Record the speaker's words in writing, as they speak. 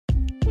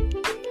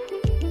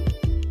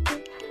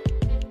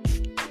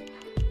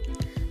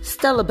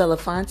Stella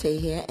Belafonte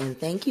here, and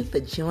thank you for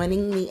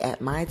joining me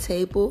at my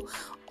table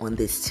on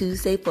this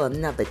Tuesday for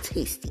another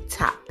tasty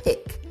top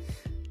pick.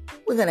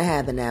 We're going to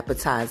have an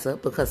appetizer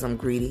because I'm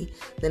greedy.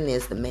 Then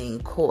there's the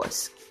main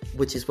course,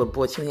 which is what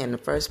brought you here in the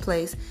first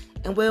place.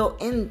 And we'll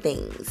end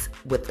things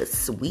with a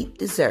sweet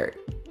dessert.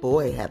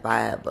 Boy, have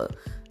I ever.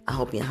 I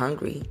hope you're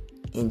hungry.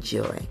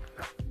 Enjoy.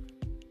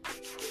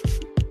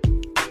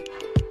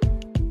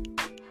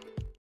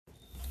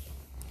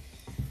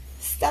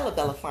 Stella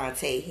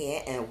Belafonte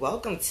here, and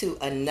welcome to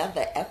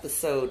another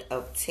episode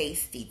of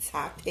Tasty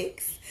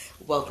Topics.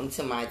 Welcome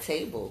to my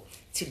table.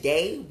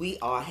 Today we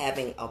are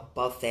having a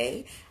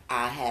buffet.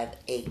 I have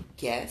a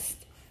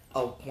guest,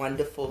 a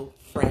wonderful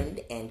friend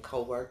and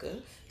co-worker,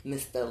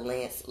 Mr.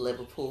 Lance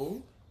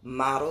Liverpool,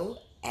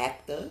 model,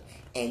 actor,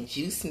 and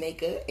juice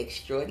maker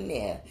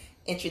extraordinaire.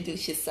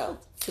 Introduce yourself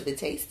to the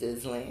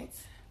tasters,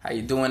 Lance. How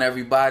you doing,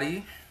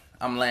 everybody?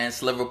 I'm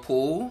Lance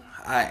Liverpool.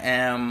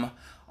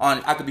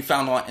 I could be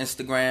found on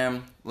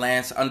Instagram,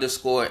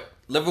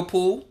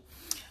 Lance_Liverpool.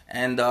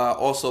 And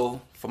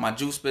also for my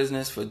juice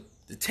business, for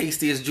the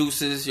tastiest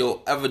juices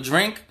you'll ever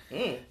drink,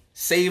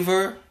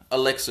 Savor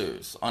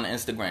Elixirs on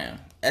Instagram.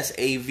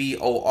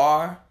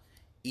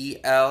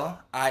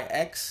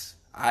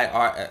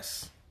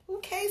 SAVORELIXIRS.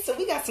 Okay, so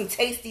we got some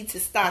tasty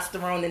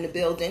testosterone in the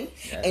building.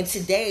 Yes. And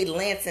today,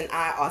 Lance and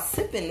I are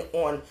sipping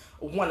on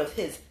one of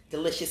his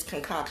delicious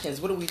concoctions.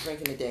 What are we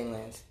drinking today,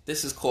 Lance?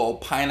 This is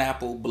called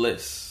Pineapple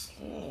Bliss.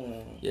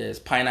 Yeah, it's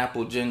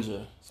pineapple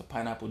ginger. It's a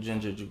pineapple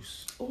ginger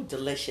juice. Oh,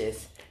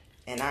 delicious.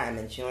 And I am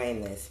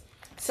enjoying this.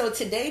 So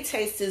today,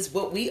 tasters,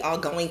 what we are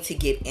going to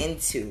get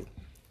into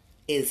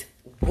is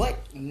what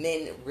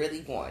men really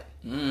want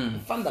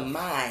from the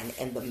mind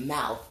and the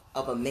mouth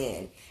of a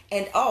man.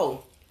 And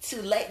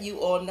to let you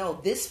all know,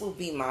 this will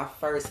be my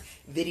first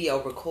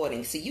video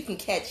recording. So you can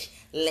catch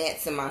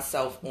Lance and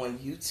myself on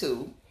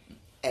YouTube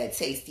at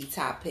Tasty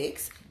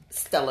Topics,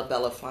 Stella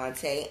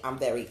Belafonte. I'm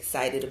very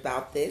excited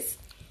about this.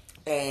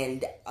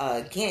 And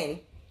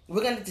again,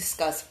 we're going to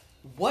discuss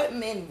what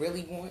men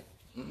really want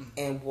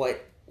and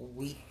what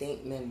we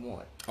think men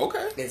want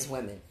as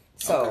women.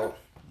 So,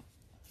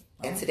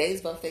 at today's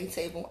buffet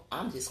table,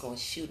 I'm just going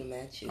to shoot them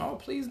at you. Oh,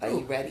 please do. Are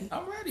you ready?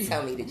 I'm ready.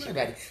 Tell me that you're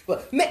ready.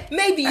 Well,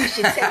 maybe you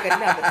should take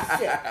another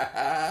sip.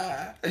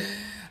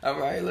 All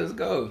right, let's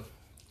go.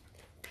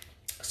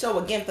 So,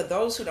 again, for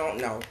those who don't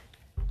know,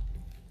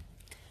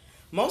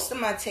 most of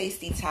my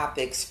tasty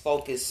topics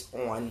focus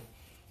on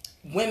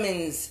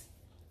women's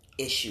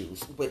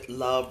issues with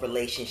love,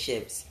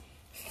 relationships,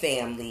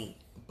 family,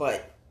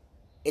 but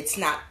it's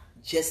not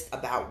just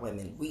about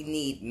women. We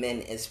need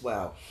men as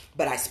well.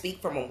 But I speak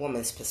from a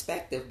woman's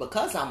perspective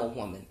because I'm a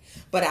woman.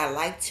 But I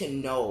like to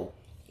know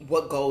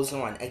what goes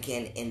on,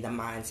 again, in the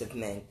minds of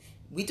men.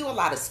 We do a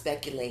lot of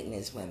speculating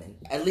as women.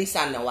 At least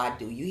I know I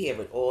do. You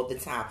hear it all the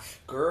time.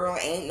 Girl,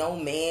 ain't no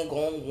man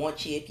gonna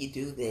want you if you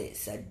do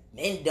this.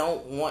 Men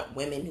don't want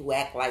women who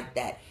act like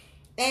that.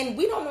 And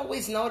we don't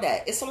always know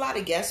that. It's a lot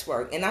of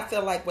guesswork. And I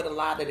feel like with a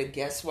lot of the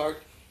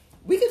guesswork,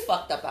 we get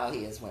fucked up out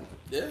here as women.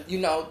 Yeah. You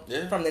know,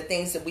 from the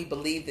things that we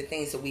believe, the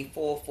things that we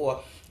fall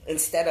for,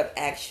 instead of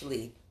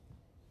actually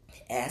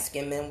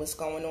asking men what's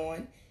going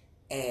on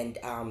and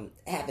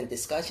having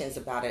discussions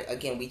about it.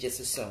 Again, we just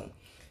assume.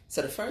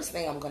 So the first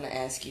thing I'm going to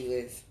ask you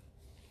is,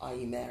 are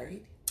you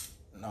married?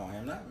 No, I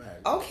am not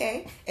married.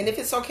 Okay. And if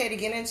it's okay to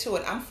get into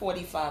it, I'm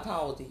 45.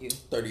 How old are you?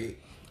 38.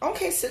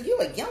 Okay, so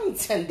you're a young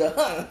tender,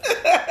 huh?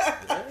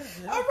 Yeah.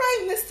 All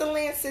right, Mr.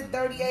 Lance at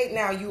 38.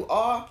 Now, you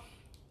are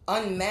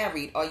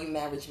unmarried. Are you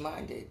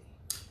marriage-minded?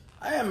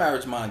 I am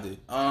marriage-minded.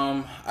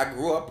 I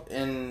grew up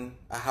in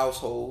a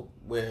household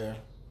where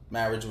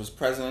marriage was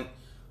present.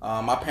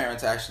 My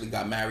parents actually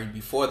got married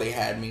before they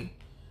had me.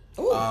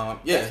 Ooh,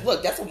 yeah.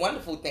 That's a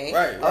wonderful thing.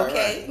 Right.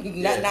 Okay,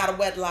 Right. Not a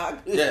wedlock.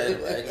 Yeah,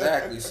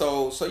 exactly.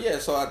 So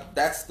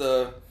that's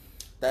the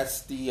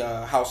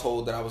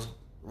household that I was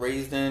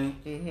raised in,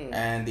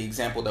 and the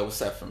example that was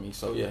set for me.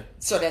 So yeah.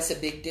 So that's a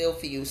big deal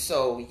for you.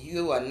 So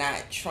you are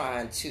not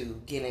trying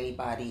to get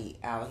anybody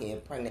out here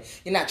pregnant.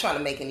 You're not trying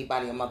to make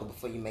anybody a mother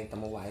before you make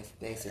them a wife,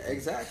 basically.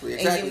 Exactly.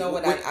 And you know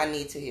what? I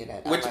need to hear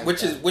that.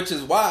 Which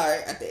is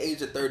why at the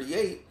age of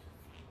 38,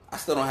 I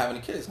still don't have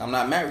any kids. I'm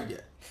not married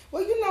yet.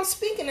 Well, you know,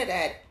 speaking of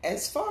that,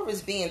 as far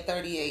as being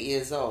 38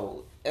 years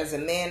old, as a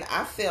man,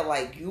 I feel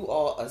like you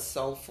all are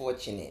so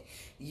fortunate.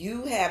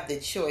 You have the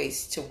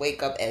choice to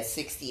wake up at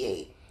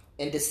 68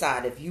 and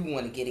decide if you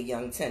want to get a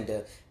young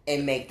tender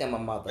and make them a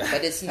mother.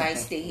 But it's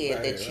nice to hear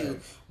that you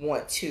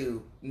want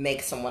to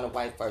make someone a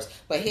wife first.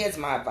 But here's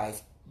my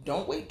advice.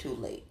 Don't wait too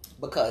late,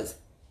 because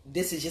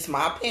this is just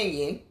my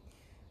opinion.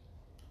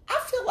 I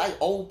feel like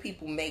old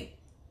people make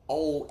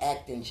old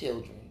acting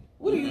children.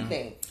 What do you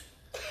think?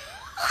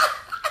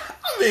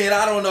 I mean,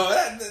 I don't know.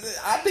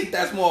 I think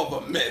that's more of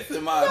a myth,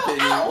 in my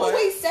opinion. I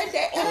always said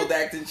that. Old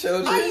acting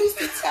children. I used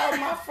to tell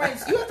my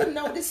friends, you ever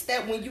notice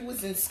that when you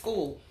was in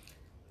school,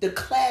 the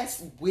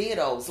class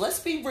weirdos, let's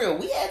be real,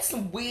 we had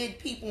some weird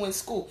people in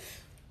school.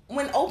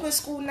 When open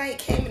school night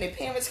came and their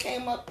parents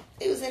came up,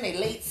 it was in their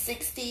late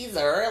 60s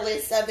or early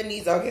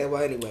 70s. Okay,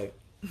 well, anyway.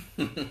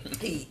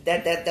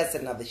 That's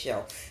another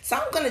show. So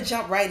I'm gonna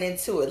jump right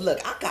into it.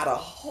 Look, I got a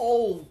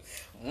whole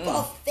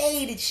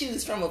buffet to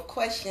choose from of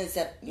questions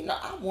that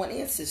I want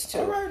answers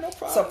to. All right, no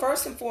problem. So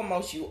first and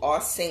foremost, you are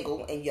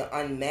single and you're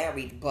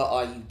unmarried, but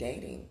are you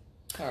dating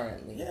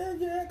currently?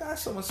 Yeah, I got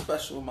someone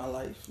special in my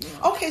life.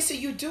 Okay, so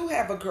you do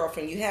have a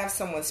girlfriend. You have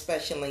someone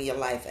special in your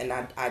life, and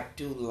I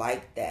do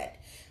like that.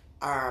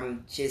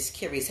 Just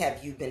curious,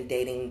 have you been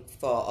dating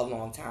for a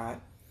long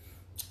time?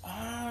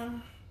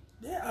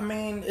 Yeah, I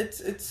mean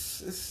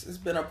it's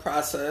been a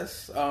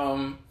process.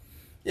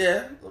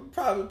 Yeah,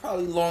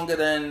 probably longer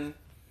than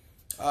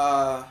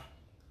I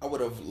would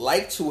have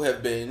liked to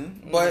have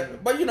been, but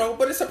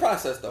it's a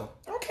process though.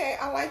 Okay,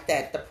 I like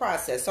that, the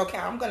process. Okay,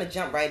 I'm gonna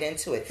jump right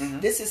into it.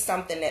 This is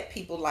something that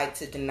people like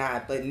to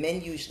deny, but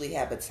men usually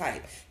have a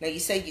type. Now you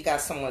say you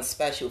got someone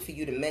special. For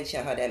you to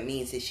mention her, that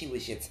means that she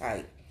was your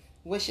type.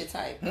 What's your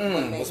type? What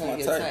made her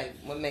your type?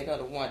 What made her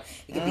the one?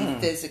 It could be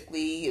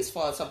physically, as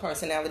far as her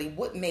personality.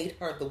 What made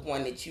her the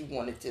one that you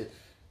wanted to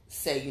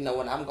say, you know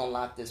what, I'm going to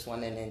lock this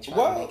one in and try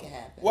to make it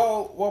happen?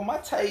 Well, my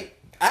type,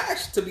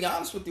 to be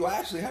honest with you, I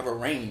actually have a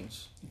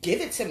range.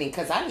 Give it to me,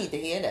 because I need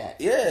to hear that.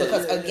 Yeah.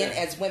 Because, again,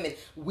 as women,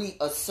 we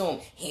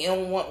assume he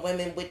don't want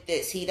women with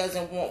this. He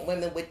doesn't want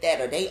women with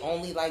that. Or they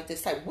only like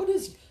this type. What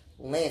is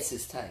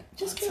Lance's type?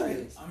 Just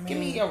curious. Give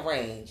me your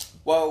range.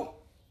 Well,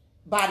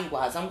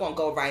 body-wise, I'm going to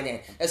go right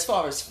in. As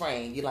far as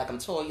frame, you like them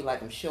tall, you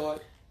like them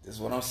short? This is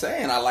what I'm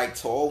saying. I like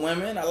tall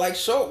women. I like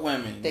short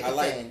women. Thick or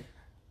thin?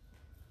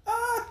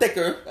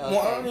 Thicker.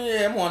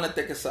 Okay. More on the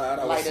thicker side,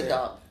 I would say. Light or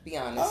dark? Be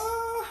honest.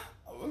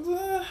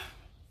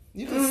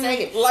 You can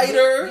say it.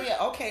 Lighter. Yeah,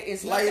 okay.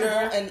 It's lighter.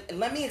 And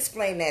let me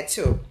explain that,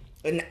 too.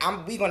 And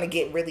we're going to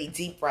get really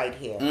deep right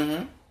here.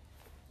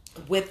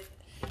 Mm-hmm. With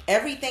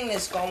everything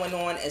that's going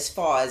on as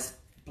far as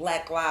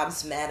Black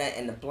Lives Matter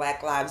and the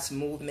Black Lives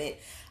Movement,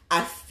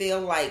 I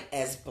feel like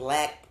as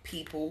black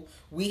people,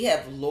 we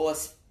have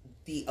lost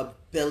the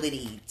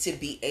ability to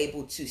be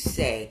able to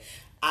say,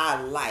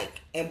 I like.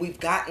 And we've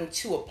gotten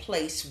to a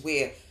place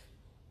where,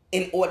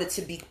 in order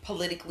to be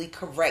politically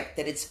correct,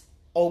 that it's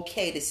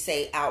okay to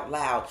say out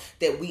loud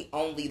that we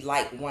only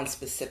like one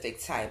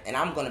specific type. And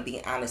I'm going to be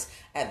honest,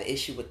 I have an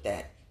issue with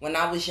that. When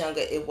I was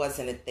younger, it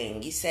wasn't a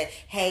thing. You said,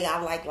 hey,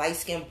 I like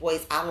light-skinned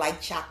boys. I like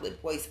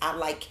chocolate boys. I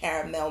like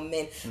caramel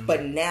men. Mm-hmm.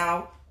 But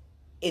now,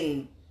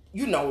 in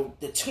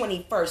the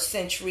 21st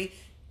century,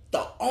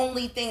 the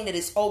only thing that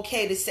is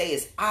okay to say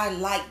is I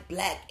like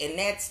black and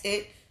that's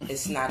it.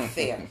 It's not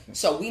fair.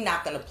 So we're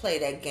not going to play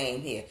that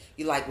game here.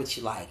 You like what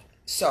you like.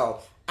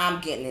 So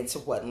I'm getting into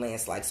what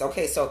Lance likes.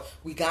 Okay, so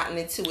we gotten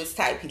into his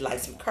type. He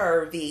likes him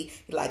curvy.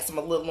 He likes him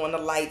a little on the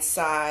light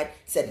side.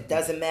 Said it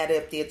doesn't matter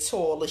if they're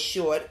tall or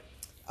short.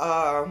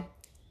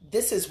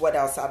 This is what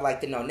else I'd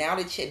like to know. Now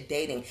that you're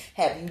dating,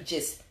 have you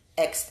just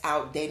X'd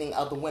out dating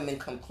other women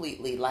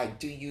completely?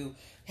 Like,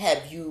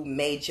 have you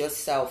made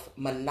yourself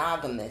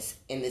monogamous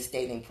in this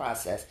dating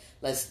process?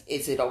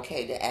 Is it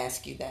okay to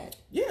ask you that?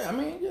 Yeah, I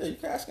mean, you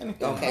can ask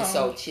anything. Okay,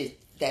 so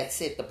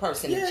that's it. The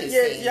person that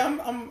you're seeing. Yeah,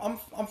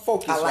 I'm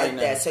focused. I like right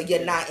that. Now. So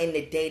you're not in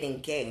the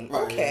dating game.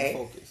 Right, okay.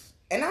 I'm focused.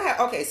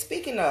 And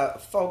speaking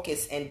of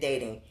focus and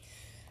dating,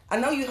 I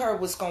know you heard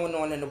what's going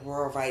on in the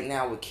world right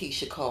now with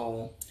Keisha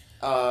Cole.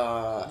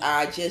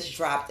 I just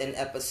dropped an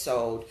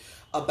episode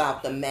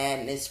about the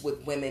madness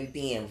with women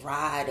being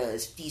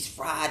riders, these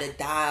ride or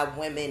die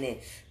women, and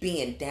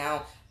being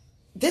down.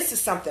 This is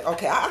something,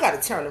 okay, I got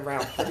to turn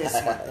around for this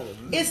one.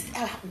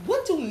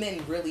 What do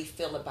men really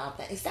feel about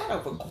that? Is that a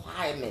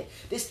requirement?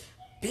 This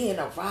being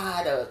a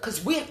rider?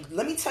 Because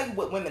let me tell you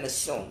what women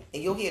assume,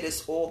 and you'll hear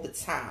this all the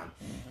time.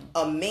 Mm-hmm.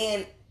 A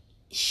man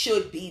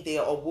should be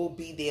there or will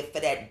be there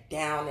for that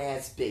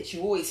down-ass bitch.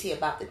 You always hear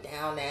about the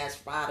down-ass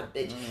rider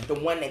bitch, the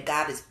one that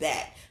got his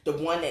back, the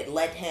one that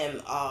let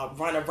him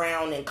run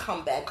around and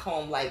come back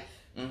home. Like,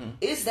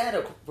 is that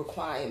a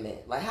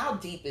requirement? Like, how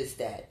deep is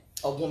that,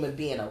 a woman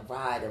being a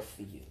rider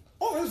for you?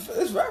 Oh,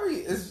 it's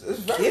very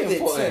Give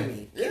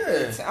important.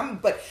 It to me.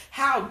 But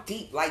how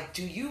deep? Like,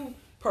 do you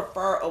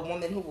prefer a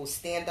woman who will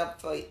stand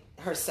up for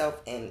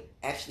herself and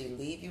actually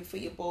leave you for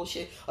your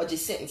bullshit, or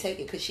just sit and take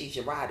it because she's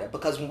your rider?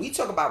 Because when we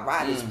talk about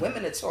riders,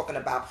 women are talking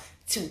about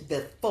to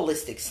the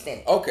fullest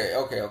extent. Okay,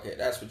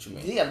 that's what you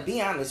mean. Yeah,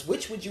 be honest.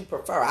 Which would you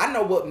prefer? I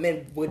know what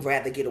men would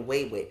rather get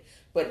away with,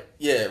 but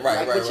yeah,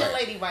 right. With your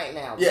lady right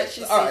now, yeah, let's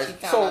just say she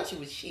found out she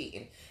was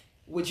cheating.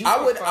 Would you?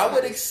 I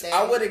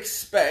would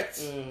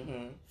expect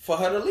for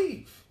her to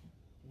leave.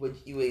 Would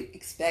you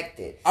expect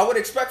it? I would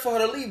expect for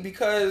her to leave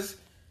because,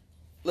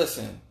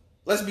 listen,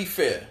 let's be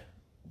fair.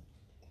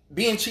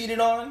 Being cheated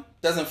on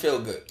doesn't feel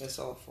good. It's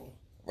awful,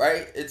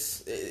 right?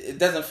 It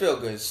doesn't feel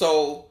good.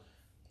 So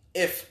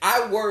if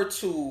I were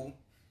to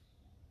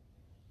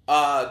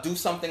do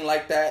something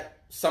like that,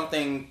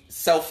 something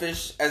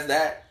selfish as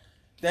that,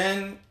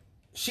 then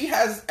she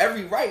has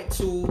every right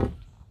to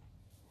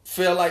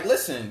feel like,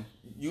 listen,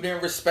 you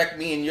didn't respect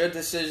me in your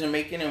decision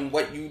making and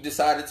what you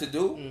decided to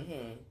do.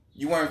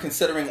 you weren't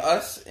considering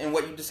us in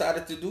what you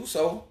decided to do,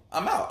 so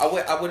I'm out.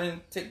 I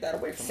wouldn't take that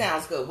away from her.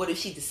 Sounds good. What if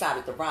she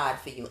decided to ride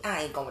for you?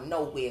 I ain't going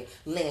nowhere.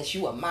 Lance,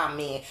 you are my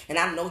man, and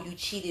I know you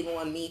cheated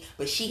on me,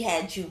 but she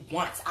had you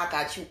once. I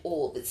got you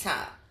all the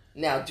time.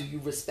 Now, do you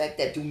respect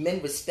that? Do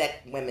men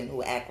respect women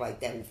who act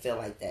like that, who feel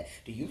like that?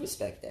 Do you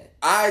respect that?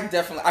 I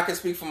can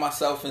speak for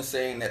myself in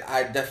saying that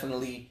I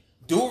definitely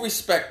do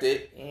respect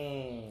it.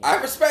 I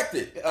respect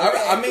it.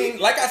 Okay. I mean,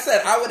 like I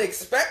said, I would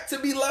expect to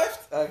be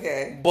left.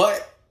 Okay.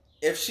 But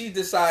if she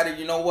decided,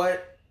 you know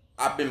what,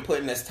 I've been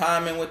putting this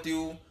time in with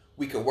you,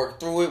 we can work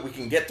through it, we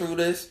can get through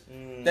this,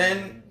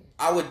 then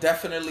I would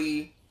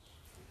definitely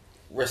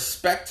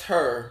respect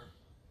her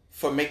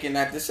for making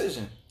that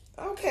decision.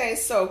 Okay,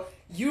 so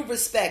you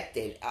respect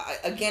it.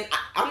 Again,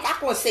 I'm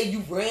not going to say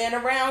you ran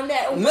around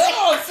that. No,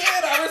 I'm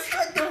saying I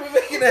respect her for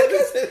making that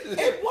decision.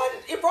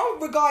 In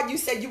one regard, you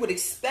said you would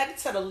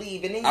expect her to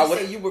leave, and then you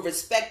say you would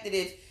respect it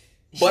if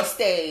she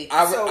stayed.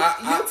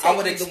 I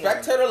would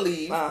expect her to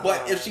leave,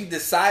 but if she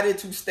decided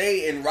to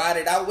stay and ride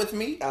it out with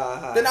me,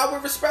 then I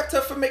would respect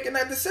her for making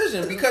that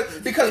decision.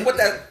 Because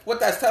what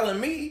that's telling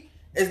me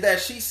is that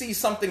she sees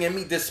something in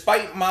me,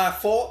 despite my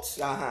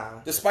faults,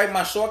 despite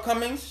my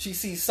shortcomings. She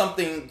sees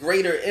something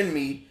greater in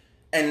me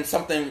and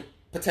something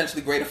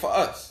potentially greater for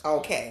us.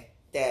 Okay,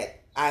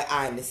 that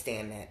I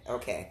understand that.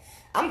 Okay.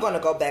 I'm going to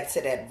go back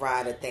to that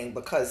rider thing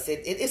because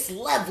it's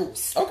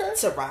levels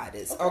to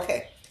riders.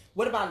 Okay.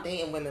 What about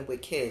dating women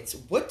with kids?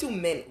 What do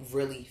men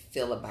really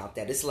feel about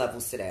that? It's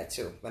levels to that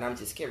too. But I'm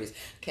just curious.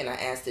 Can I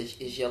ask,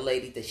 is your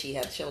lady, does she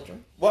have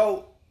children?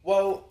 Well,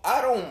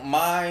 I don't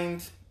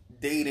mind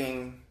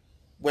dating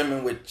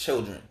women with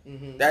children.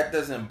 That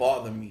doesn't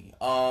bother me.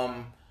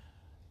 I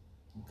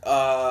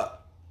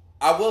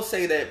will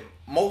say that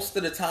most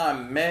of the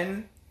time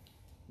men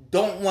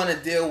don't want to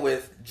deal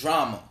with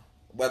drama,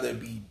 whether it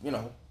be,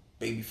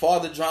 baby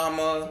father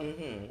drama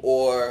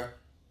or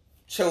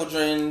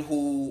children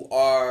who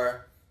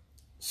are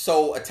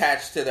so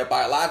attached to their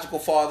biological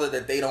father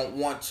that they don't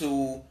want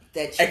to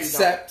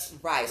accept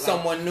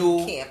someone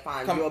new. You can't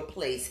find your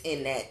place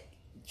in that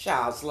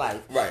child's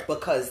life,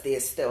 because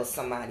there's still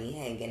somebody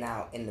hanging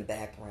out in the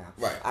background.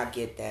 I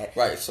get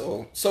that.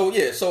 So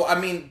I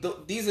mean,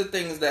 these are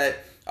things that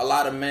a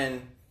lot of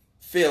men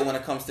feel when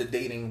it comes to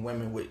dating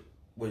women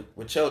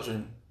with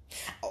children.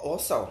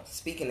 Also,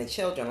 speaking of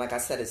children, like I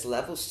said, it's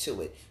levels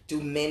to it.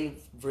 Do men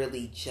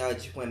really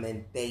judge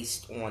women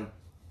based on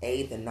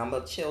A, the number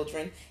of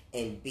children,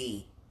 and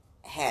B,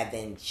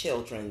 having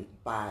children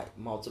by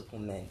multiple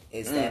men?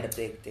 Is that a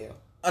big deal?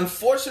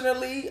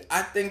 Unfortunately,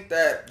 I think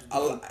that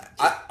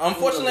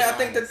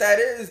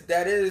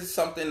that is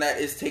something that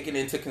is taken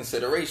into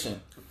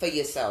consideration for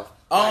yourself.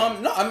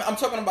 No, I'm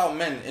talking about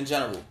men in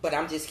general. But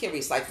I'm just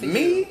curious, like for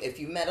you, if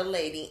you met a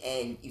lady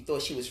and you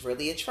thought she was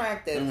really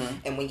attractive,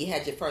 and when you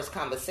had your first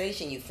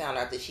conversation, you found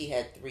out that she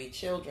had 3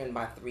 children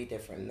by 3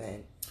 different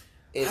men,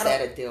 is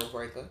that a deal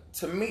breaker?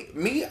 To me,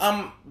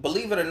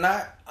 believe it or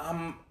not,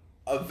 I'm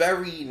a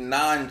very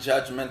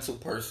non-judgmental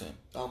person.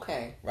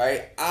 Okay.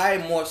 Right? I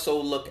more so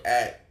look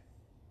at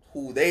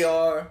who they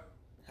are,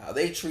 how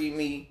they treat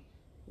me,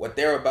 what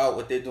they're about,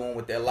 what they're doing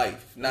with their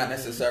life, not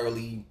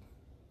necessarily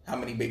how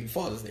many baby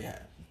fathers they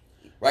have,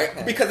 right?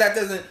 Okay. Because that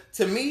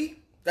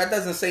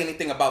doesn't say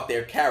anything about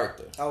their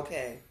character.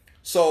 Okay.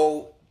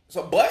 So,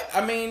 but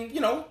I mean,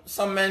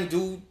 some men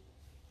do.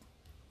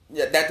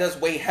 Yeah, that does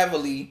weigh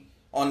heavily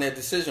on their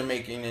decision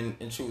making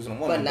in choosing a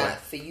woman. But not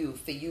for you.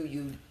 For you,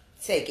 you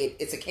take it.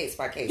 It's a case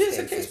by case. It's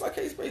a case by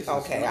case basis.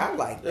 Okay, I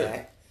like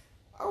that.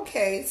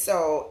 Okay,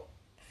 so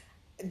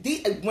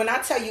when I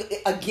tell you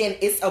again,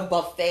 it's a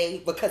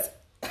buffet because.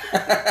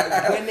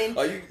 Women,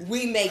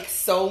 we make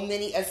so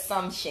many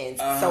assumptions.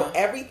 So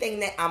everything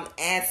that I'm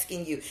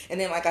asking you, and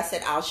then like I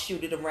said, I'll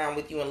shoot it around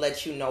with you and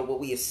let you know what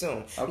we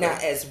assume. Okay. Now,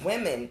 as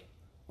women,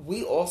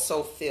 we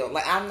also feel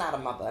like, I'm not a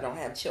mother, I don't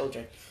have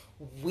children.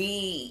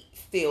 We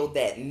feel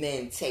that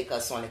men take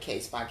us on a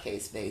case by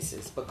case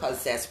basis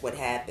because that's what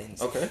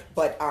happens. Okay.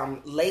 But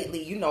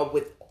lately,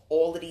 with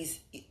all of these,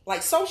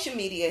 like social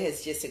media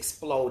has just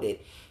exploded.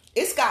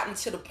 It's gotten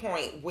to the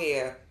point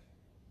where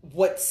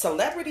what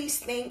celebrities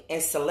think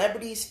and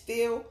celebrities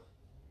feel,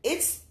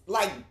 it's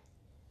like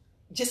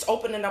just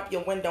opening up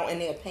your window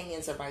and their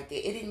opinions are right there.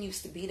 It didn't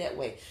used to be that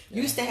way.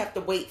 You used to have to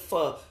wait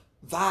for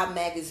Vibe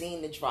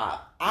magazine to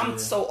drop. I'm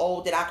so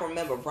old that I can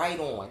remember Right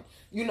On.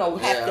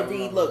 Have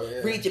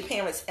to read your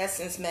parents'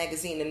 Essence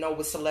magazine to know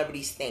what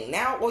celebrities think.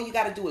 Now all you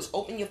got to do is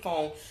open your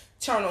phone,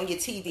 turn on your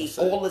TV.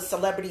 All the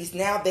celebrities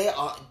now,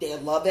 they're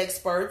love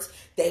experts.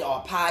 They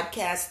are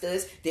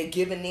podcasters. They're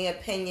giving their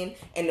opinion.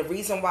 And the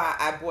reason why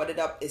I brought it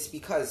up is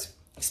because,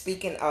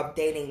 speaking of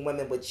dating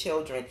women with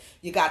children,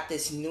 you got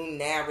this new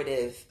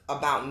narrative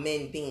about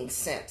men being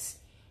simps.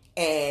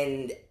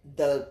 And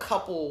the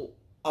couple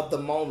of the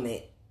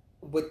moment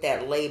with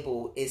that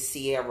label is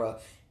Ciara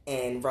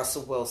and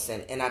Russell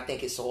Wilson. And I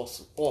think it's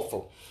also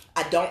awful.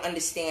 I don't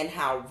understand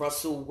how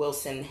Russell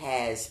Wilson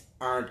has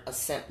earned a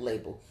simp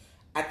label.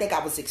 I think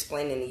I was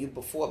explaining to you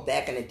before,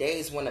 back in the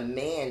days when a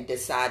man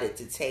decided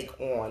to take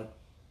on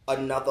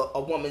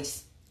a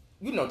woman's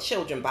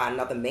children by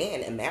another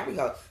man and marry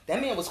her,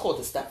 that man was called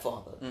the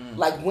stepfather.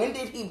 Like, when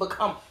did he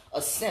become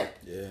a simp?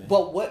 Yeah.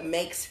 But what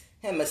makes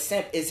him a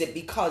simp? Is it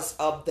because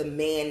of the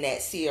man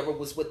that Ciara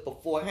was with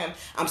before him?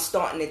 I'm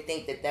starting to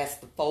think that that's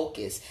the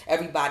focus.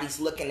 Everybody's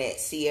looking at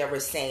Ciara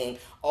saying,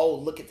 oh,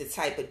 look at the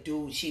type of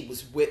dude she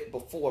was with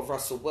before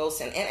Russell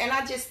Wilson. And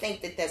I just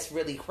think that that's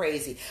really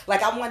crazy.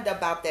 Like, I wonder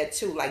about that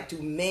too. Like, do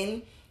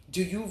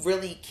you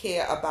really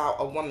care about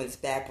a woman's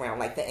background?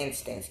 Like, for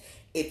instance,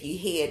 if you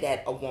hear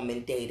that a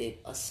woman dated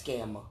a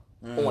scammer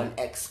on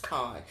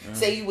ex-con.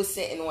 Say you were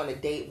sitting on a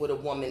date with a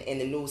woman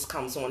and the news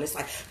comes on. It's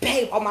like,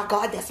 babe, oh my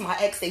God, that's my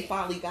ex. They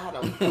finally got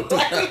him.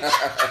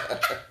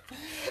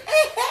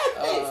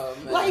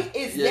 Like,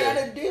 is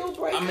that a deal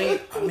breaker?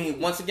 I mean,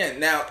 once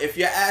again, now, if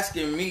you're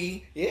asking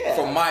me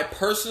for my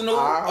personal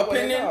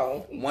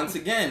opinion, once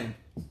again,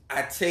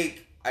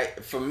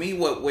 for me,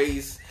 what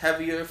weighs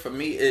heavier for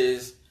me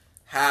is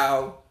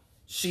how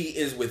she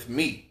is with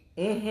me.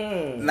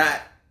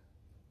 Not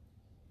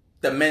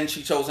the men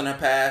she chose in her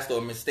past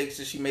or mistakes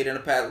that she made in the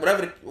past,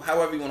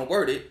 however you want to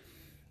word it.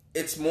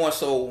 It's more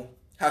so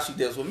how she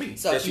deals with me.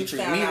 So if you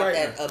found out right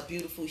that now. a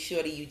beautiful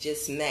shorty you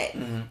just met,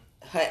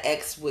 her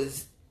ex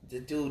was the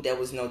dude that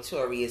was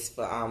notorious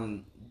for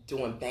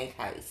doing bank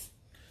heists.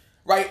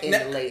 Right in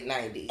the late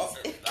 90s.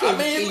 Can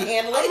you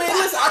handle it?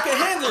 Listen, I can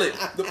handle it.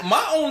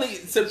 My only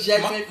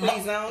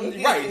judgment-free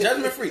zone. Right,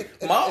 judgment-free.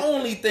 My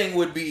only thing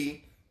would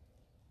be,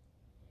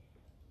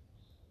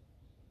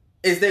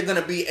 is there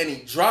going to be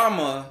any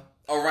drama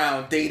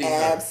around dating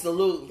her?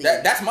 Absolutely.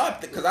 That's my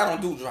because I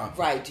don't do drama.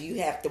 Right. Do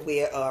you have to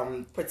wear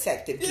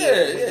protective gear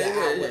when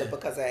you're out with her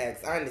because of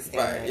ex? I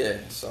understand. Right. Yeah.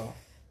 So.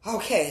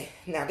 Okay.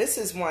 Now this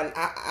is one.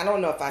 I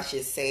don't know if I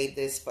should save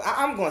this, but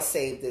I'm going to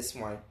save this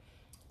one.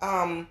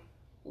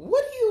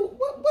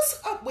 What's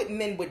up with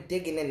men with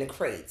digging in the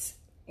crates?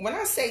 When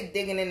I say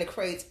digging in the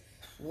crates,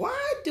 why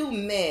do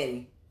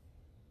men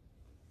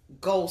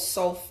go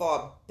so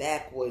far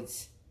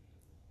backwards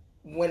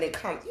when it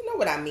comes, you know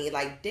what I mean?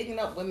 Like, digging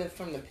up women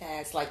from the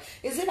past. Like,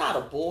 is it out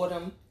of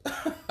boredom?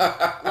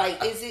 Like,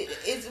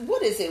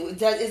 what is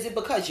it? Is it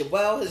because your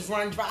well has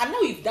run dry? I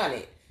know you've done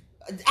it.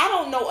 I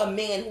don't know a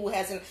man who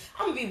hasn't.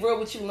 I'm going to be real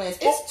with you, Lance.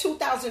 It's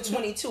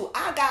 2022.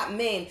 I got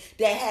men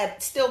that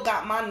have still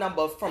got my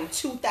number from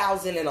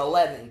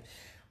 2011.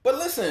 But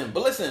listen.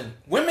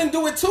 Women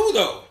do it too,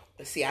 though.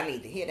 See, I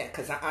need to hear that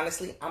because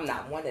honestly, I'm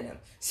not one of them.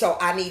 So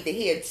I need to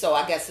hear. So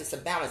I guess it's a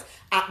balance.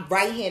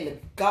 Right here in the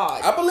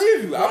God. I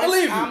believe you.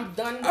 I'm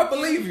done. I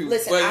believe you.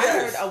 Listen, I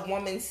heard a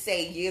woman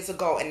say years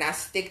ago, and I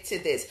stick to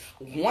this.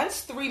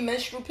 Once 3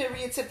 menstrual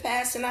periods have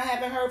passed and I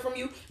haven't heard from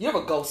you, you're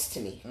a ghost to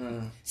me.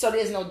 So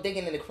there's no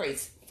digging in the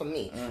crates for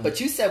me.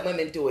 But you said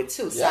women do it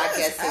too. So I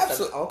guess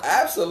it's okay.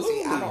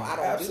 Absolutely. See, I don't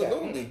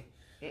absolutely. do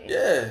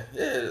that.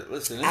 Yeah.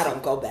 Listen, I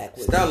don't go back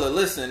with Stella,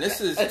 listen,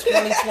 this is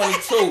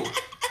 2022.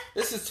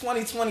 This is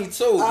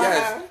 2022.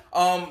 Yes.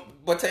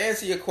 But to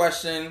answer your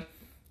question,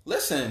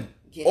 listen.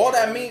 All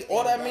that means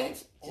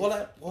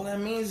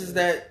is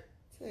that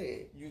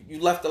you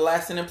left a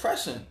lasting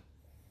impression.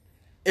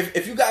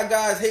 If you got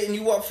guys hitting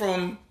you up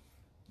from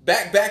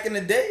back in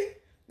the day,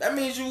 that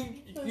means you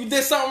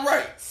did something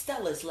right.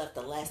 Stella's left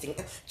a lasting.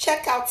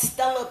 Check out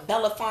Stella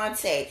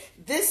Belafonte.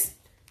 This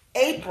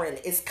apron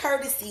is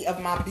courtesy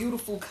of my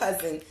beautiful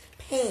cousin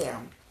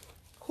Pam,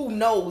 who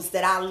knows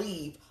that I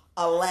leave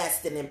a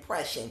lasting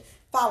impression.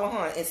 Follow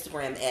her on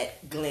Instagram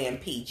at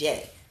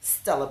GlamPJ.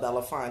 Stella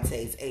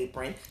Belafonte's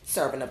apron,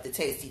 serving up the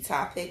tasty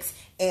topics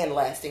and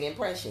lasting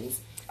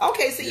impressions.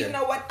 Okay, so you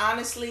know what?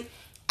 Honestly,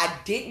 I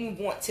didn't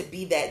want to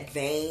be that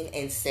vain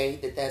and say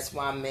that that's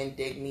why men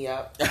dig me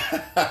up.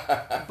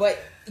 But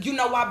you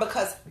know why?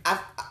 Because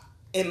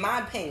in my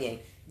opinion,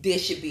 there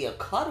should be a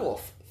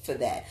cutoff for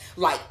that.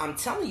 Like, I'm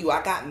telling you,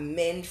 I got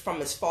men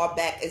from as far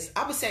back as,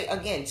 I would say,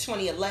 again,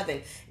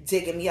 2011,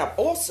 digging me up.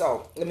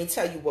 Also, let me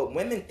tell you what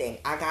women think.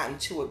 I got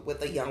into it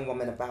with a young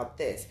woman about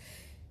this.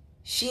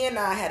 She and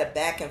I had a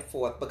back and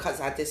forth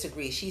because I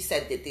disagree. She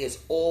said that there's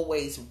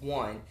always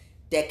one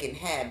that can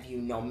have you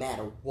no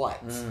matter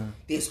what.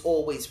 There's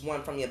always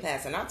one from your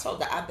past. And I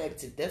told her I beg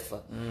to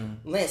differ.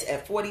 Lance,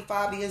 at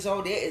 45 years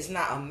old, there is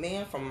not a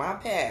man from my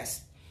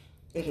past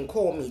that can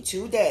call me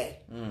today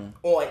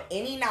or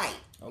any night,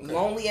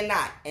 lonely or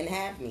not, and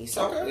have me.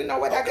 So, you know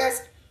what, I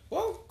guess...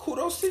 Well,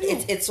 kudos to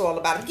you. It's all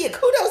about it. Yeah,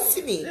 kudos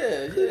to me.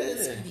 Yeah.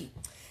 To me.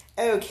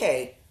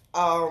 Okay.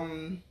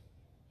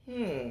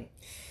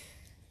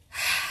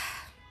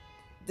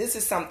 This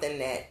is something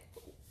that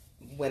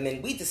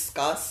women, we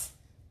discuss,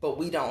 but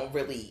we don't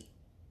really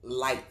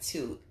like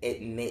to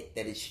admit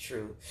that it's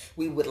true.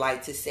 We would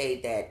like to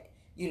say that,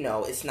 you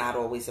know, it's not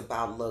always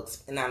about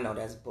looks. And I know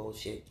that's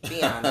bullshit.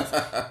 Be honest.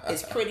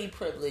 It's pretty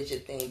privileged a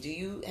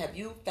thing. Have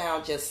you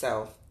found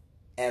yourself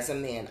as a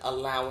man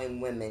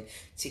allowing women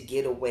to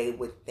get away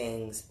with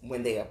things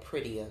when they are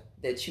prettier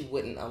that you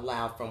wouldn't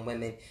allow from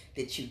women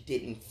that you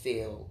didn't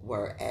feel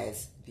were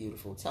as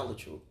beautiful? Tell the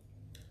truth.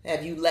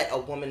 Have you let a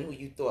woman who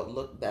you thought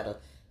looked better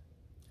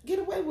get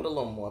away with a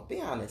little more?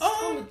 Be honest.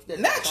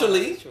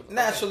 Naturally,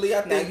 okay.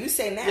 I think. Now you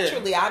say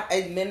naturally,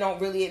 men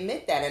don't really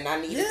admit that, and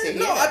I needed to hear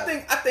that.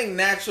 that. I think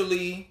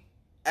naturally,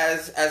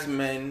 as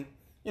men,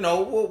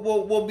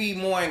 we'll be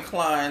more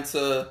inclined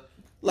to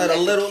let a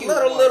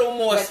little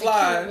more slide.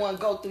 Let the cute one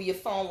go through your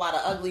phone while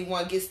the ugly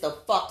one gets the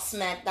fuck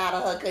smacked out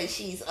of her because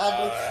she's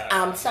ugly.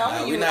 I'm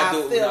telling you,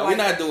 we're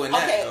not doing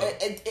that.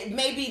 Okay, it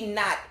maybe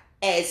not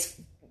as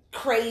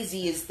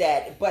crazy as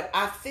that, but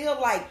I feel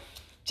like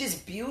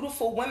just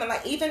beautiful women,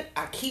 like even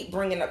I keep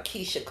bringing up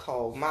Keisha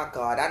Cole. My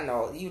God, I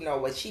know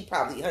what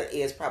her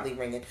ears probably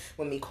ringing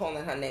with me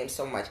calling her name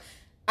so much.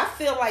 I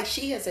feel like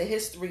she has a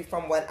history,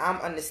 from what I'm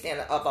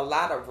understanding, of a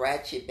lot of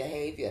ratchet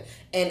behavior.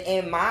 And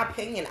in my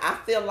opinion, I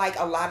feel like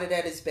a lot of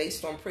that is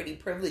based on pretty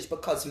privilege,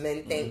 because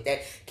men think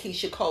that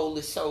Keisha Cole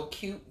is so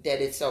cute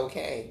that it's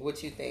okay.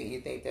 What you think?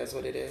 You think that's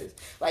what it is?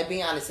 Like,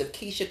 be honest, if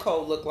Keisha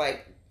Cole looked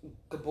like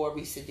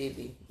Gabori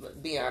Sidibe,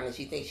 be honest,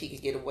 you think she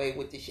could get away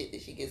with the shit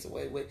that she gets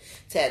away with?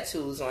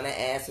 Tattoos on her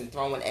ass and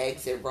throwing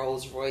eggs at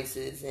Rolls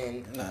Royces.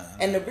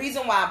 And the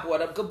reason why I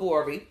brought up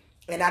Gabori,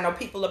 and I know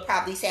people will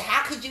probably say,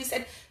 how could you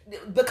say...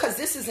 Because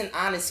this is an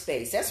honest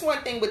space. That's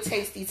one thing with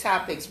Tasty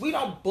Topics. We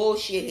don't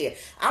bullshit here.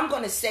 I'm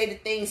going to say the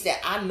things that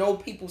I know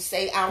people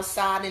say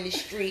outside in the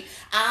street.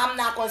 I'm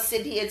not going to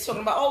sit here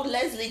talking about, oh,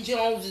 Leslie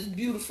Jones is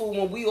beautiful,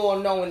 when we all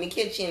know in the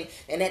kitchen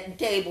and at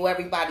the table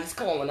everybody's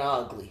calling her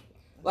ugly.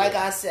 Like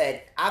I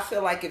said, I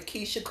feel like if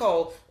Keisha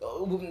Cole,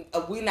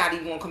 we're not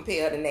even going to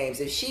compare her to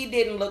names. If she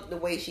didn't look the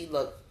way she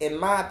looked, in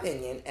my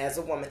opinion, as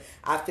a woman,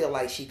 I feel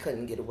like she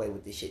couldn't get away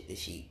with the shit that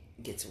she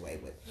gets away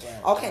with.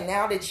 Right. Okay,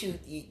 now that you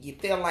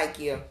feel like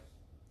you're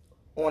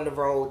on the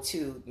road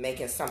to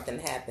making something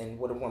happen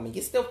with a woman,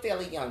 you're still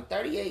fairly young,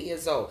 38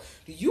 years old.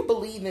 Do you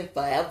believe in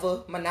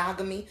forever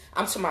monogamy?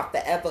 I'm talking about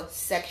forever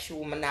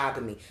sexual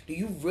monogamy. Do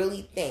you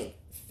really think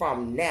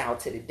from now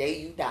to the day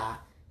you die,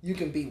 you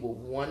can be with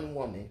one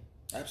woman?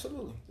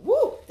 Absolutely.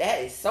 Woo,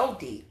 that is so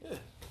deep. Yeah,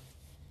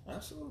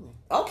 absolutely.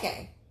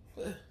 Okay.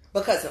 Yeah.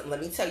 Because let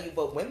me tell you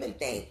what women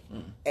think.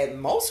 And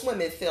most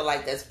women feel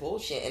like that's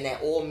bullshit, and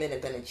that all men are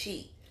going to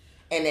cheat.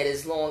 And that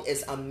as long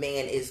as a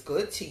man is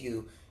good to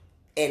you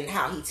and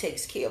how he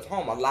takes care of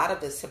home, a lot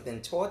of us have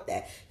been taught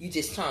that. You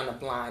just turn a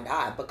blind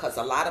eye, because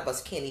a lot of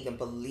us can't even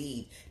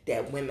believe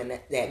that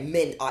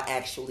men are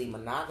actually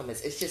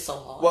monogamous. It's just so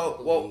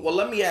hard. Well,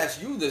 let me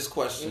ask you this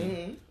question.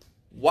 Mm-hmm.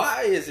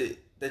 Why is it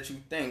that you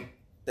think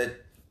that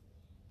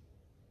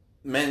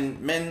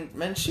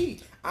men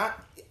cheat?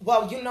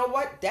 Well, you know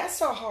what? That's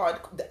so hard.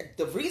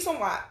 The reason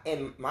why,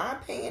 in my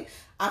opinion,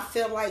 I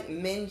feel like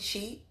men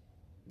cheat,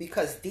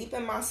 because deep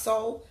in my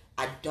soul,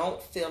 I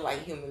don't feel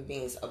like human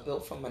beings are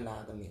built for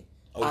monogamy.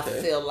 Okay. I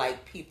feel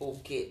like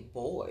people get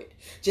bored.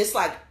 Just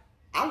like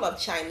I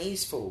love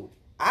Chinese food.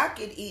 I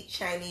could eat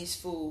Chinese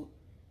food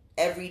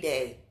every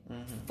day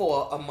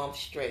for a month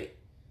straight.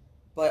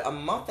 But a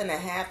month and a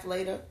half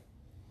later,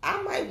 I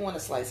might want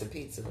a slice of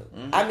pizza.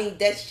 I mean,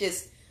 that's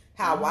just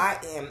how I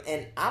am.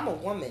 And I'm a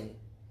woman.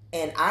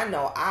 And I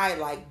know I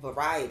like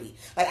variety.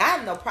 Like, I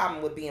have no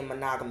problem with being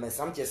monogamous.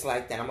 I'm just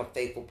like that. I'm a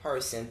faithful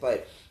person.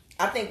 But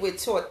I think we're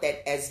taught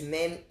that as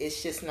men,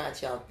 it's just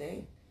not y'all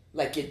thing.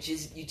 Like, you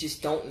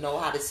just don't know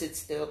how to sit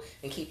still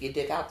and keep your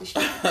dick out the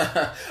street.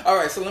 All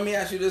right, so let me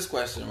ask you this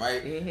question,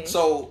 right? Mm-hmm.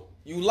 So,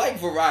 you like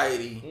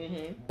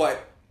variety,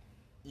 but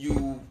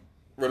you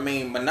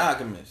remain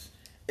monogamous.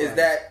 Is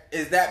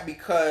that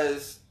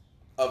because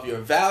of your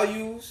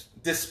values?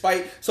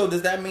 So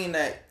does that mean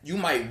that you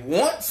might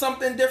want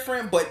something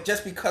different, but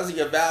just because of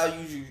your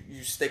values,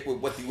 you stick with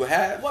what you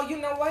have? Well, you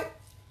know what?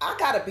 I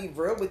gotta be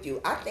real with you.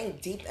 I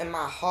think deep in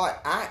my heart,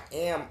 I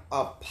am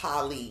a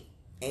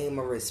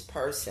polyamorous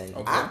person.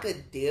 Okay. I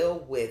could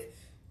deal with...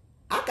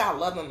 I got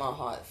love in my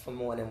heart for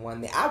more than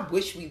one man. I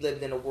wish we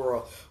lived in a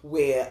world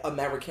where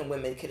American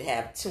women could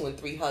have 2 and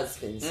 3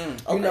 husbands.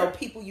 Okay. You know,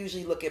 people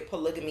usually look at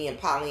polygamy and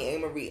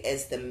polyamory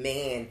as the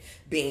man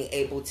being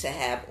able to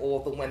have all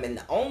the women.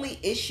 The only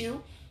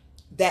issue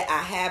that I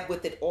have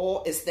with it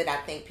all is that I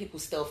think people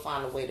still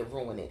find a way to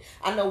ruin it.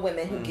 I know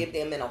women who give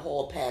their men a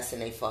hall pass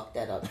and they fuck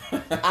that up.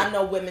 I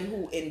know women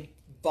who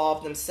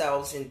involve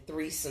themselves in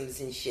threesomes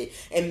and shit,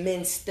 and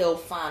men still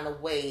find a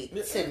way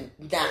to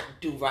not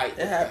do right.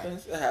 It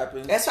happens.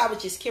 That's why I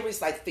was just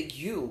curious, like, for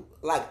you,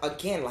 like,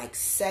 again, like,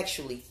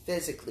 sexually,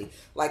 physically,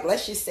 like,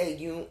 let's just say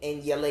you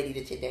and your lady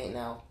that you're dating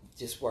now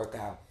just work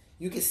out.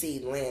 You can see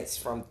Lance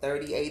from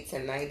 38 to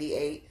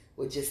 98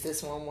 with just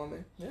this one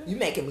woman. Yeah. You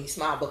making me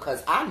smile,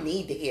 because I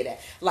need to hear that.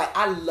 Like,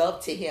 I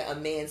love to hear a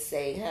man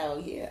say,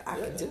 hell yeah, I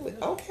can do it.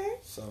 Yeah. Okay.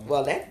 So.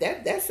 Well,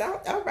 that's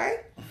out. All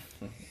right.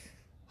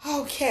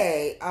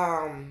 Okay.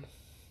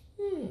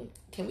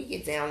 Can we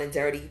get down and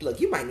dirty? Look,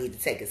 you might need to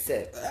take a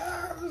sip.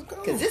 Let's go.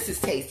 Because this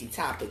is Tasty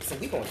Topics, and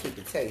we're going to keep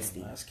it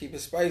tasty. Let's keep it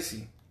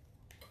spicy.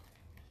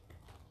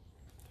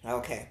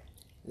 Okay.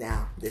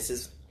 Now, this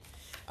is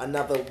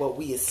another what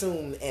we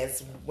assume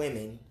as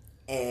women,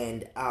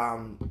 and I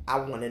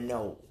want to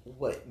know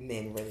what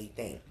men really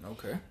think.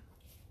 Okay.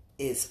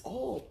 Is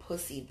all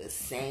pussy the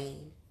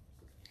same?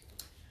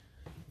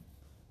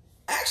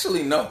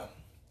 Actually, no.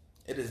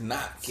 It is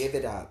not. Give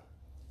it up.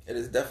 It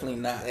is definitely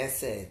not.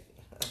 That's it.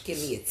 Give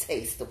me a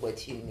taste of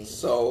what you need.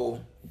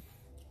 So,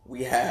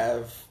 we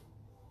have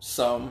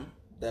some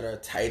that are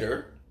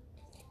tighter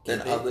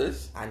than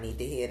others. I need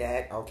to hear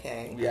that.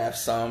 Okay. We have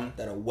some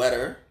that are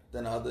wetter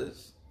than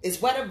others.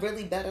 Is wetter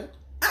really better?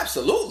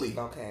 Absolutely.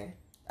 Okay.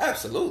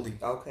 Absolutely.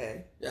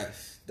 Okay.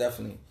 Yes,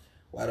 definitely.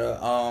 Wetter.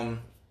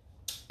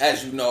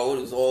 As you know,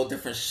 there's all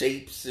different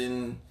shapes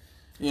and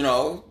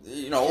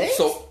Shapes?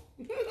 So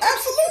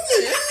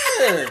absolutely,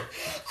 yeah.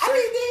 I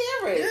need to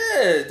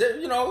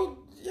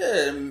hear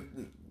it.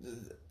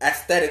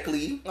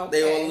 Aesthetically,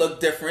 they all look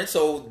different.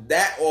 So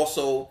that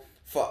also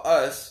for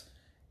us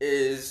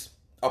is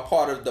a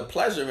part of the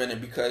pleasure in it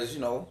because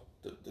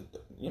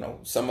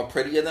some are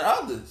prettier than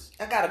others.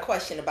 I got a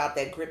question about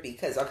that grippy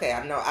because I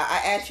know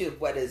I asked you if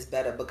wetter is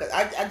better because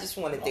I just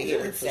wanted to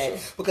hear it said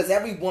because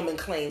every woman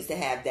claims to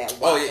have that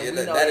WAP.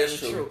 That is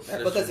true.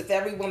 Because if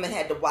every woman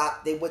had the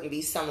WAP, they wouldn't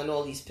be selling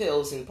all these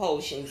pills and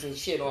potions and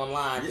shit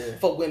online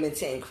for women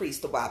to increase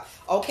the WAP.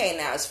 Okay,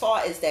 now as far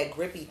as that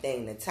grippy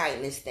thing, the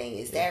tightness thing,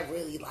 is that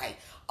really like,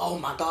 oh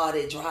my God,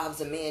 it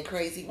drives a man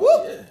crazy? Woo!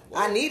 Yeah.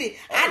 Well, I needed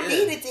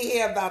to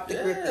hear about the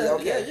grippy.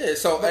 Okay. Yeah.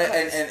 So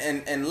because,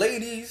 and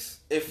ladies,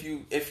 if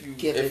you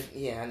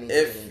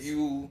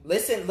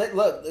listen,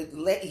 look,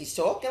 he's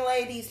talking,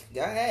 ladies.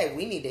 Go ahead,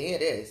 we need to hear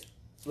this.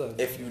 Look,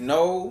 if you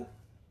know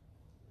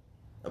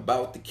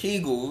about the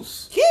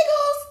Kegels,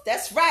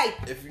 that's right.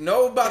 If you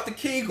know about the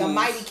Kegels, the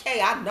mighty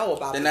K, I know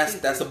about. Then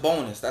that's a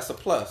bonus. That's a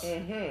plus.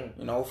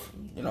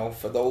 Mm-hmm.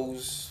 For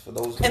those.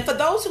 And for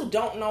those who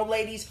don't know,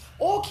 ladies,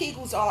 all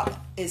Kegels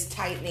is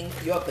tightening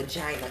your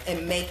vagina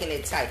and making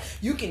it tight.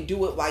 You can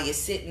do it while you're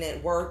sitting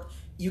at work.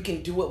 You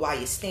can do it while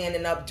you're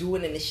standing up, do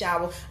it in the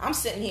shower. I'm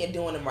sitting here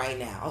doing them right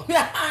now.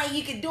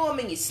 You can do them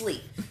in your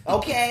sleep,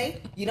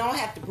 okay? You don't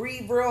have to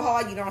breathe real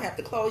hard. You don't have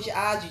to close your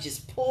eyes. You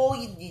just pull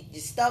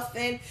your stuff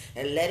in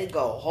and let it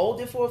go.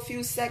 Hold it for a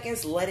few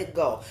seconds, let it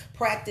go.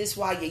 Practice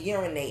while you're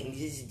urinating.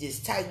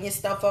 Just tighten your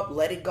stuff up,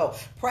 let it go.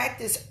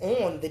 Practice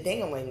on the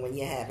ding-a-ling when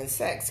you're having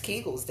sex.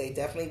 Kegels, they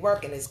definitely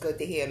work, and it's good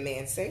to hear a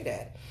man say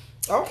that.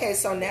 Okay,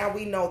 so now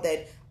we know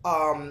that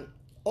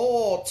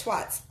all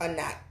twats are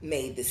not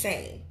made the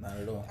same. Not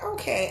at all.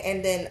 Okay,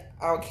 and then,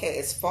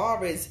 as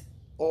far as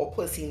all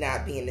pussy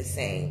not being the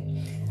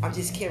same, I'm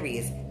just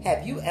curious.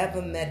 Have you ever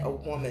met a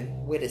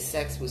woman where the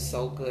sex was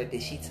so good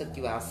that she took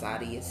you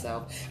outside of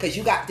yourself? Because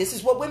this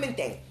is what women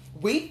think.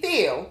 We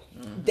feel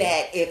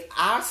that if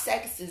our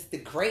sex is the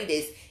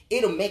greatest,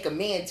 it'll make a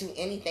man do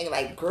anything.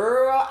 Like,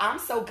 girl, I'm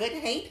so good.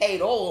 He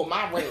paid all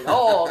my rent,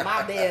 all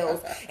my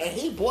bills, and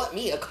he bought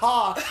me a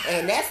car,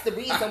 and that's the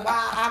reason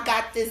why I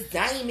got this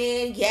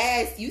diamond.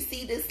 Yes, you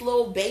see this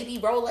little baby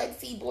Rolex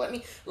he bought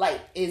me.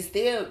 Like, is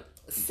there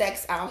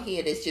sex out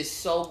here that's just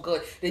so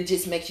good that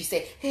just makes you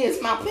say,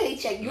 here's my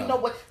paycheck? You know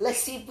what? Let's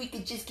see if we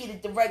could just get a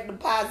direct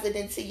deposit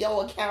into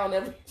your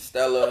account.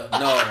 Stella,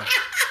 no.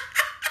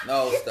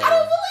 No, Stella. I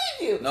don't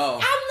believe you. No.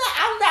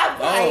 I'm not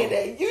buying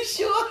it. You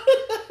sure?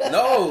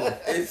 No.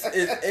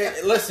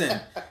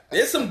 Listen,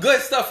 there's some good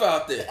stuff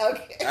out there.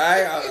 Okay.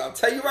 I'll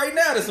tell you right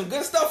now, there's some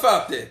good stuff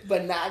out there.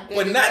 But not good.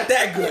 But not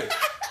that good.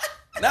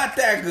 Not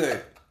that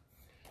good.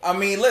 I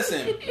mean,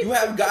 listen, you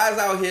have guys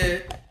out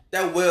here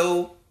that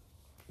will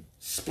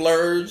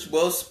splurge,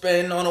 will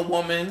spend on a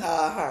woman.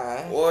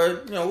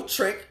 Or,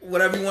 trick,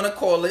 whatever you want to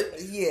call it.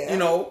 Yeah.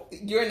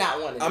 You're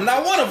not one of them. I'm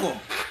not one of them.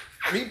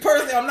 Me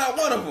personally, I'm not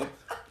one of them.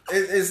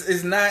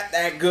 It's not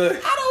that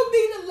good. I don't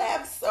mean to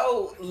laugh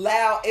so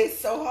loud. It's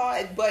so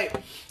hard,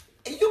 but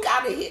you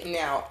gotta hit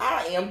now.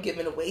 I am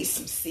giving away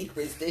some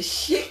secrets. The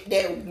shit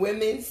that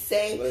women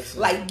say,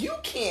 like, you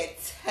can't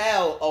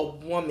tell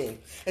a woman,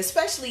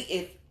 especially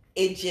if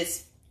it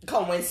just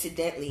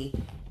coincidentally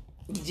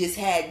you just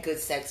had good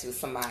sex with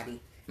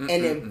somebody.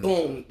 And then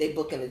boom, they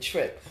booking a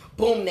trip.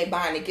 Boom, they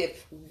buying a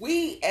gift.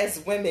 We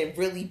as women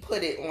really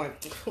put it on.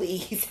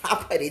 Please, I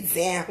put it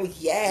down.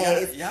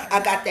 Yes,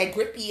 I got that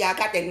grippy. I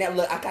got that.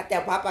 Look, I got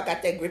that WAP. I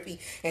got that grippy,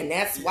 and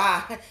that's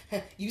why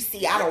you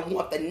see I don't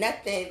want for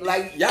nothing.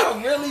 Like y'all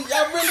really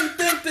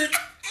think that?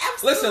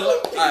 Absolutely. Listen,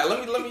 look, all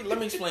right. Let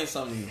me explain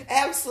something to you.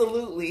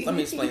 Absolutely. Let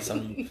me explain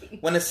something to you.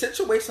 When a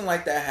situation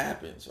like that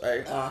happens,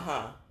 right?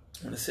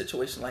 When a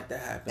situation like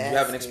that happens, you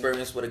have an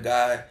experience with a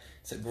guy.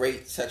 It's a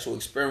great sexual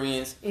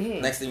experience.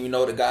 Next thing you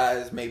know, the guy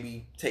is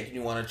maybe taking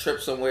you on a trip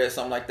somewhere or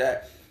something like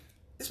that.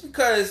 It's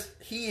because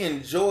he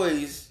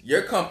enjoys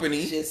your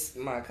company. Just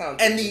my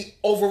company. And the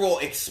overall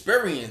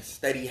experience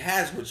that he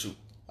has with you.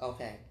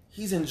 Okay.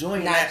 He's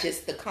enjoying Not that.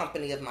 just the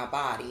company of my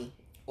body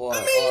or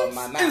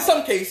my mouth. In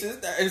some cases.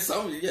 In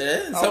some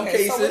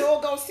cases. So it all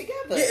goes together.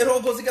 Yeah, it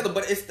all goes together.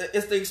 But it's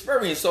the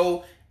experience.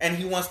 So, and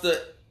he wants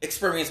to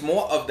experience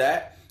more of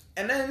that.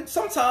 And then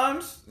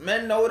sometimes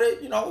men know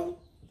that,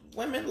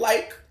 women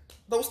like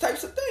those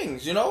types of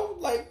things,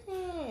 like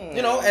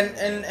You know,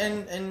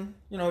 and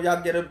you know,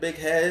 y'all get a big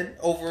head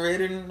over it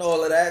and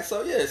all of that.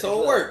 So yeah,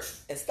 so it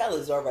works. And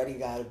Stella's already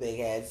got a big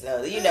head,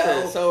 so you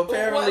know. So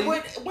apparently,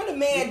 when a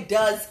man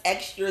does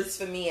extras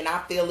for me, and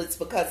I feel it's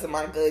because of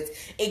my goods,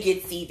 it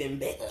gets even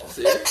bigger.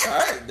 See? All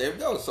right, there we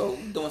go. So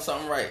we're doing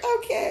something right.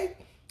 Okay.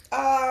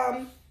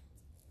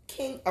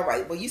 King. All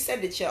right. Well, you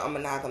said that you're a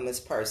monogamous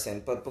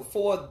person, but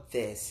before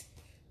this,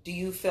 do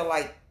you feel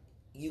like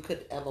you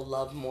could ever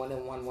love more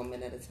than one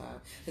woman at a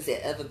time? Has there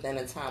ever been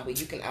a time where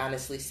you can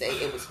honestly say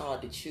it was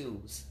hard to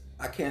choose?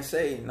 I can't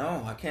say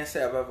no. I can't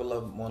say I've ever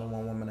loved more than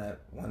one woman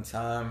at one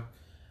time.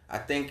 I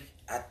think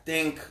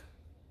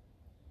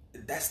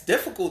that's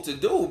difficult to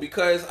do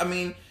because I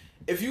mean,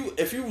 if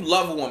you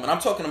love a woman, I'm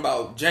talking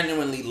about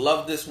genuinely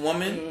love this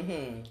woman.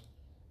 Mm-hmm.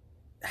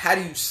 How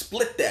do you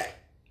split that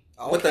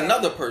with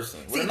another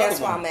person? See, that's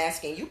why I'm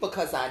asking you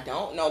because I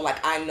don't know.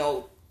 Like I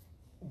know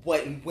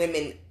what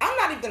women. I'm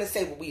not even gonna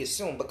say what we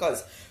assume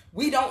because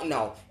we don't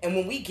know. And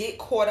when we get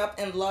caught up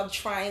in love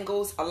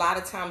triangles, a lot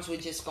of times we're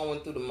just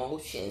going through the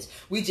motions.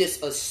 We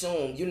just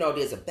assume, you know,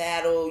 there's a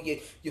battle,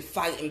 you're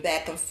fighting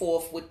back and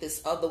forth with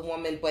this other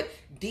woman. But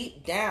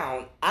deep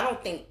down, I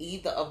don't think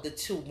either of the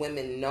two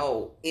women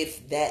know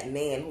if that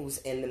man who's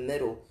in the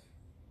middle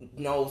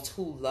knows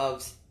who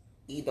loves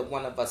either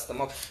one of us the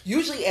most.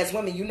 Usually as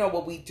women, you know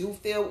what we do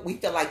feel? We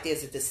feel like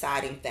there's a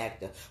deciding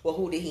factor. Well,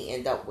 who did he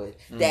end up with?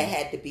 That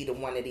had to be the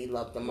one that he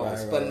loved the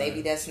most. But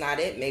maybe that's not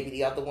it. Maybe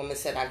the other woman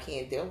said, I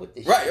can't deal with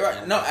this shit.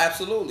 Right. No,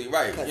 absolutely.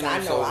 Right. Because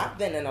I know I've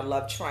been in a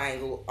love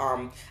triangle. I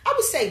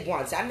would say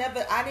once.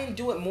 I didn't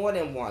do it more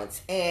than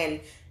once. And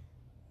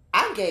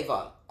I gave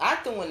up. I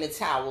threw in the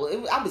towel.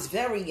 I was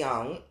very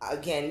young.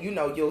 Again, you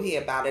know, you'll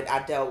hear about it.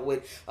 I dealt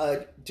with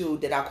a dude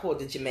that I called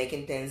the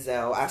Jamaican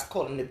Denzel. I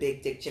called him the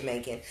Big Dick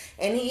Jamaican.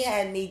 And he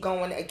had me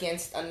going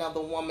against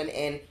another woman,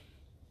 and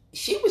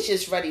she was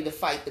just ready to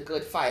fight the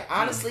good fight.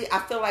 Honestly, I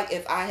feel like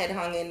if I had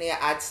hung in there,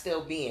 I'd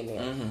still be in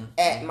there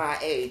at my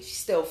age,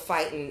 still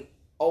fighting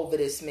over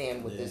this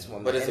man with this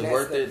woman. But is it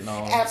worth it?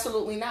 No.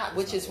 Absolutely not,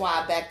 which is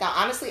why I backed out.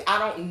 Honestly, I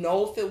don't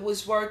know if it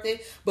was worth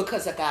it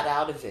because I got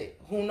out of it.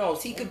 Who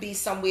knows? He could be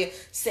somewhere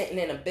sitting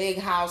in a big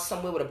house,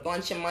 somewhere with a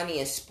bunch of money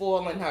and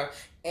spoiling her.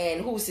 And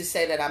who's to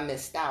say that I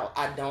missed out?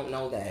 I don't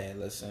know that. Hey,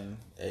 listen.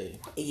 Hey.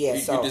 Yeah,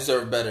 you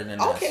deserve better than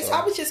that. Okay, so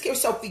I was just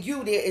curious. So for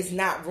you, there is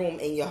not room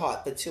in your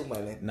heart for two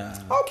women? Nah.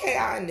 Okay,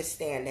 I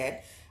understand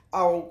that.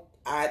 Oh,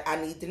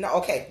 I need to know.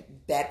 Okay,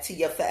 back to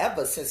your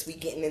forever since we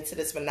getting into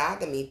this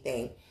monogamy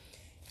thing.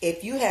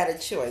 If you had a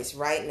choice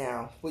right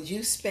now, would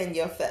you spend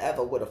your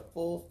forever with a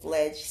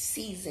full-fledged,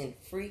 seasoned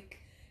freak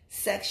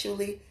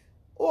sexually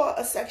or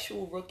a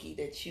sexual rookie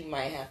that you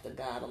might have to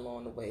guide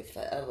along the way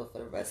forever for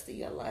the rest of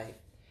your life?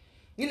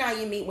 You know how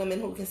you meet women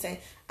who can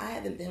say, I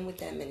haven't been with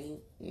that many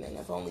men.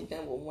 I've only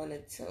been with one or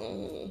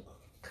two.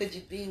 Could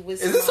you be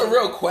with Is this a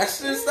real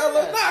question,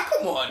 Stella? Nah,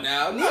 come on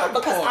now. Yeah,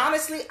 because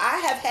honestly, I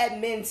have had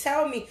men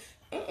tell me,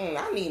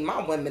 I need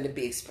my women to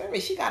be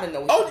experienced. She got to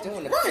know what she's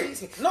doing to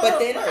please me.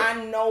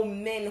 I know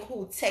men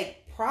who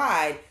take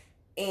pride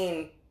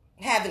in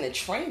having to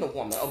train a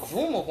woman, or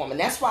groom a woman.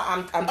 That's why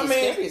I'm just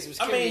curious.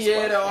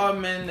 There are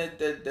men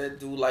that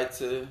do like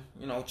to,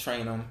 you know,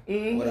 train them,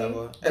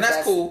 whatever, and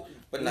that's cool.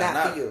 But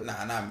not you.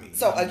 Not me.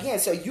 So again,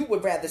 so you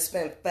would rather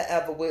spend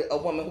forever with a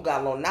woman who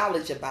got a little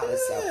knowledge about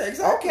herself. Yeah,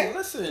 exactly. Okay,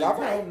 listen, all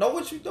right. Know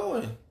what you're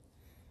doing.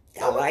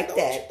 I like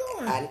that.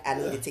 I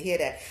needed to hear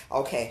that.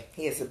 Okay,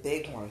 here's a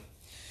big one.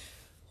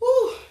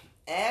 Whew.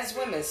 As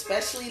women,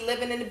 especially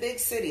living in a big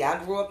city,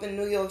 I grew up in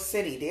New York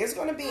City, there's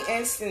going to be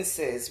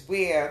instances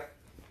where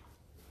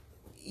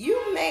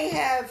you may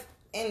have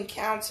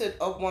encountered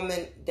a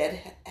woman that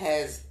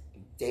has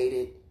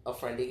dated a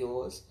friend of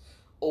yours,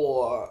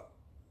 or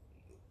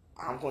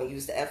I'm going to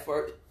use the F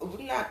word,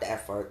 not the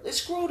F word,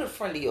 let's screw the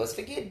friend of yours,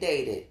 forget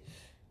dated.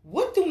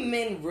 What do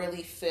men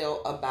really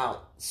feel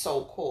about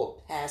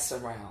so-called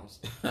pass-arounds?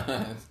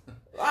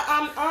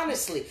 I'm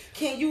honestly,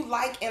 can you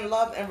like and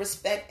love and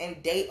respect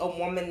and date a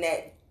woman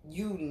that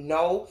you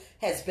know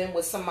has been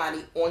with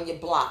somebody on your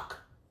block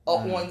or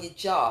on your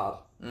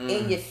job,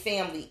 in your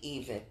family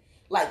even?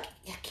 Like,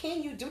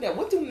 can you do that?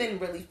 What do men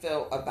really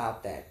feel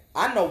about that?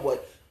 I know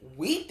what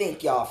we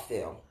think y'all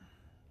feel,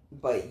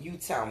 but you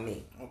tell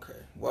me. Okay,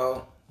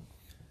 well,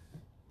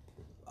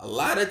 a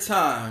lot of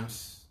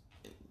times,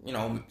 you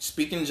know,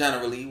 speaking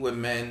generally with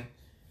men,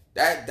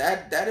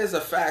 that is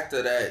a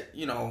factor that,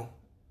 you know,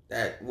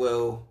 that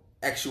will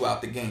X you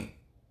out the game.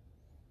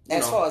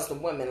 As far as the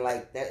women,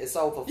 like that, it's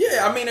over.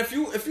 Yeah, I mean, if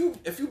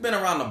you've been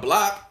around the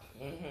block,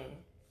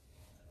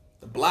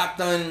 the block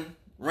done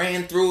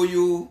ran through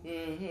you.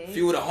 A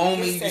few of the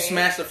homies, you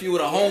smashed a few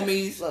of the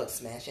homies. Look,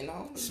 smashing the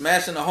homies.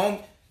 Smashing the home.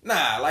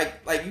 Nah,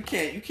 like you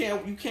can't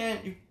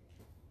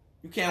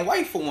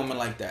wait for a woman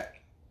like that.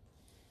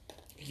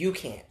 You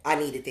can't. I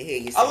needed to hear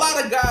you say a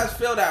lot of guys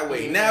feel that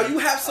way. Now, you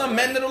have some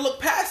men that'll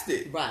look past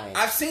it. Right.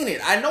 I've seen it.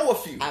 I know a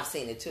few. I've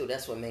seen it too.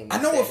 That's what made me I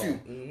know say a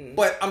few.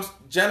 But I'm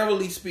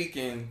generally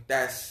speaking,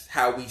 that's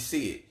how we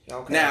see it.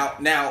 Okay.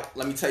 Now,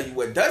 let me tell you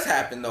what does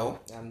happen, though.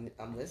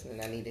 I'm listening.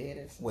 I need to hear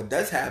this. What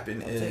does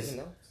happen I'm is taking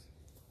notes.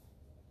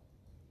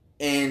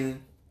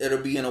 and it'll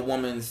be in a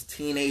woman's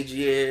teenage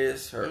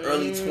years, her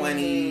early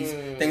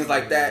 20s, things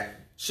like that.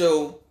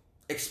 She'll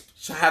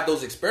have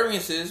those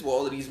experiences with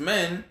all of these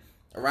men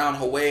around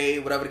her way,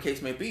 whatever the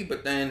case may be,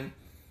 but then,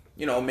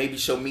 you know, maybe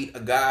she'll meet a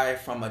guy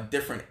from a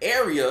different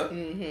area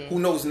who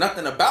knows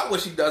nothing about what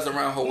she does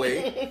around her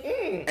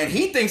way, and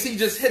he thinks he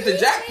just hit the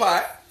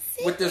jackpot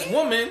with this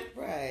woman.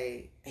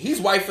 Right. He's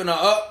wifing her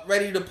up,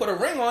 ready to put a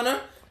ring on her.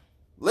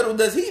 Little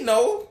does he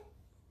know.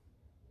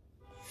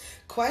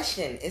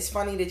 Question. It's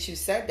funny that you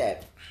said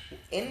that.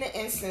 In the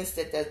instance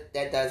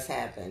that does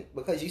happen,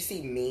 because you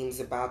see memes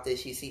about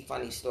this, you see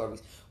funny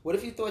stories. What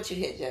if you thought you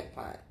hit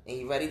jackpot and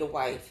you ready to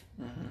wife,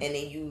 and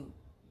then you,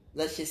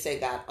 let's just say,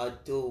 got a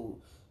dude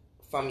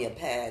from your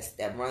past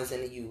that runs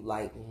into you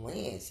like,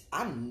 Lance,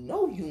 I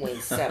know you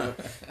ain't 7.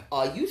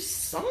 Are you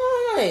son?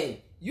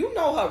 You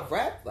know her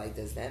rep. Like,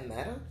 does that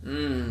matter?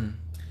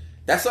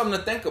 That's something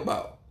to think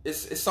about.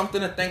 It's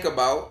something to think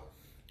about.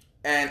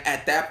 And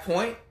at that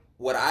point,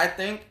 what I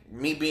think,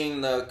 me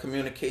being the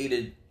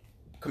communicative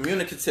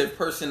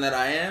person that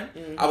I am,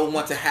 I would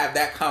want to have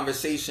that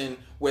conversation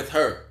with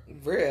her.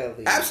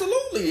 Really?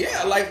 Absolutely,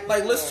 yeah. Like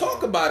let's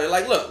talk about it.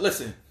 Like, look,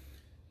 listen.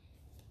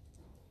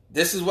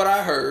 This is what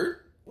I heard.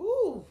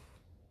 Ooh.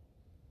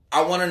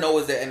 I want to know,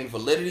 is there any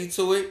validity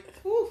to it?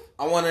 Ooh.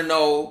 I want to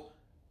know,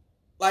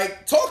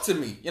 like, talk to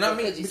me. You know what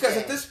I mean?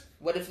 Because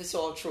what if it's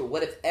all true?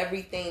 What if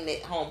everything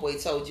that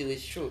homeboy told you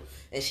is true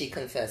and she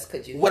confessed?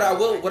 Could you? What I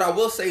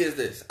will say is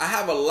this: I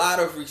have a lot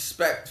of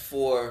respect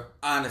for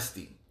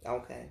honesty.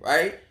 Okay.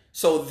 Right?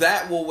 So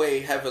that will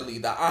weigh heavily.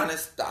 The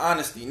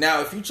honesty.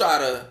 Now, if you try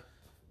to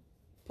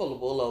pull the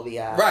wool over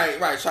your eyes,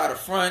 right, try to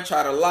front,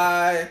 try to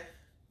lie,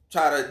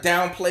 try to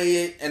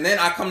downplay it, and then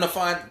I come to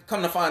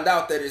find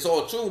out that it's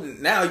all true.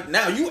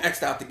 Now you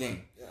X'd out the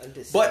game.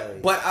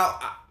 But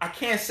I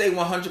can't say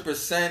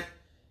 100%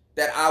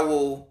 that I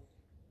will,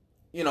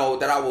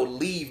 that I will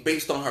leave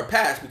based on her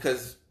past,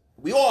 because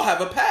we all have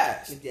a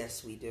past.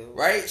 Yes, we do.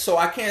 Right? So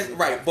I can't,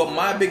 right. But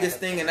my biggest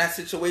thing in that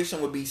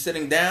situation would be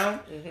sitting down,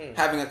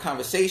 having a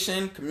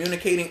conversation,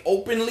 communicating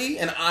openly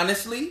and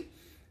honestly,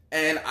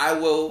 and I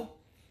will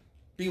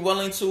be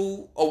willing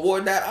to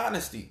award that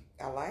honesty.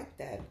 I like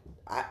that.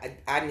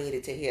 I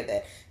needed to hear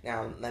that.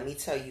 Now, let me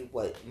tell you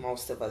what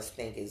most of us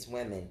think as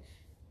women.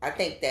 I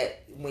think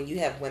that when you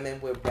have women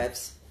with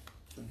reps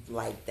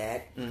like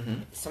that,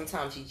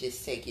 sometimes you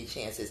just take your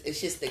chances. It's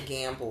just a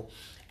gamble.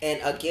 And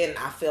again,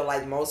 I feel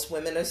like most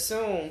women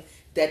assume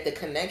that the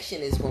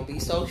connection is going to be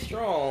so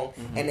strong,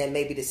 and that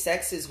maybe the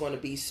sex is going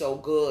to be so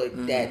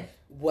good that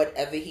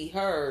whatever he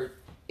heard,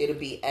 it'll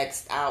be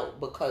X'd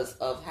out because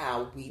of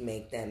how we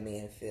make that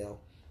man feel.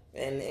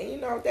 And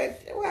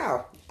that,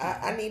 wow,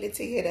 I needed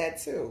to hear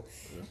that too.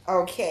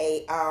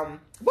 Okay,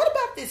 what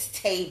about this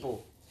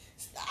table?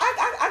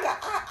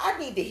 I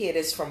need to hear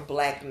this from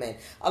black men.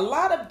 A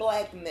lot of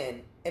black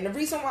men, and the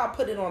reason why I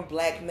put it on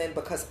black men,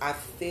 because I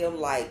feel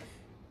like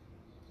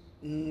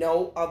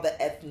no other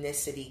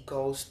ethnicity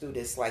goes through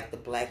this like the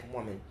black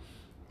woman.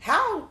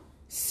 How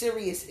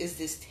serious is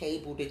this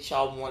table that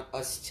y'all want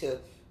us to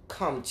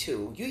come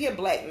to? You hear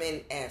black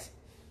men ask,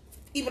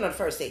 even on the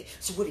first date,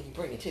 so what are you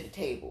bringing to the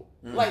table?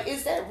 Like,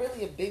 is that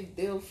really a big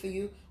deal for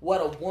you? What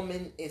a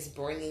woman is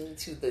bringing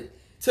to the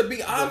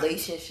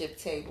relationship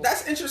table?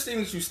 That's interesting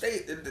that you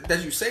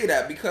say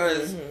that,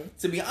 because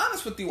to be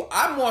honest with you,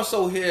 I more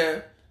so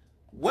hear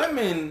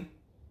women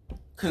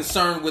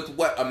concerned with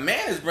what a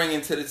man is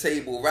bringing to the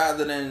table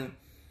rather than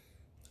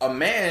a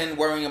man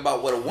worrying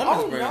about what a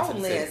woman's bringing to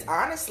the table.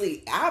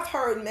 Honestly, I've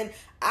heard men.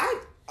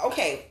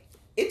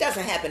 It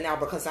doesn't happen now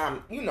because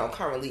I'm,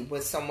 currently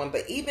with someone,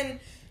 but even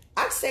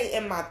I'd say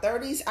in my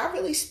 30s, I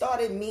really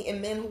started meeting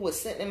men who were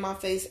sitting in my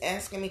face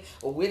asking me,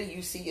 well, where do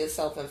you see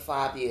yourself in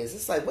 5 years?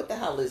 It's like, what the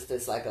hell is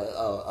this? Like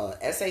a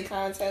essay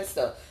contest,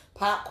 a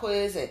pop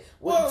quiz? And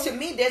to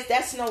me,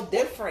 that's no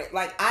different.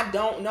 Like, I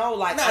don't know.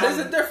 Like, there's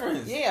a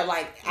difference. Yeah,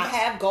 like, I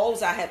have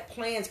goals, I have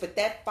plans, but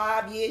that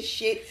 5 year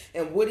shit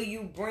and what are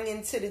you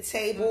bringing to the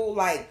table?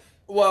 Like,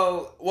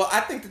 Well,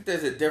 I think that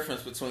there's a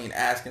difference between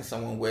asking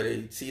someone where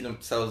they see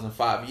themselves in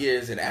 5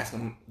 years and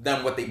asking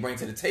them what they bring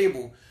to the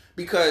table.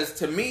 Because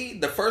to me,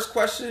 the first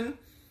question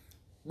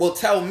will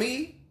tell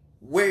me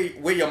where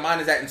your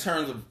mind is at in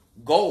terms of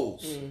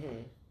goals.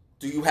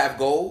 Do you have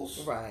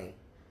goals? Right.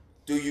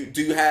 Do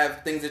you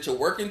have things that you're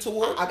working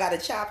toward? I gotta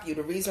chop you.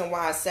 The reason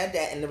why I said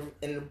that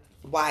and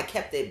why I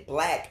kept it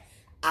black,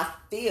 I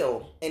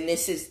feel, and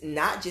this is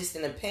not just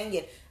an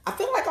opinion, I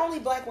feel like only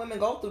black women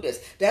go through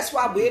this. That's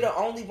why we're the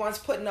only ones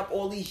putting up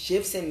all these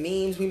GIFs and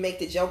memes. We make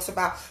the jokes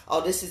about,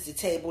 oh, this is the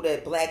table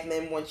that black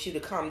men want you to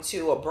come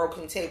to, a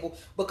broken table.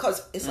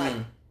 Because it's like,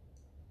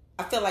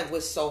 I feel like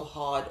we're so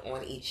hard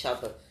on each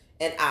other.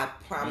 And I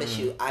promise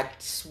you, I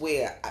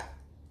swear,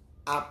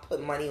 I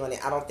put money on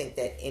it. I don't think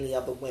that any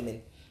other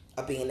women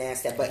are being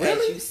asked that. But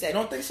really? As you said, you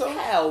don't think so?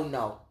 Hell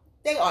no.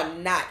 They are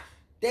not.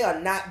 They are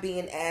not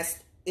being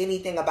asked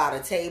anything about a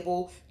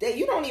table.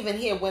 You don't even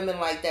hear women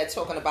like that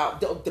talking about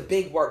the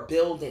big work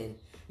building.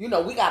 We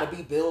got to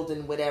be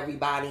building with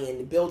everybody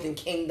and building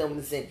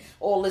kingdoms and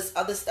all this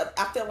other stuff.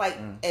 I feel like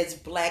as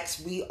blacks,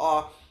 we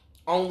are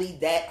only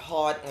that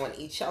hard on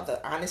each other.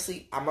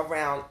 Honestly, I'm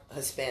around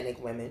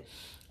Hispanic women.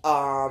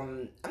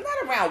 I'm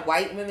not around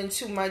white women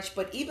too much,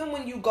 but even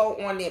when you go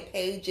on their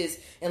pages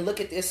and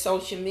look at their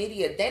social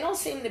media, they don't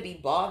seem to be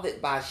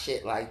bothered by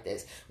shit like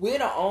this. We're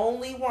the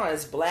only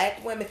ones,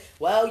 black women.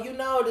 Well, you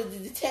know,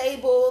 the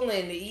table,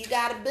 and you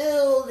gotta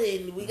build,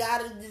 and we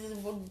gotta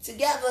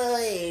together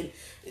and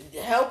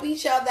help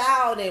each other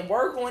out and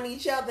work on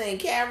each other and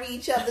carry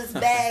each other's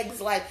bags.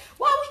 Like,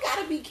 why we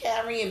gotta be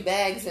carrying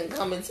bags and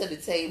coming to the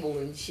table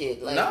and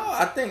shit? Like, no,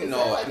 I think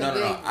no.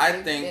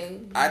 I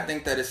thing?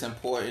 think that it's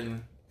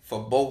important for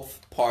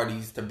both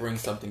parties to bring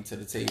something to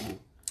the table.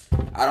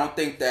 I don't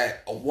think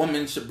that a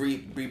woman should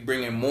be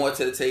bringing more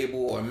to the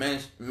table, or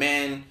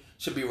men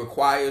should be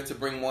required to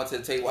bring more to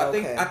the table.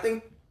 Okay. I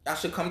think I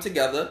should come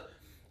together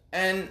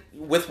and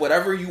with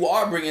whatever you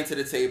are bringing to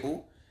the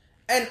table.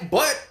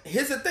 But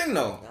here's the thing,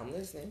 though. I'm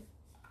listening.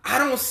 I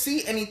don't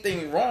see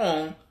anything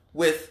wrong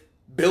with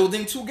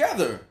building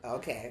together.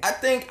 Okay. I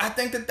think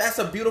that that's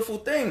a beautiful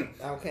thing.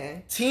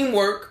 Okay.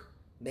 Teamwork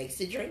makes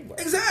the dream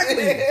work.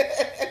 Exactly.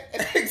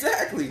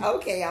 Exactly.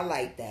 Okay, I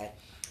like that.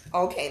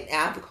 Okay, now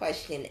I have a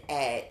question.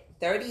 At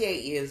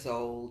 38 years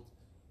old,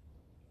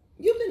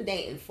 you've been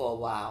dating for a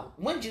while.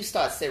 When did you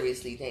start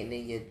seriously dating?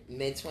 In your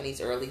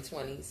mid-20s, early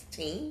 20s,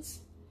 teens?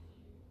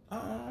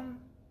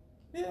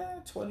 Yeah,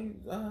 20.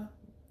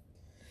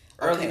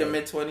 Early to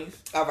mid-20s.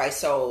 All right,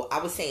 so I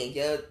was saying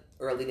you're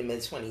early to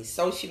mid-20s.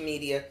 Social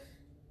media,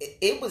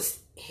 it was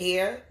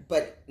here,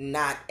 but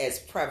not as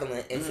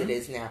prevalent as it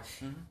is now.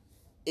 Mm-hmm.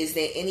 Is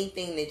there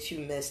anything that you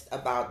missed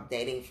about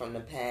dating from the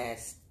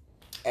past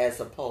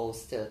as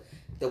opposed to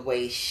the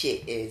way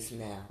shit is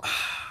now?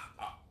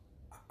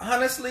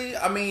 Honestly,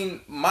 I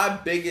mean, my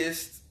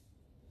biggest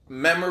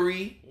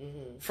memory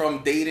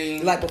from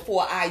dating... Like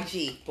before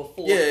IG,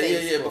 before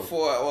Facebook. Yeah,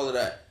 before all of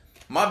that.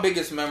 My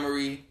biggest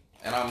memory,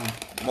 and I'm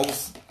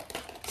most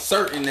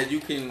certain that you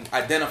can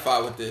identify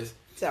with this.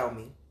 Tell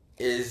me.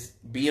 Is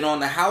being on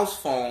the house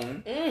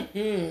phone,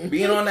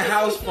 being on the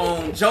house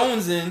phone,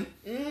 jonesing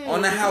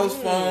on the house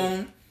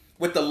phone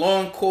with the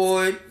long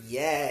cord.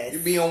 Yes. You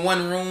be in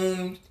one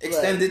room,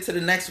 extended to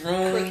the next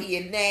room. Crooking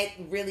your neck,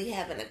 really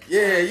having a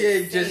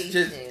conversation. Yeah,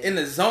 just in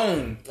the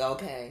zone.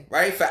 Okay.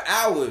 Right? For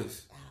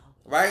hours.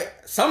 Right?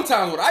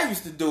 Sometimes what I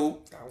used to do,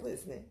 I'm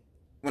listening.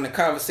 When the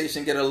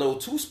conversation get a little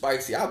too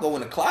spicy, I'll go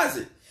in the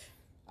closet.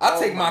 I'll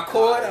take my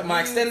cord,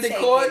 my extended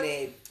cord.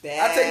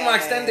 I take my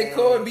extended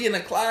cord, be in the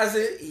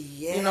closet.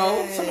 Yes. You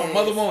know, so my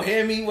mother won't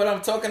hear me what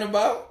I'm talking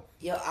about.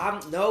 Yo,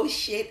 no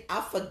shit.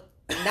 Not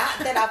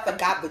that I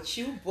forgot, but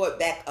you brought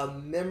back a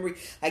memory.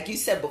 Like you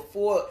said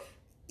before,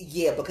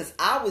 yeah, because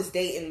I was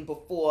dating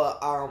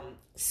before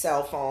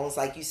cell phones.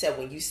 Like you said,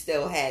 when you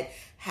still had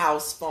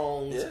house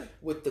phones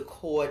with the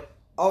cord.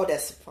 Oh,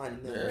 that's a fun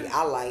memory.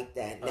 I like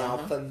that. Now,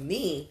 for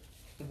me,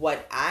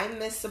 what I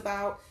miss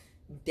about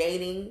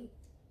dating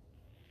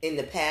in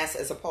the past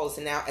as opposed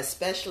to now,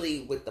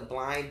 especially with the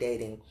blind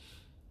dating,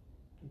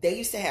 they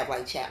used to have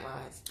like chat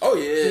lines. Oh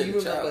yeah. Do you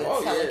remember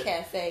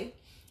Telecafe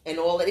and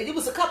all that? It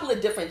was a couple of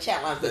different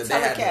chat lines, but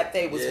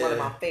Telecafe was one of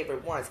my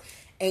favorite ones.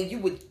 And you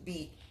would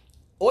be,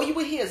 all you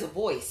would hear is a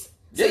voice.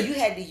 So you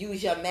had to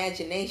use your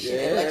imagination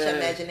and let your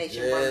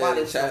imagination run while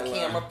there was no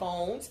camera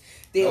phones.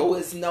 There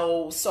was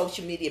no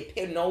social media,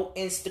 no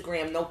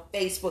Instagram, no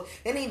Facebook.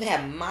 They didn't even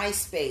have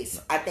MySpace,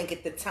 I think,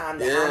 at the time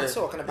that I'm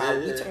talking about.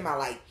 We're talking about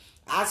like,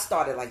 I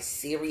started like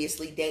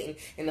seriously dating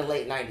in the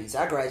late 90s.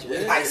 I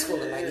graduated high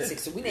school in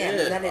 96, so we didn't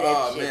have none of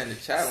that shit. Man, the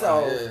chat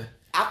so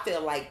I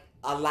feel like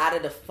a lot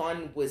of the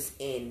fun was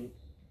in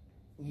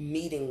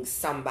meeting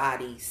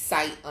somebody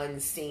sight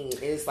unseen.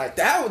 It's like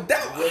that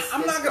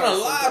I'm not gonna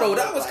lie though,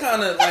 that was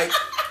kind of like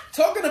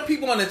talking to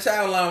people on the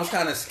chat line was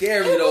kind of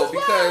scary though,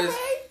 because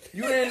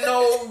you didn't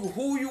know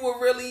who you were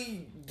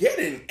really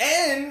getting,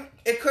 and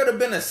it could have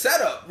been a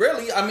setup.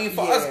 Really, I mean,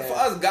 for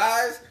us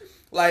guys.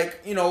 Like,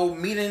 you know,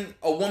 meeting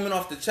a woman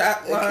off the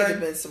chat line. It could have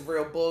been some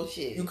real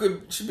bullshit.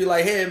 Should be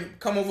like, hey,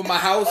 come over my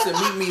house and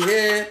meet me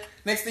here.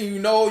 Next thing you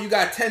know, you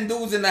got 10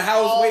 dudes in the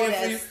house waiting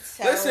for you.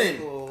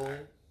 Terrible. Listen,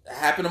 it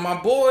happened to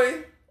my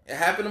boy. It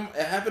happened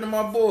to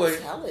my boy.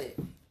 Tell it.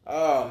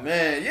 Oh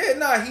man,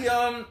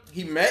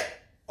 he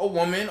met a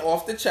woman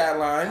off the chat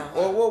line.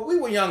 Well, we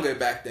were younger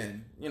back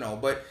then, you know,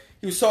 but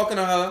he was talking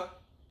to her.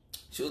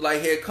 She was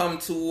like, here, come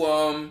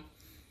to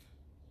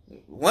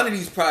one of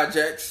these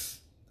projects.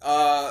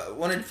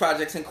 One of the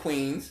projects in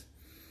Queens,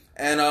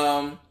 and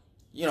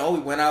you know, we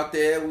went out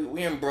there.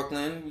 We in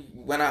Brooklyn.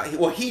 We went out.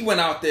 He went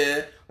out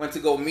there. Went to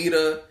go meet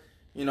her.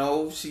 You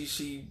know,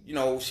 she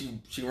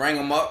rang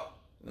him up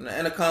in the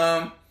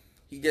intercom.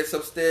 He gets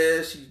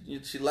upstairs.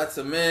 She lets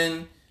him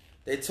in.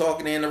 They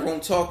talking. They in the room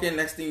talking.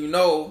 Next thing you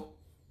know,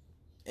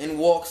 in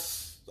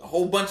walks a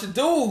whole bunch of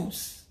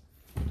dudes.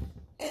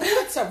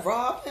 And to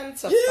rob him,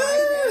 to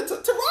find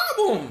him, to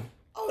rob him.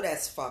 Oh,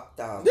 that's fucked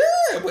up.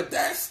 Yeah, but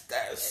that's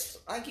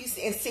like you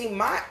said. And see,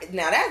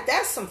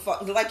 that's some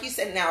fuck. Like you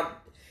said, now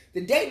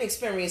the dating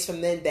experience for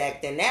men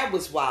back then, that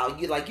was wild.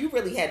 You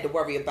really had to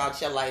worry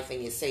about your life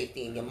and your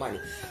safety and your money.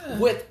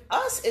 With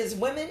us as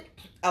women,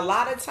 a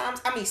lot of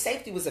times, I mean,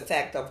 safety was a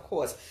factor, of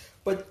course,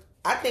 but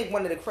I think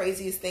one of the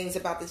craziest things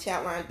about the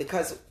chat line,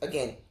 because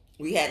again,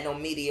 we had no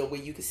media where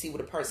you could see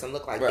what a person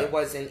looked like. Right. There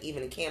wasn't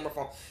even a camera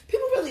phone.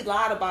 People really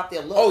lied about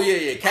their looks. Oh,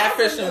 yeah.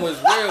 Catfishing was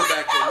real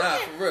back then. Nah,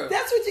 for real.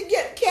 That's what you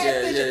get,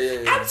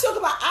 catfishing. Yeah. I'm talking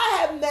about,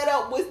 I have met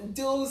up with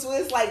dudes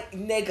where it's like,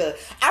 nigga.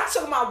 I'm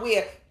talking about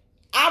where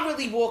I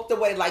really walked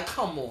away like,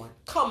 come on,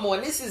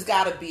 this has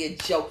got to be a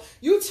joke.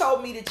 You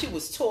told me that you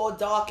was tall,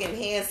 dark, and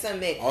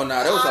handsome. And, oh,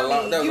 no, there was a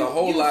lot. There was a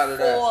whole lot of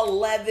that.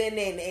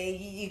 4'11", and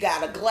you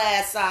got a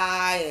glass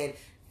eye, and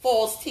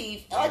false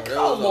teeth. Like, there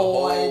was a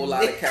whole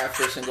lot of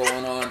catfishing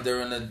going on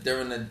during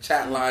the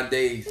chat line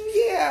days.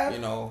 Yeah, you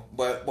know.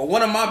 But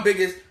one of my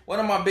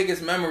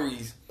biggest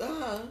memories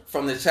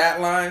from the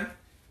chat line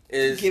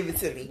is, give it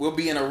to me. We'll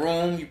be in a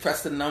room. You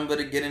press the number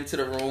to get into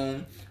the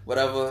room,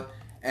 whatever,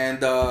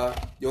 and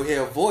you'll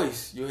hear a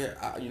voice.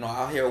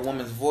 I'll hear a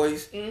woman's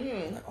voice.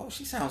 Mm-hmm. Like, oh,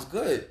 she sounds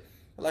good.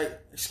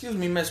 Like, excuse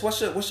me, miss, what's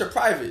your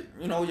private?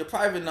 Your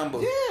private number.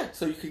 Yeah.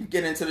 So you can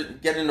get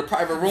in the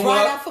private room.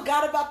 Right, I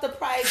forgot about the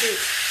private.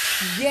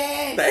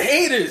 Yeah. The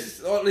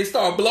haters, they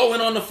start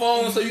blowing on the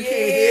phone so you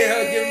can't hear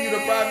her giving you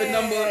the private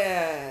number,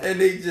 and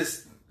they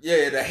just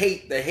the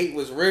hate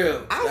was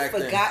real. I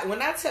forgot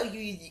when I tell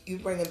you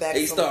bring it back.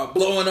 They start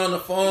blowing on the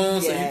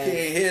phone so you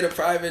can't hear the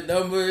private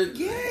number.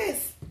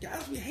 Yes.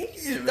 Guys, we hate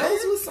it, man. Those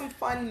were some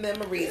fun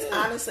memories. Yeah.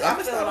 Honestly,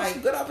 I feel like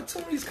some good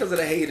opportunities because of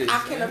the haters.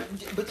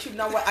 But you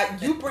know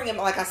what? You bring them,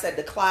 like I said,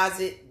 the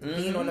closet,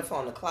 being on the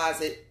phone, the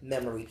closet,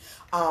 memory.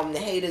 The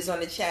haters on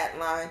the chat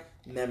line,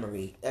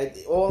 memory.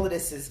 All of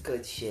this is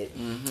good shit.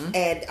 Mm-hmm.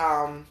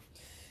 And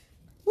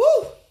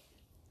woo,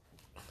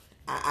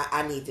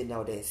 I need to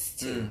know this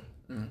too.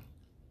 Mm-hmm.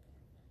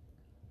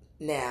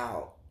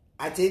 Now,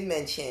 I did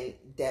mention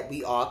that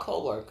we are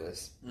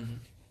co-workers. Mm-hmm.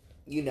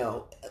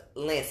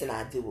 Lance and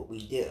I do what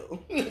we do.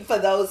 For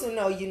those who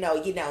know, you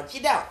know, you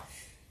don't.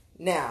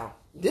 Now,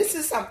 this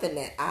is something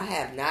that I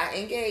have not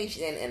engaged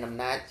in, and I'm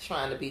not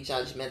trying to be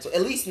judgmental.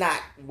 At least not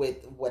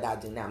with what I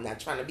do now. I'm not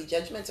trying to be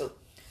judgmental.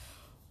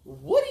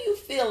 What do you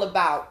feel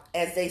about,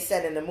 as they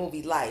said in the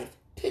movie Life,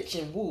 pitch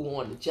and woo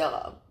on the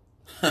job?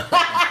 How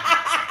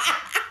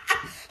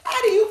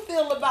do you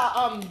feel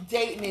about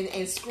dating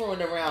and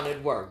screwing around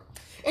at work?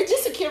 It's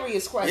just a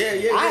curious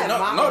question. Yeah. I have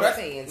my own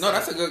opinions.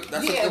 That's a good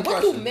question.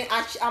 What do men?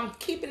 I'm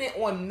keeping it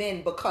on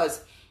men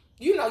because,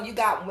 you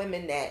got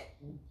women that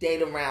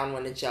date around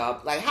on the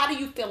job. Like, how do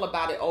you feel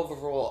about it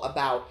overall,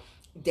 about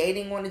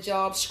dating on the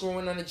job,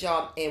 screwing on the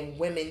job, and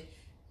women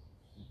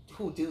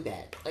who do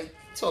that? Like,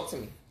 talk to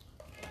me.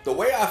 The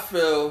way I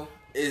feel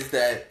is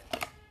that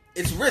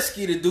it's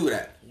risky to do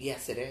that.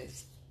 Yes, it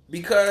is.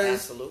 Because,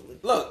 absolutely.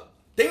 Look,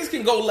 things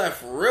can go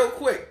left real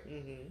quick.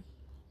 Mm-hmm.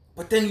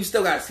 But then you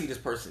still got to see this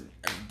person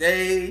every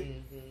day.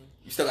 Mm-hmm.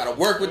 You still got to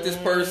work with this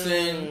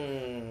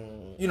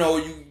person.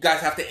 You guys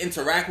have to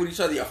interact with each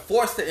other. You're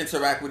forced to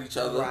interact with each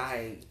other.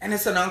 Right. And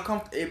it's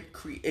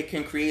it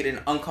can create an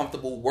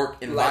uncomfortable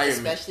work environment.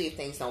 Especially if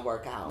things don't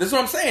work out. That's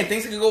what I'm saying.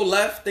 Things can go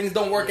left. Things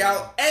don't work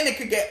out. And it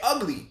could get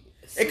ugly.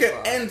 It could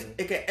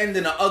end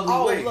in an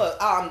ugly way.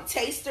 Oh, look,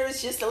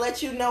 tasters, just to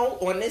let you know,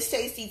 on this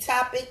Tasty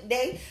Topic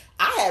Day,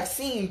 I have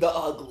seen the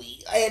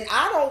ugly. And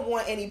I don't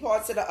want any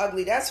parts of the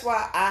ugly. That's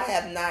why I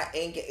have not,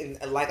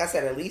 like I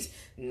said, at least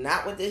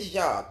not with this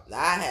job.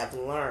 I have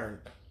learned.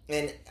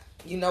 And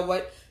you know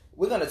what?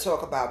 We're going to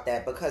talk about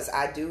that because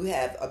I do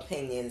have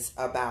opinions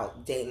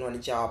about dating on the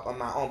job on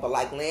my own. But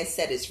like Lance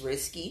said, it's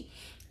risky.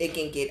 It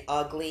can get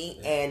ugly.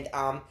 Yeah. And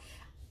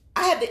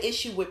I have the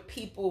issue with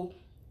people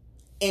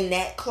in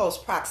that close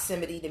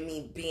proximity to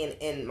me being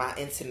in my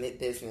intimate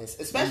business,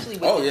 especially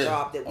with the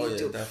job that we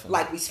do. Definitely.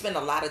 Like, we spend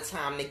a lot of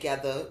time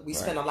together. We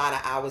spend a lot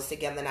of hours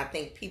together. And I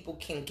think people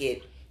can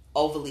get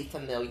overly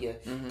familiar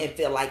and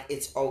feel like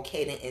it's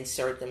okay to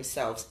insert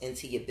themselves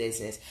into your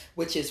business,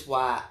 which is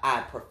why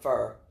I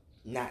prefer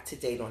not to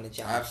date on the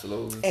job.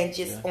 Absolutely. And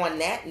just on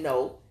that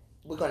note,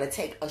 we're going to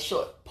take a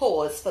short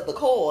pause for the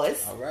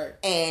cause. All right.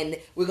 And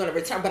we're going to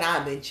return. But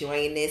I'm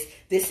enjoying this.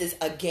 This is,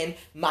 again,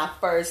 my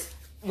first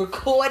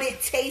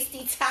recorded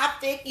Tasty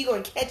Topic. You're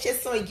going to catch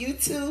us on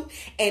YouTube.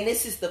 And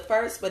this is the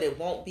first, but it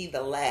won't be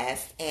the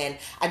last. And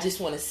I just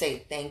want to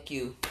say thank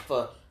you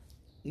for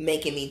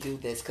making me do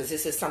this, because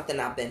this is something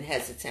I've been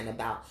hesitant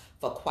about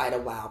for quite a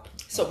while.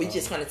 So we're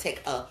just going to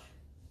take a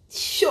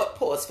short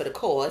pause for the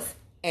cause,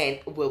 and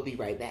we'll be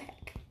right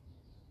back.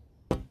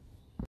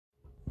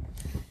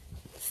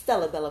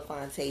 Stella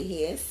Belafonte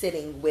here,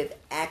 sitting with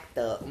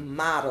actor,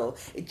 model,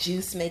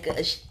 juice maker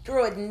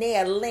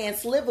extraordinaire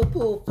Lance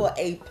Liverpool for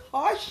a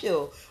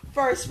partial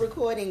first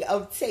recording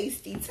of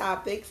Tasty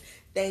Topics.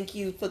 Thank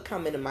you for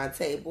coming to my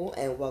table,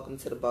 and welcome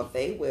to the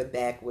buffet. We're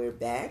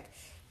back.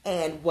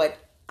 And what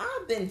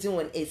I've been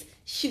doing is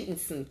shooting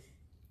some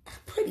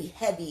pretty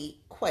heavy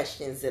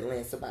questions at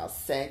Lance about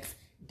sex,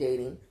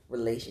 dating,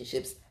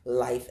 relationships,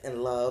 life,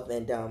 and love.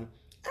 And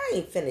I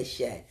ain't finished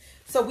yet.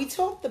 So we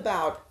talked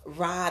about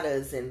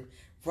riders and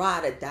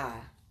ride or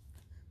die.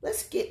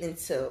 Let's get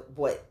into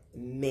what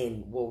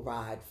men will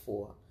ride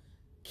for.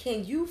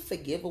 Can you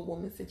forgive a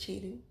woman for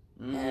cheating?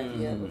 Have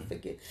you ever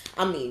forget?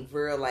 I mean,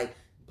 real like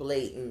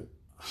blatant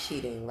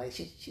cheating. Like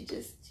she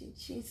just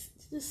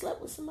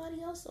slept with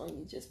somebody else on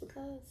you just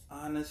because.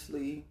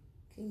 Honestly,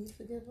 can you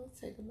forgive her?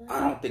 Take her back? I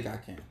don't think I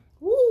can.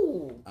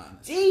 Woo,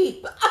 honestly.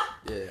 Deep.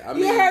 Yeah, I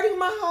mean, you're hurting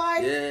my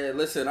heart. Yeah,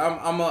 listen,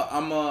 I'm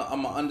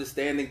a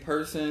understanding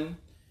person.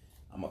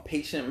 I'm a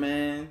patient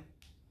man.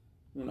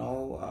 You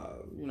know,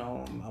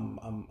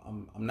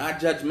 I'm not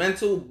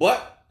judgmental,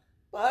 but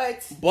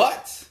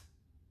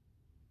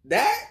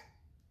that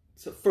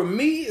for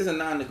me is a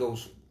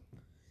non-negotiable.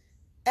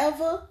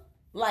 Ever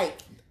like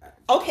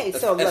okay,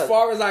 so as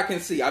far as I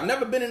can see, I've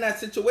never been in that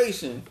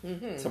situation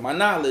to my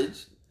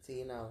knowledge.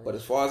 But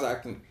as far as I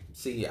can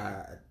see,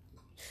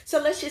 So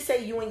let's just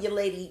say you and your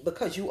lady,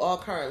 because you are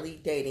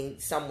currently dating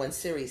someone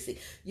seriously,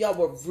 y'all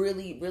were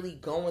really, really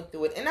going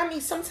through it. And I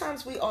mean,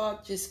 sometimes we are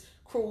just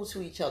cruel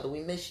to each other. We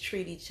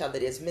mistreat each other.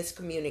 There's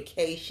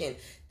miscommunication.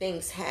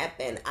 Things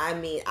happen. I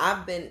mean,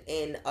 I've been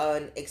in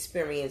an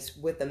experience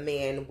with a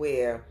man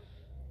where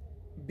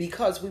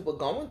because we were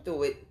going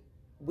through it,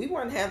 we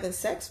weren't having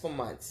sex for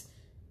months.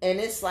 And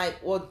it's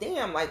like, well,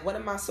 damn, like, what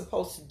am I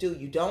supposed to do?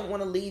 You don't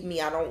want to leave me.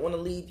 I don't want to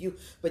leave you.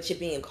 But you're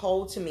being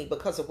cold to me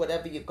because of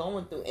whatever you're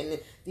going through. And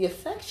the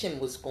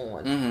affection was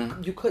gone.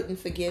 Mm-hmm. You couldn't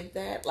forgive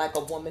that? Like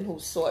a woman who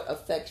sought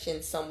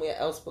affection somewhere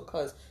else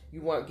because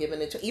you weren't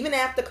giving it to. Even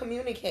after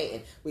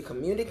communicating. We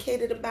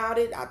communicated about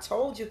it. I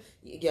told you,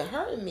 you're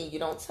hurting me. You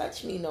don't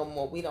touch me no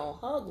more. We don't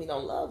hug. We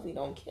don't love. We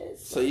don't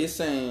kiss. So you're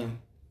saying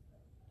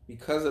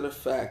because of the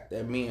fact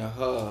that me and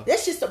her...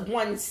 That's just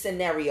one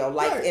scenario,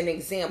 like an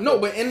example. No,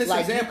 but in this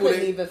like example...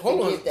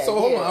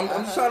 Hold on.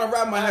 I'm just trying to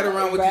wrap my head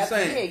around what you're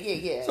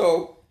saying. Yeah.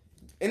 So,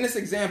 in this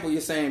example,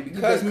 you're saying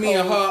because me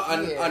and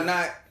her are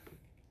not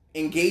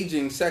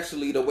engaging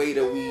sexually the way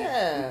that we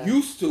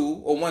used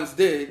to or once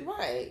did...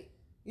 Right.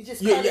 You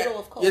just cut it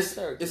off cold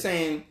turkey. You're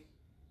saying...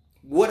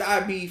 Would I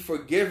be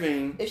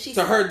forgiving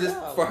to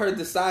her for her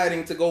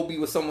deciding to go be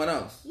with someone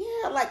else?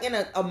 Yeah, like in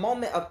a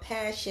moment of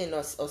passion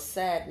or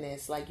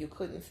sadness, like you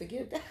couldn't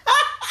forgive that.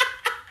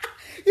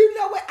 You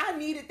know what? I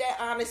needed that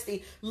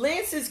honesty.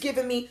 Lance is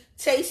giving me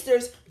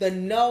tasters the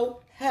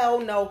no, hell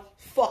no,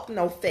 fuck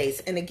no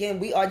face. And again,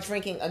 we are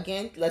drinking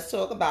again. Let's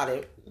talk about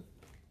it.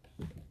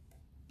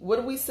 What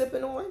are we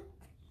sipping on?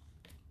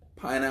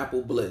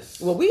 Pineapple Bliss.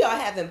 Well, we are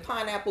having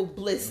Pineapple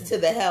Bliss to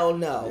the hell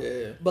no.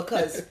 Yeah.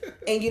 Because,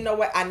 and you know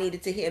what? I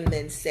needed to hear a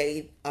man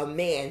say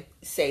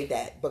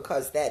that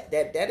because that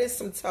is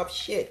some tough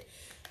shit.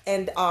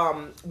 And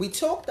we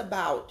talked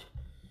about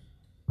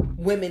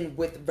women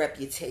with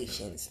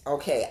reputations.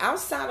 Okay,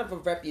 outside of a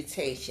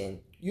reputation,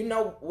 you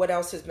know what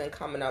else has been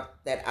coming up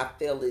that I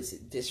feel is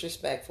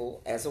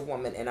disrespectful as a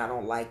woman, and I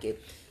don't like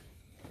it.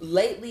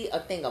 Lately, a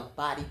thing of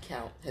body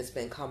count has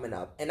been coming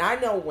up. And I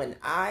know when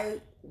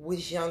I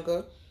was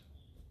younger,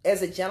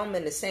 as a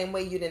gentleman, the same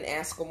way you didn't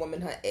ask a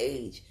woman her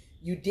age,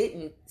 you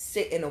didn't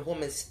sit in a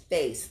woman's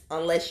face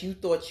unless you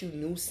thought you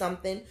knew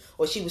something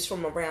or she was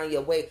from around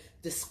your way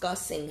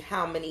discussing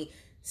how many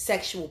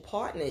sexual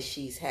partners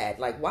she's had.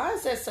 Like, why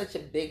is that such a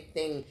big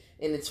thing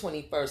in the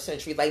 21st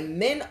century? Like,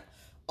 men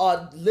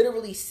are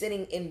literally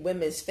sitting in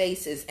women's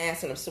faces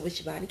asking them, so what's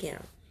your body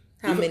count?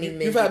 How many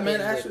men? You've had men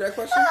ask you that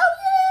question? Oh,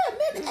 yeah.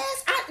 Men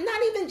ask.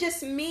 Not even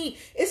just me.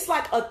 It's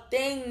like a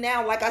thing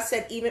now. Like I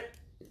said, even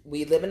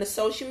we live in a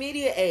social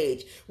media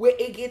age where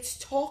it gets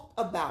talked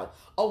about.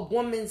 A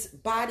woman's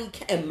body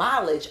and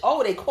mileage.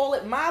 Oh, they call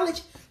it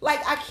mileage? Like,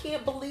 I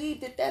can't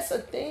believe that that's a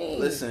thing.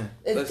 Listen.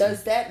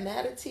 Does that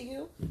matter to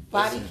you?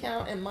 Body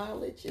count and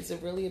mileage? Is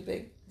it really a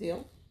big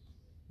deal?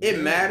 It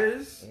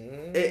matters.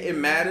 It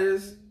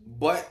matters.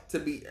 But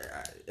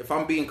if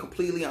I'm being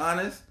completely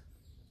honest,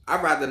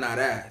 I'd rather not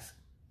ask.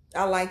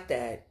 I like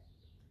that.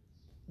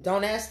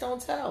 Don't ask,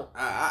 don't tell.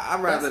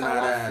 I'd rather not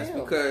ask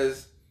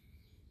because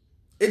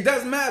it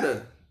does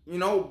matter, you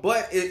know,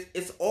 but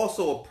it's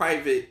also a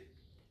private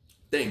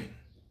thing.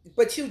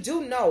 But you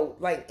do know,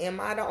 like, am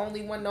I the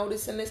only one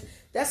noticing this?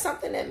 That's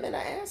something that men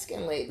are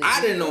asking lately.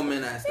 I didn't know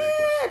men asked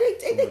that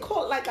question. They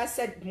call it, like I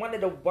said, one of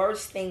the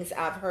worst things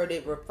I've heard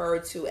it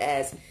referred to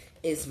as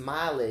is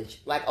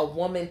mileage. Like a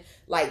woman,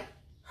 like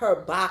her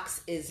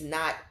box is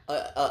not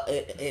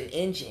an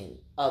engine,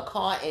 a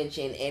car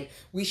engine, and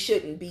we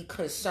shouldn't be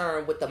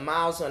concerned with the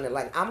miles on it.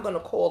 Like, I'm going to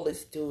call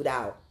this dude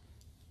out.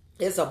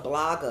 There's a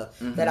blogger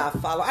that I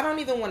follow. I don't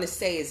even want to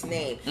say his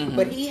name,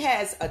 but he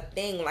has a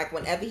thing, like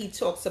whenever he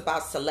talks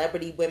about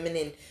celebrity women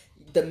and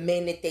the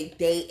men that they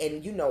date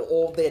and, you know,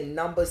 all their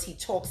numbers, he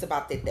talks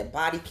about their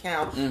body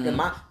count,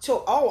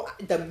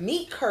 the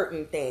meat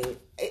curtain thing.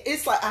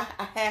 It's like,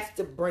 I have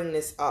to bring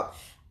this up.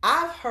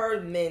 I've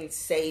heard men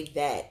say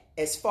that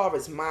as far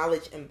as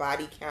mileage and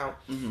body count.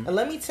 And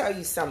let me tell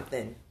you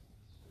something,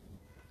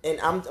 and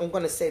I'm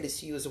going to say this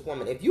to you as a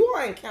woman. If you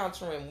are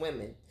encountering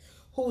women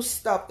whose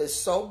stuff is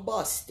so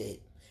busted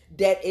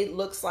that it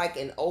looks like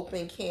an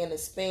open can of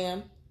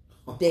Spam,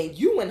 then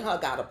you and her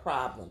got a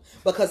problem.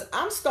 Because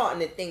I'm starting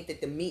to think that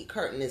the meat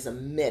curtain is a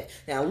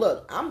myth. Now,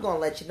 look, I'm going to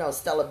let you know,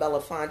 Stella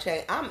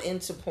Belafonte, I'm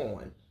into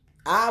porn.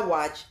 I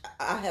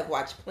have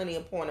watched plenty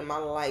of porn in my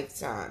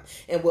lifetime.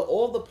 And with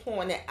all the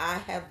porn that I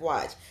have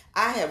watched,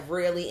 I have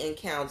rarely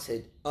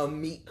encountered a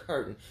meat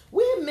curtain.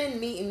 Where men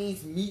meeting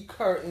these meat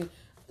curtain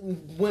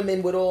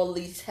women with all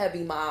these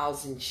heavy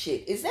miles and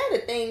shit? Is that a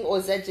thing, or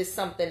is that just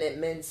something that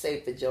men say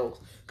for jokes?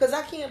 Because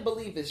I can't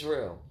believe it's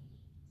real.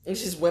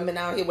 It's just women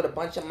out here with a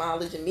bunch of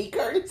mileage and meat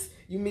curtains.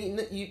 You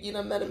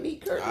done met a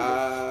meat curtain?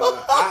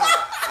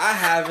 I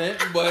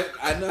haven't, but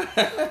I know.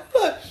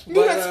 You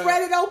done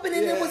spread it open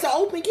and it was an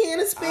open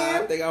can of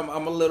Spam? I think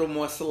I'm a little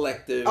more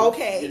selective.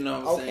 Okay. You know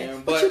what I'm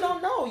saying? But you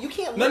don't know. You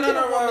can't look at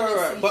a woman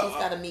and see she's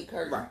got a meat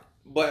curtain. Right.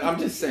 But I'm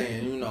just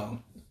saying,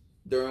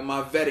 during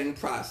my vetting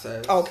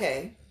process.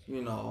 Okay.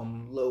 I'm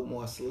a little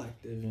more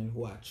selective in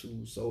who I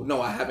choose. So,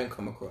 no, I haven't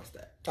come across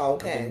that.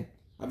 Okay.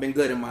 I've been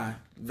good in my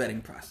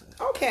vetting process.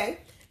 Okay.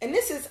 And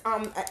this is,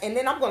 and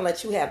then I'm going to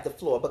let you have the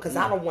floor because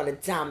I don't want to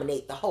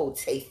dominate the whole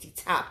tasty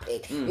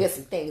topic. There's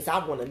some things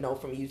I want to know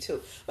from you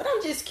too. But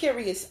I'm just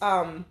curious,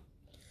 have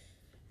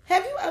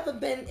you ever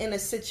been in a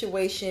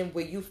situation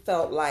where you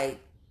felt like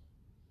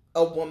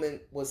a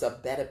woman was a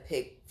better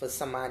pick for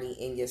somebody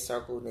in your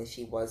circle than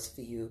she was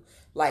for you?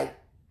 Like,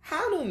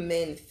 how do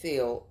men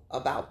feel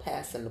about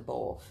passing the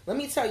ball? Let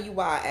me tell you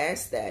why I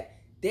asked that.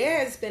 There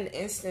has been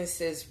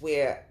instances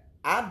where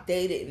I've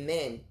dated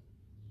men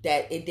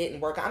that it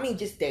didn't work. I mean,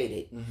 just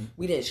dated. Mm-hmm.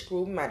 We didn't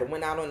screw. We might have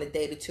went out on a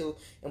date or two,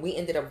 and we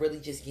ended up really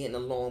just getting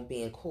along,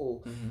 being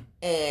cool. Mm-hmm.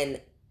 And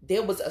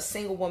there was a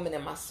single woman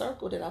in my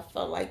circle that I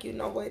felt like, you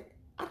know what?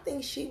 I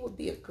think she would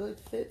be a good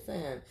fit for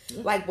him.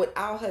 Yeah. Like,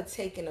 without her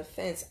taking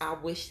offense, I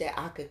wish that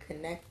I could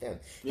connect them.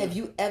 Yeah. Have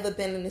you ever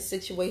been in a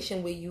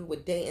situation where you were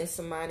dating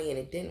somebody and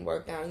it didn't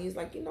work out, and you was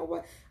like, you know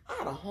what? I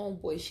had a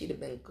homeboy she'd have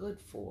been good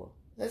for.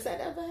 Has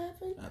that ever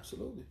happened?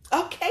 Absolutely.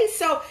 Okay,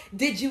 so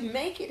did you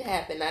make it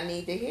happen? I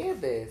need to hear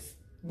this.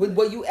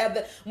 Were you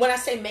ever, when I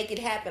say make it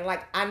happen,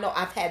 like, I know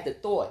I've had the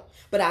thought,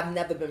 but I've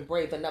never been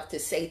brave enough to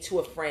say to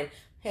a friend,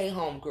 hey,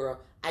 homegirl,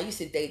 I used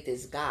to date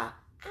this guy.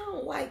 I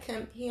don't like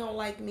him. He don't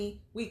like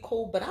me. We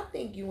cool, but I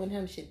think you and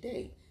him should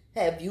date.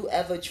 Have you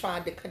ever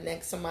tried to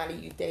connect somebody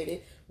you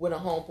dated with a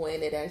homeboy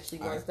and it actually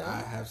works out?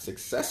 I have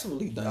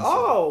successfully done so.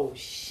 Oh,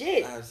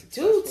 shit.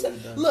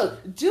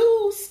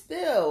 Do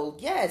spill.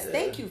 Yes, yeah.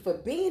 Thank you for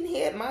being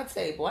here at my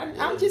table.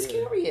 I'm just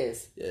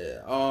curious.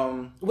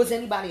 Yeah. Was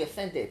anybody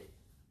offended?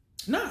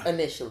 Nah.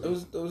 Initially?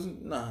 There was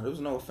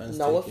no offense.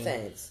 No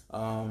offense.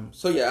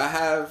 So yeah,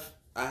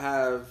 I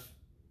have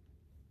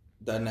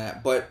done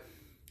that, but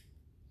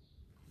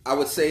I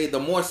would say the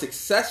more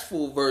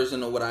successful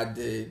version of what I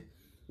did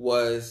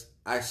was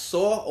I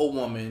saw a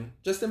woman,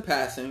 just in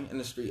passing in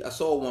the street, I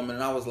saw a woman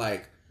and I was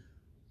like,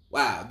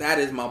 wow, that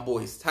is my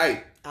boy's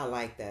type. I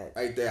like that.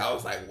 Right there. I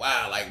was like,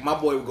 wow, like my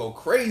boy would go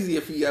crazy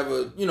if he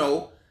ever,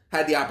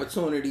 had the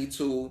opportunity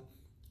to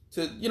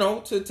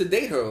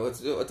date her or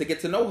to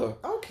get to know her.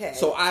 Okay.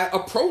 So I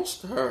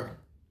approached her.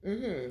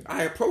 Mm-hmm.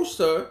 I approached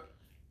her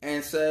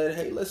and said,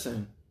 hey,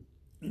 listen,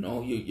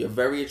 you're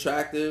very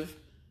attractive,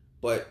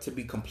 but to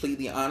be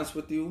completely honest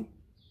with you,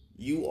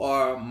 you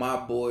are my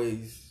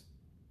boy's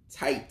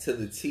type to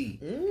the T.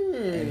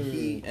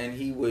 And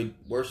he would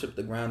worship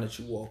the ground that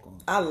you walk on.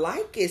 I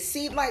like it.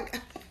 See, like,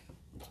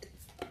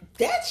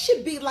 that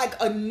should be like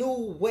a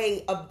new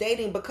way of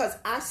dating because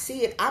I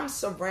see it. I'm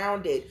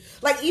surrounded.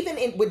 Like, even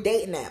with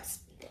dating apps.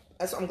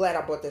 I'm glad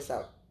I brought this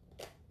up.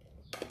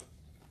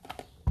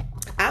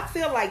 I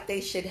feel like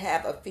they should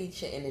have a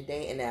feature in the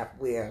dating app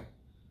where,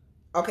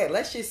 okay,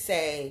 let's just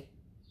say,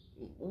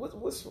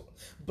 what's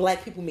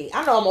Black People Meet?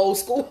 I know I'm old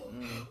school.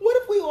 Mm-hmm.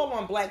 What if we all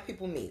on Black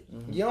People Meet?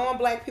 Mm-hmm. You're on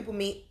Black People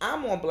Meet.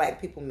 I'm on Black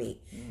People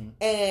Meet. Mm-hmm.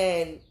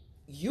 And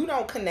you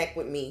don't connect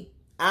with me.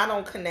 I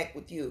don't connect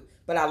with you.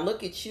 But I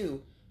look at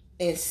you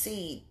and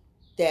see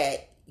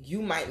that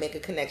you might make a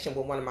connection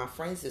with one of my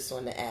friends that's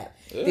on the app.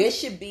 Yeah. There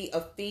should be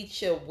a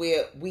feature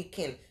where we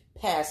can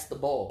pass the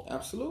ball.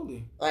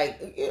 Absolutely. Like,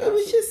 it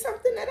was just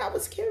something that I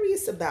was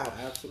curious about.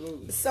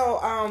 Absolutely.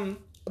 So,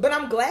 but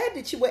I'm glad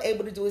that you were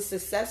able to do it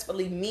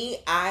successfully. Me,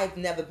 I've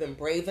never been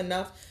brave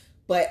enough,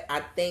 but I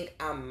think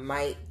I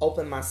might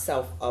open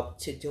myself up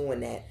to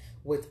doing that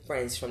with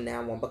friends from now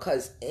on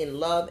because in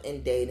love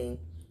and dating,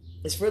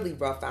 it's really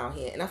rough out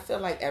here. And I feel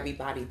like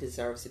everybody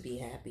deserves to be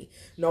happy.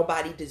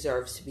 Nobody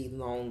deserves to be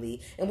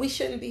lonely. And we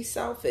shouldn't be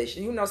selfish.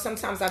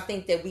 Sometimes I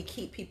think that we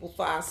keep people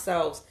for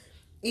ourselves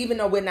even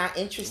though we're not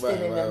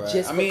interested in them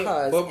just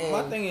because. But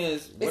my thing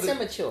is, it's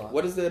immature.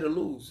 What is there to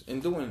lose in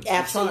doing?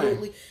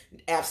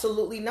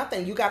 Absolutely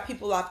nothing. You got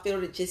people I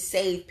feel that just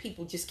save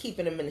people, just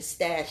keeping them in the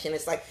stash, and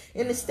it's like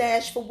in the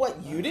stash for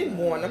what? You didn't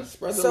want them.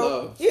 Spread the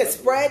love. Yeah,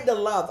 spread the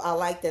love. I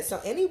like that.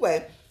 So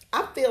anyway,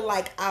 I feel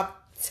like I've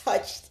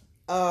touched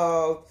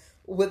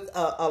with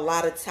a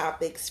lot of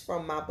topics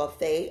from my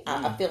buffet.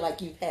 I feel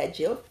like you've had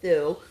your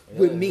fill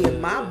with me and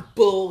my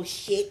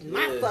bullshit,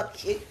 my fuck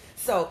shit.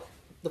 So.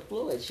 The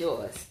floor is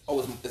yours. Oh,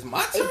 it's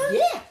my turn?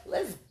 Yeah,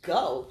 let's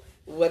go.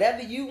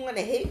 Whatever you want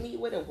to hit me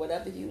with or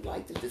whatever you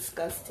like to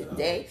discuss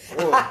today.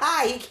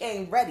 He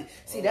came ready.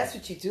 See, that's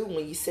what you do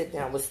when you sit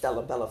down with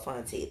Stella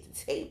Belafonte at the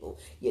table.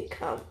 You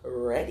come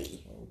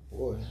ready. Oh,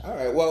 boy. All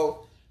right.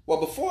 Well, Well,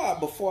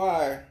 before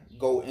I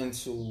go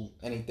into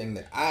anything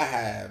that I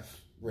have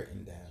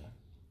written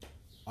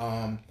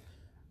down,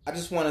 I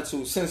just wanted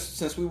to,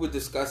 since we were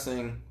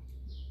discussing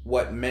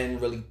what men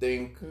really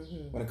think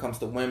when it comes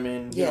to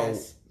women, you know,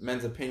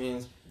 men's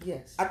opinions.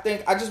 Yes.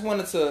 I just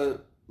wanted to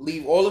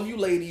leave all of you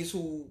ladies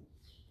who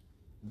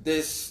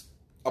this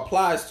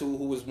applies to,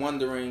 who was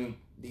wondering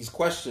these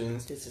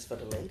questions. This is for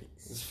the ladies.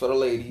 This is for the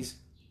ladies.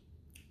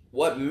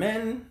 What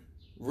men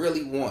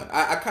really want.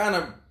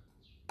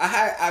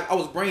 I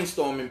was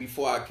brainstorming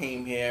before I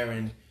came here,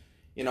 and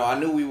you know, I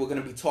knew we were going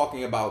to be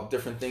talking about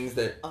different things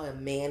that... A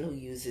man who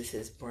uses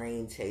his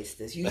brain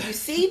tasters. You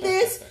see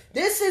this?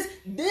 This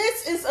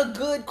is a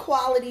good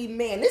quality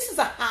man. This is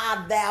a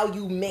high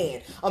value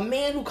man. A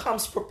man who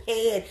comes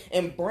prepared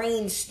and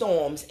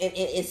brainstorms and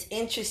is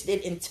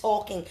interested in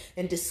talking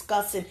and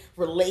discussing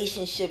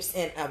relationships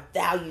and a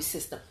value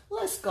system.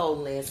 Let's go,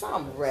 Lance.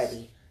 I'm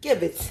ready.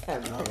 Give it to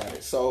me. All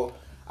right. So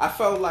I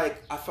felt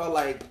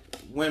like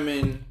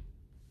women...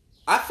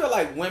 I feel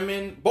like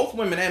both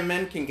women and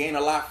men can gain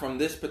a lot from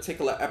this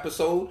particular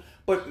episode,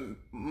 but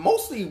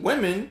mostly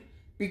women,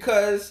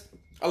 because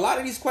a lot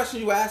of these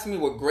questions you asked me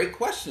were great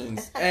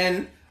questions,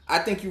 and I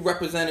think you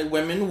represented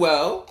women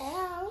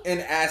well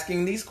in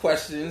asking these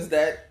questions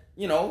that,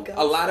 you know,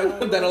 a lot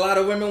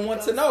of women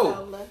want to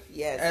know.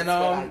 Yes, and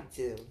that's what I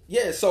do.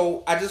 Yeah,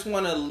 so I just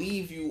want to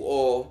leave you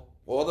all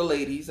the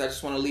ladies. I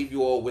just want to leave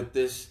you all with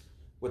this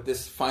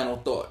final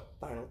thought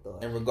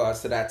in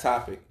regards to that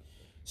topic.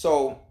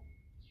 So.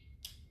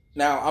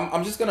 Now,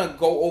 I'm just going to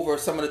go over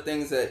some of the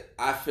things that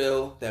I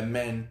feel that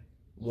men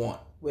want.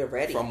 We're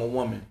ready. From a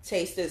woman.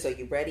 Tasters, are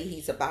you ready?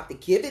 He's about to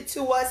give it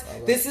to us.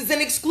 Right. This is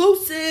an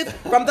exclusive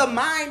from the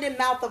mind and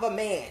mouth of a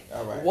man.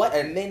 All right. What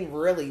men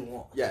really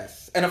want.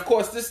 Yes. And of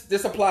course,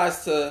 this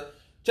applies to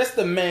just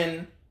the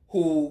men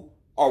who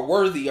are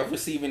worthy of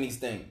receiving these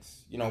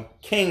things. You know,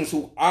 kings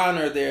who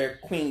honor their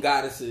queen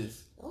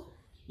goddesses. Oh.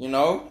 You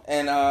know,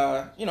 and,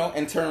 you know,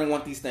 in turn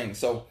want these things.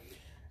 So,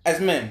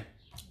 as men,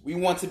 we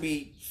want to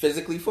be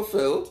physically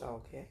fulfilled,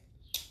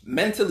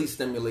 mentally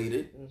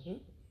stimulated,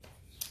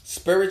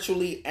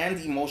 spiritually and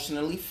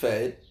emotionally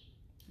fed,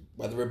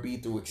 whether it be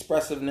through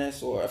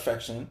expressiveness or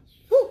affection.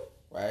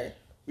 Right?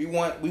 We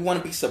want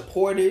to be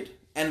supported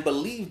and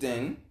believed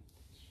in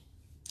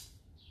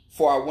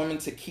for our women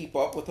to keep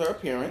up with her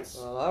appearance.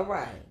 All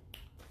right.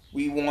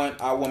 We want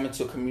our women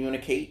to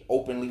communicate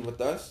openly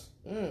with us.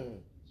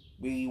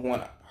 We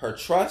want her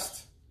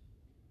trust,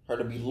 her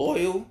to be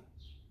loyal,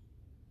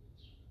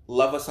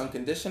 love us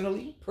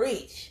unconditionally.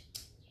 Preach.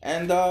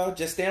 And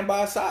just stand by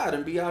our side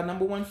and be our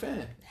number one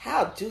fan.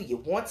 How do you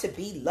want to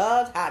be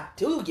loved? How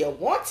do you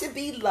want to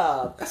be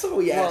loved? That's what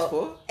we asked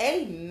for.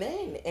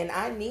 Amen. And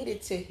I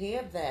needed to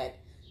hear that.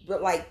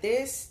 But like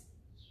this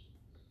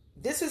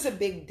is a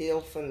big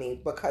deal for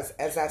me because,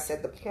 as I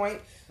said, the point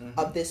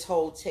of this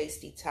whole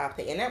tasty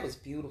topic, and that was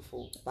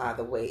beautiful, by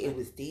the way. It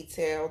was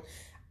detailed.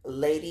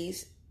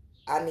 Ladies,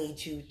 I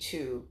need you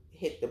to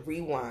hit the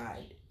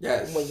rewind.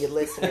 Yes. When you're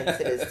listening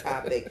to this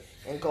topic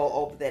and go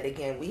over that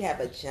again. We have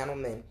a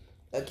gentleman,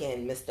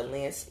 again, Mr.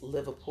 Lance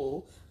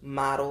Liverpool,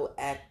 model,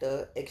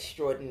 actor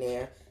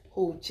extraordinaire,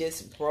 who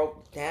just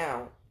broke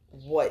down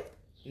what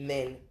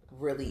men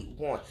really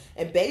want.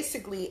 And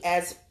basically,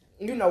 as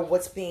you know,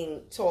 what's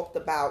being talked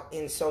about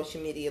in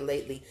social media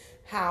lately,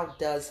 how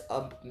does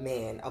a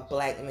man, a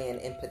black man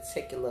in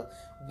particular,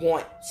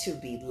 want to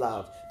be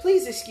loved?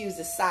 Please excuse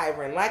the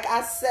siren. Like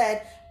I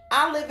said,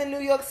 I live in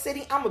New York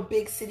City. I'm a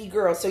big city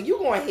girl. So you're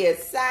going to hear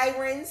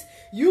sirens.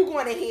 You're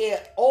going to hear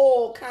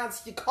all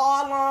kinds of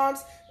car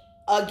alarms.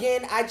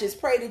 Again, I just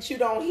pray that you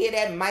don't hear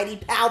that mighty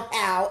pow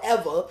pow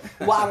ever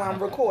while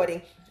I'm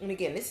recording. And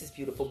again, this is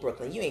beautiful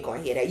Brooklyn. You ain't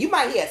going to hear that. You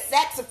might hear a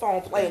saxophone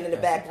playing in the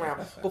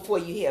background before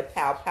you hear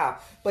pow pow.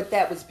 But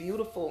that was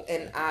beautiful.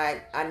 And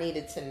I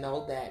needed to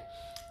know that.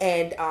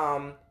 And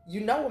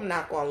you know I'm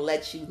not going to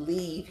let you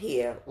leave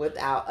here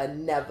without a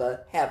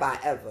never have I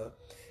ever.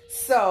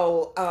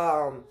 So,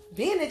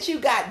 being that you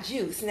got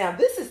juice, now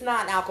this is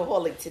not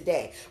alcoholic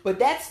today, but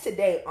that's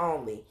today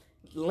only.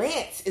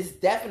 Lance is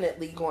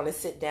definitely going to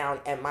sit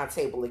down at my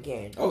table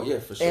again. Oh, yeah,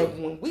 for sure.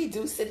 And when we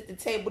do sit at the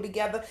table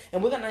together,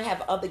 and we're going to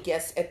have other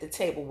guests at the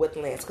table with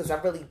Lance, because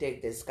I really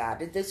dig this guy.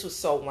 This was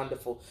so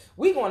wonderful.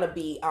 We're going to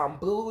be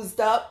boozed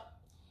up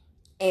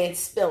and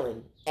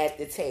spilling at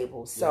the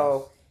table.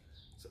 So,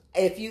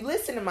 if you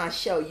listen to my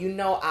show, you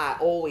know I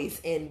always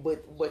end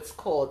with what's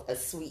called a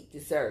sweet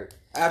dessert.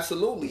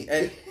 Absolutely,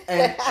 and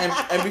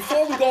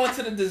before we go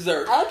into the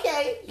dessert,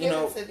 okay, you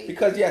know,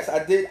 because yes,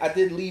 I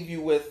did leave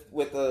you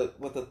with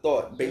a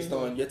thought based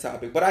on your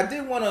topic, but I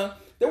did want to.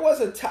 There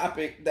was a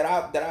topic that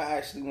I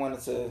actually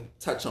wanted to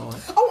touch on.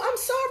 Oh, I'm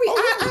sorry.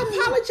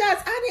 I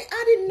apologize.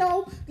 I didn't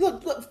know.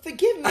 Look,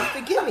 forgive me.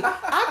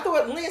 I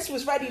thought Lance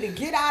was ready to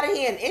get out of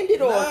here and end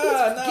it all.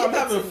 No, I'm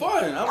having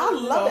fun. I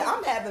love it.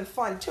 I'm having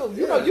fun too.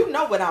 You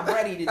know what I'm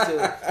ready to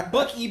do.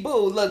 Bookie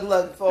boo.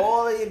 Look. For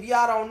all of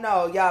y'all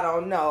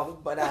don't know.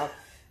 But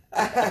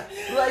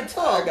like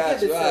talk. I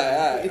got you.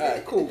 All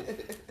right, cool.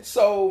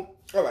 So,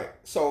 all right.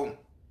 So,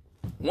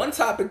 one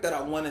topic that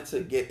I wanted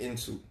to get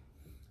into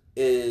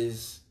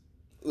is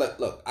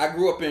look. I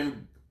grew up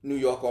in New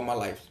York all my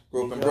life.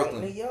 Grew up in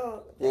Brooklyn. New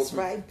York. That's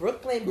right.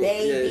 Brooklyn,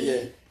 baby.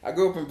 Yeah. I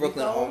grew up in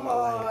Brooklyn all my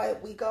life.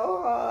 We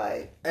go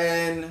hard.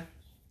 And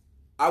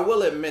I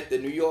will admit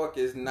that New York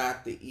is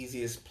not the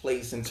easiest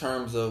place in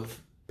terms of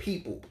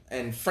people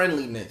and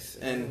friendliness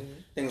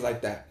and things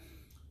like that.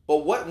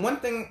 But one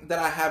thing that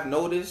I have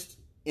noticed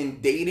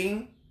in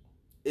dating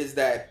is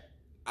that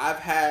I've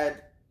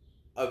had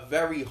a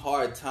very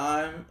hard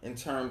time in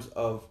terms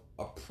of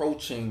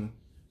approaching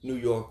New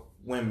York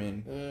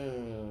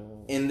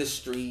women in the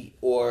street,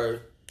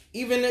 or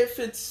even if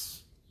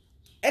it's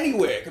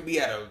anywhere. It could be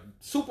at a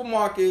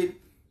supermarket,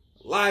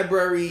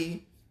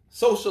 library,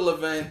 social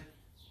event,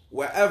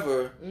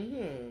 wherever.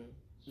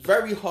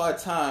 Very hard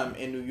time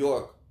in New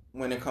York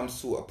when it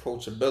comes to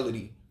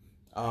approachability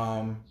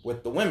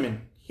with the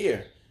women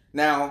here.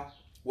 Now,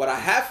 what I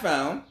have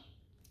found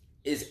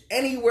is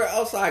anywhere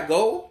else I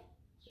go,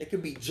 it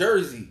could be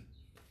Jersey,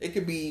 it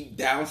could be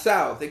down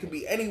south, it could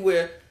be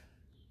anywhere.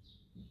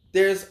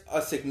 There's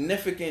a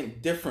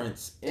significant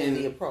difference in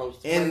the approach.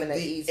 Women are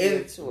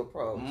easier to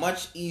approach.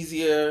 Much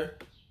easier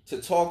to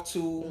talk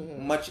to,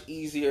 much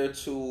easier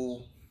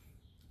to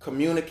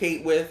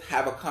communicate with,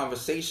 have a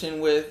conversation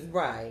with.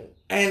 Right.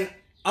 And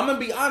I'm going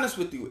to be honest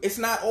with you. It's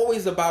not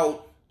always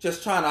about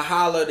just trying to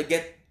holler to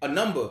get a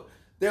number.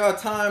 There are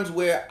times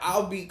where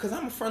I'll be, because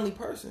I'm a friendly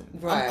person.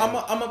 Right.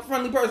 I'm a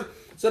friendly person.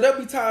 So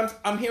there'll be times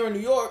I'm here in New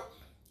York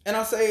and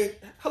I'll say,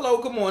 hello,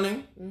 good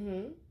morning.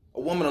 A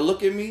woman will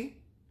look at me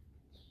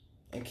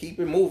and keep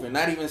it moving,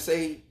 not even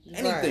say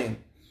anything. Right.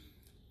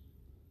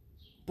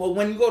 But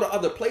when you go to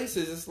other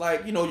places, it's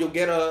like, you'll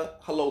get a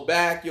hello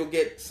back, you'll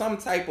get some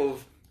type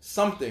of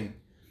something.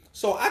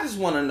 So I just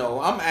want to know,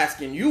 I'm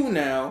asking you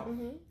now,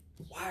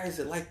 why is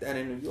it like that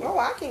in New York? Oh,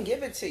 I can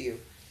give it to you.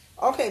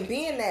 Okay,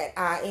 being that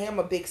I am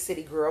a big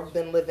city girl,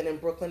 been living in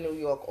Brooklyn, New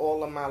York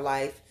all of my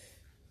life,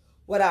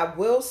 what I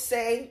will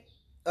say,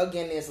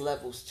 again, there's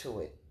levels to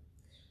it.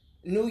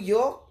 New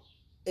York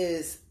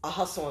is a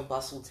hustle and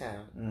bustle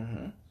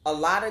town. A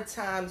lot of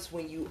times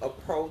when you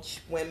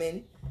approach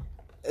women,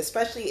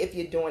 especially if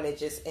you're doing it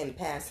just in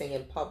passing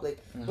in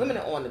public, women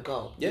are on the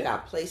go. Yeah. We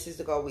got places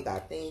to go. We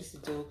got things to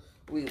do.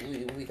 We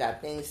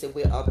got things that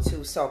we're up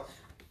to. So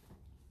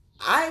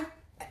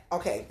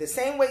the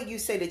same way you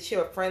say that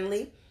you're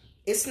friendly,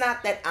 it's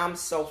not that I'm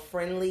so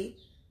friendly,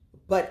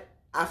 but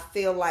I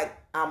feel like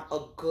I'm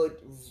a good,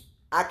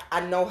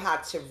 I know how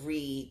to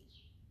read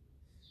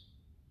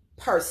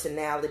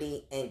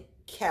personality and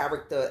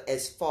character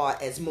as far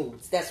as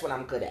moods. That's what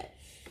I'm good at.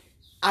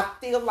 I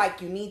feel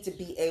like you need to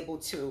be able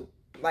to,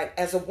 like,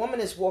 as a woman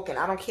is walking,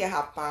 I don't care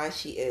how fine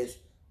she is,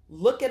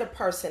 look at a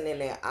person in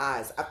their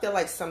eyes. I feel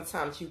like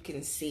sometimes you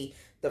can see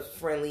the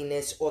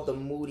friendliness or the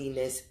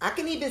moodiness. I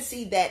can even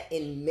see that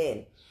in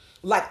men.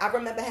 Like, I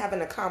remember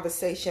having a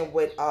conversation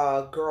with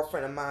a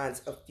girlfriend of mine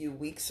a few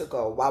weeks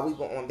ago while we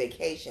were on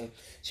vacation.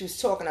 She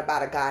was talking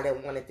about a guy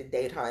that wanted to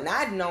date her. And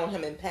I'd known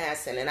him in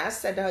passing. And I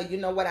said to her, you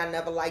know what I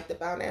never liked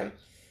about him?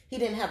 He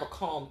didn't have a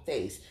calm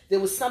face. There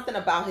was something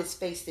about his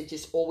face that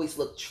just always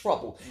looked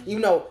troubled.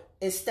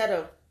 Instead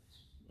of,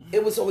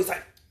 it was always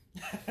like,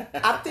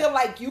 I feel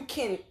like you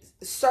can,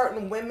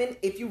 certain women,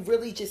 if you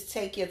really just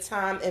take your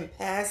time in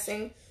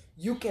passing,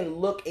 you can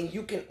look and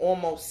you can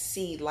almost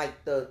see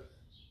like the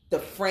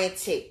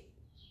frantic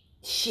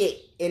shit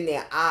in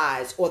their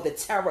eyes or the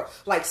terror.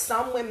 Like,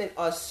 some women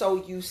are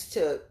so used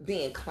to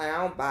being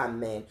clowned by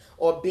men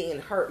or being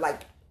hurt.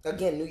 Like,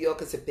 again, New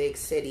York is a big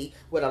city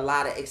with a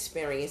lot of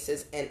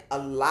experiences, and a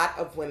lot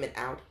of women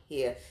out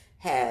here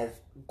have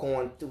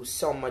gone through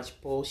so much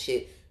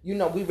bullshit. We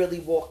really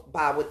walk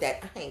by with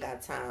that, I ain't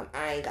got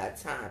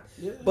time.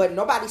 Yeah. But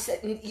nobody said,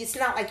 it's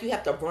not like you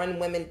have to run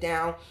women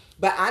down.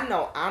 But I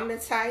know I'm the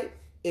type,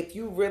 if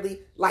you really,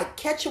 like,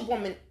 catch a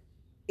woman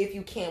if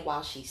you can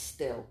while she's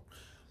still.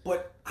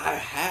 But I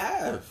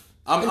have.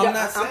 I'm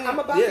not saying. I'm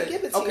about to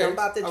give it to you. I'm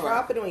about to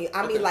drop it on you.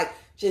 I mean, like,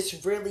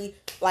 just really,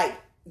 like,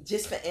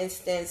 just for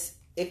instance,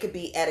 it could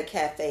be at a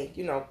cafe,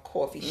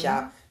 coffee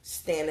shop,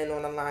 standing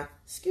on the line.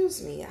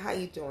 Excuse me, how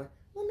you doing?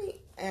 Let me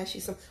ask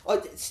you something.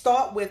 Or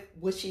start with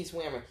what she's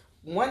wearing.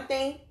 One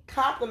thing,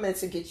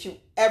 compliments will get you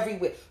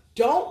everywhere.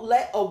 Don't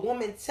let a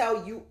woman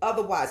tell you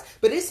otherwise.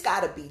 But it's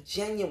got to be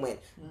genuine.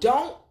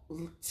 Don't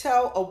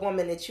tell a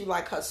woman that you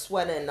like her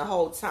sweater and the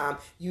whole time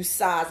you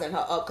sizing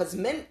her up. Because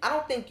men, I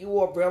don't think you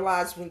all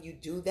realize when you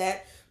do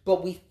that,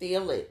 but we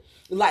feel it.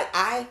 Like,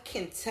 I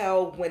can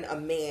tell when a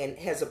man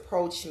has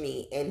approached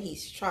me and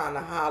he's trying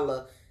to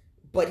holler,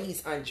 but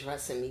he's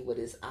undressing me with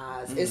his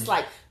eyes. It's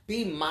like,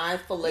 be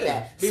mindful of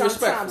that. Be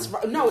sometimes,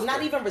 respectful. No,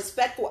 not even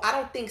respectful. I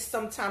don't think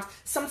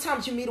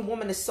sometimes you meet a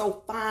woman that's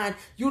so fine,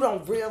 you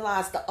don't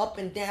realize the up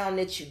and down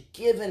that you're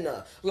giving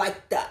her.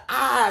 Like, the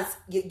eyes,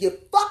 you're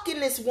fucking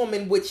this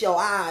woman with your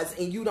eyes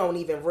and you don't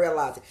even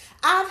realize it.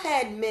 I've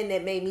had men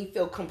that made me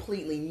feel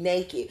completely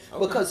naked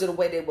because of the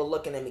way they were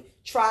looking at me.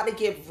 Try to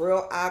give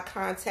real eye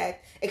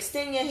contact.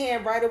 Extend your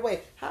hand right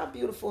away. How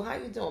beautiful. How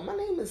you doing? My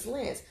name is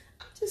Lance.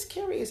 I'm just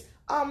curious.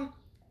 I'd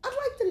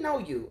like to know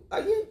you.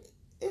 Are you...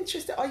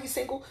 interested? Are you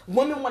single?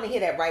 Women want to hear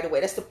that right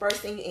away. That's the first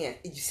thing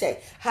you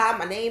say. Hi,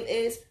 my name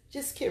is.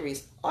 Just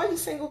curious. Are you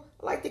single?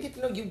 I'd like to get to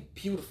know you.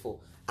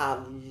 Beautiful.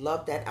 I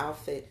love that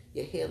outfit.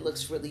 Your hair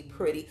looks really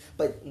pretty.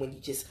 But when you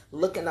just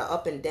looking her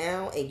up and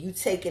down and you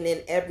taking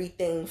in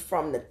everything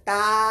from the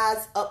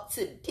thighs up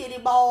to the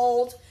titty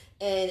balls,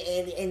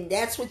 and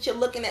that's what you're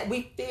looking at,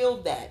 we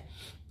feel that.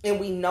 And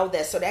we know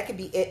that. So that could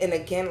be it. And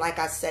again, like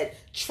I said,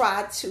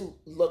 try to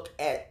look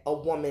at a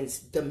woman's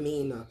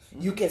demeanor.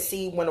 You can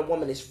see when a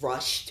woman is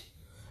rushed.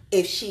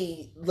 If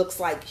she looks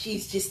like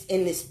she's just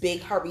in this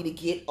big hurry to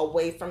get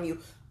away from you,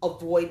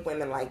 avoid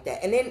women like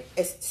that. And then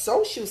as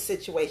social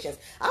situations,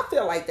 I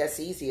feel like that's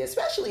easy,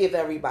 especially if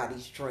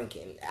everybody's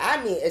drinking.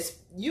 I mean,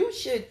 you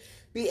should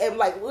be able,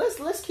 like,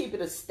 let's keep it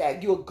a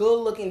stack. You're a good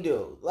looking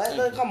dude.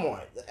 Come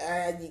on,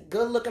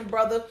 good looking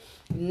brother,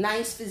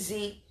 nice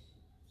physique.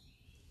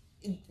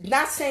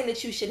 Not saying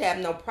that you should have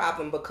no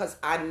problem, because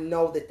I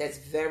know that that's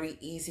very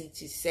easy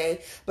to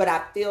say, but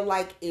I feel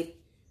like if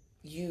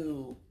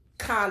you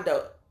kind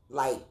of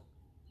like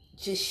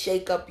just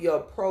shake up your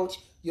approach,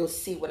 you'll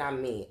see what I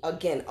mean.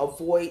 Again,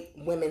 avoid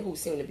women who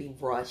seem to be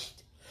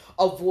rushed.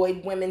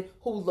 Avoid women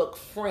who look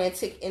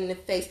frantic in the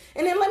face.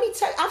 And then let me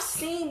tell you, I've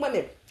seen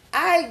women.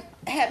 I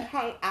have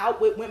hung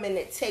out with women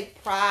that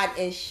take pride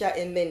in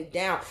shutting men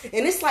down.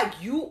 And it's like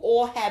you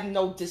all have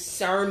no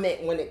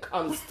discernment when it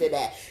comes to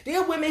that. There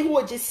are women who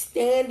are just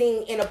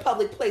standing in a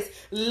public place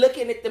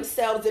looking at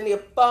themselves in their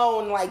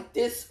phone like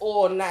this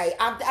all night.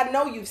 I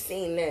know you've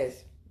seen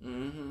this.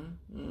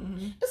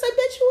 It's like,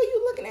 bitch, who are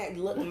you looking at?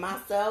 Looking at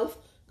myself.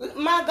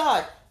 My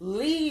God,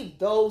 leave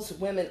those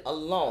women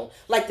alone.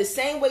 Like the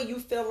same way you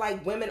feel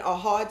like women are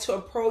hard to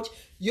approach,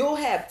 you'll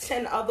have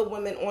 10 other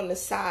women on the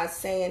side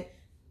saying,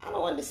 I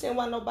don't understand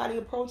why nobody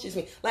approaches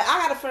me. Like,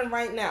 I got a friend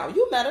right now.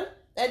 You met her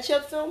at your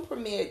film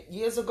premiere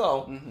years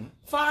ago.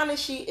 Fine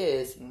as she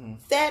is.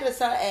 Fat as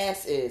her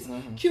ass is.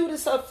 Cute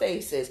as her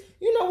face is.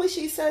 You know what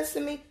she says to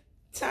me?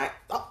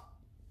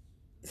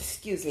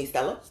 Excuse me,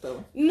 Stella.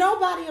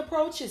 Nobody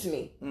approaches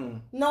me.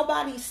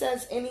 Nobody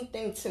says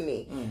anything to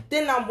me.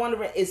 Then I'm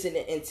wondering, is it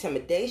an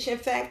intimidation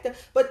factor?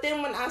 But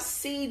then when I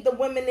see the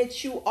women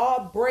that you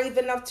are brave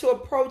enough to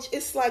approach,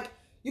 it's like,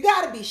 you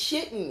gotta be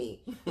shitting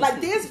me. Like,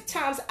 there's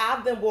times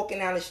I've been walking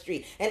down the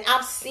street and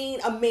I've seen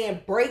a man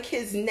break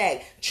his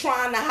neck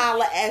trying to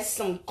holler at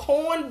some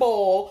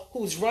cornball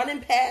who's running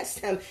past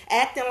him,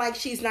 acting like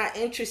she's not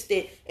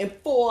interested, and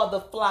 4 other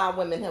fly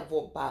women have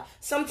walked by.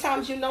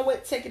 Sometimes, you know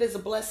what? Take it as a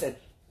blessing.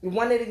 The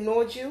one that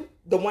ignored you,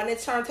 the one that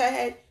turned her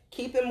head,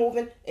 keep it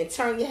moving and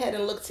turn your head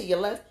and look to your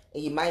left,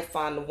 and you might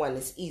find the one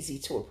that's easy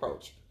to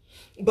approach.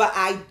 But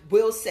I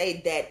will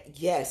say that,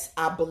 yes,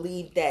 I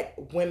believe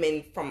that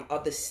women from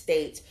other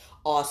states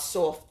are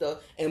softer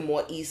and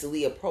more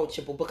easily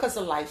approachable because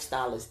the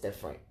lifestyle is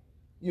different.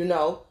 You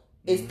know,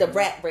 it's the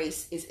rat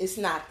race. It's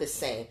not the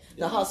same.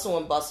 The hustle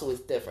and bustle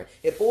is different.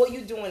 If all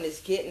you're doing is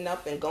getting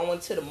up and going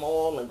to the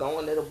mall and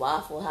going to the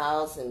Waffle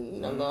House and, you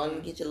know, going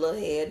to get your little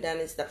hair done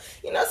and stuff,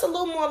 you know, it's a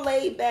little more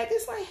laid back.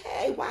 It's like,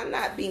 hey, why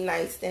not be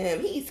nice to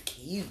him? He's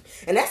cute.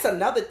 And that's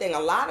another thing. A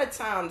lot of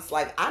times,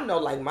 like, I know,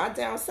 like, my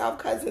down south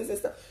cousins and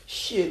stuff,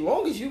 shit,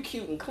 long as you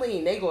cute and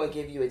clean, they going to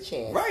give you a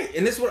chance. Right.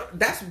 And that's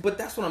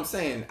what I'm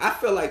saying. I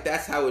feel like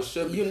that's how it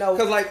should be. You know,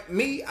 because, like,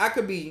 me, I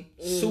could be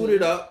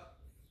suited up,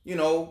 you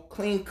know,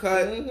 clean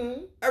cut,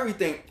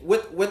 everything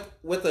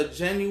with a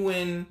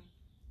genuine,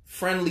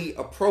 friendly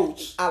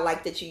approach. I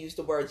like that you use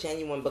the word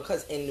genuine,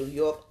 because in New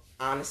York,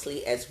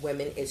 honestly, as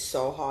women, it's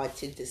so hard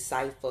to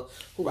decipher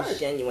who's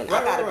genuine.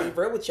 I gotta be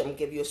real with you. I'm gonna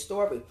give you a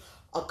story.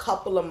 A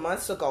couple of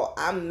months ago,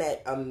 I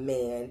met a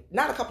man.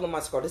 Not a couple of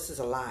months ago. This is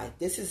a lie.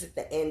 This is at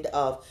the end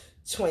of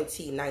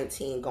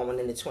 2019, going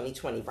into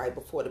 2020, right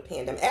before the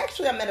pandemic.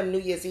 Actually, I met him New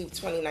Year's Eve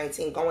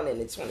 2019, going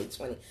into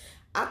 2020.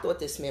 I thought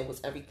this man was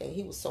everything.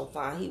 He was so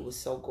fine. He was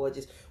so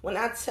gorgeous. When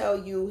I tell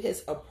you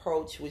his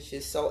approach was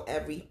just so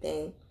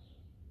everything,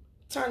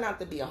 turned out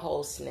to be a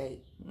whole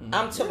snake.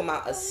 I'm talking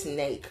about a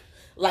snake.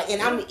 Like,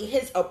 and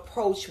his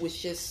approach was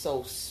just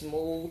so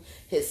smooth.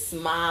 His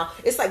smile.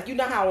 It's like, you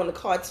know how on the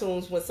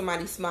cartoons when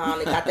somebody smile,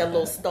 they got that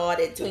little star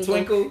that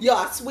twinkle. Yo,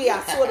 I swear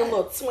I saw the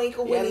little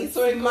twinkle when he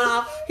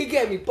smiled. He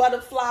gave me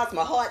butterflies.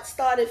 My heart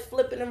started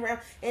flipping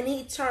around. And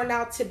he turned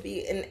out to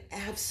be an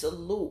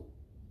absolute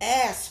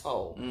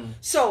asshole.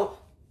 So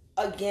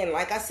again,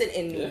 like I said,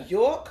 in New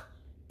York,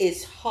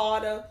 it's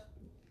harder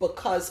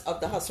because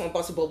of the hustle and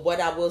bustle. But what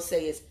I will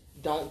say is,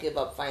 don't give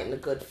up fighting a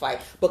good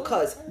fight,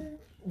 because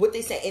what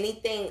they say,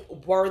 anything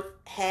worth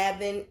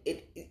having,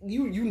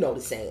 you know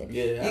the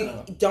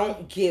saying.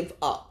 Don't give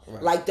up.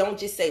 Like, don't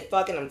just say,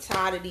 fucking, I'm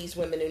tired of these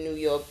women in New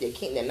York.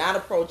 They're not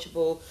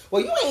approachable.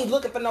 Well, you ain't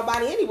looking for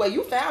nobody anyway.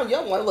 You found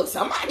your one. Look,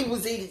 somebody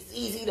was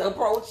easy to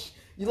approach.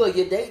 You're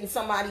dating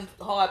somebody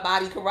hard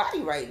body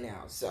karate right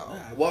now. So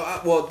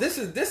well, this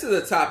is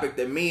a topic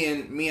that me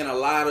and a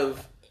lot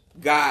of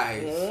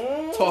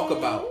guys talk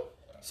about.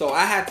 So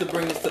I had to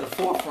bring this to the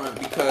forefront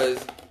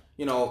because,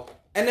 you know,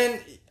 and then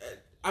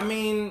I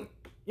mean,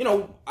 you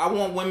know, I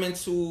want women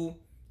to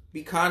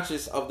be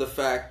conscious of the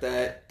fact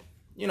that,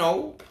 you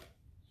know,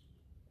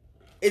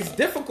 it's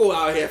difficult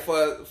out here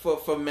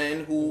for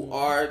men who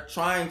are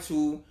trying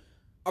to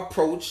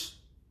approach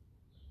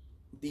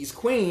these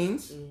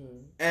queens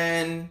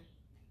and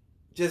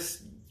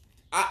just,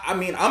 I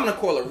mean, I'm gonna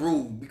call it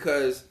rude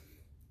because,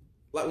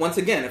 like, once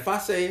again, if I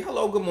say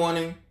hello, good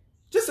morning,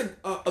 just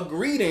a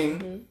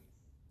greeting,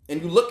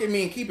 and you look at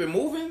me and keep it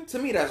moving, to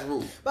me that's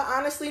rude. But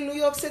honestly, New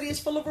York City is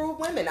full of rude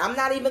women. I'm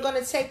not even going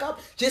to take up,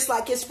 just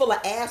like it's full of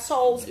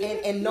assholes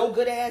and no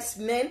good ass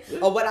men,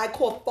 or what I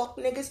call fuck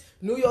niggas.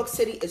 New York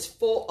City is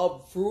full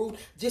of rude.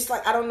 Just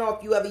like, I don't know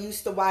if you ever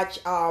used to watch,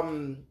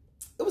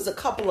 it was a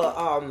couple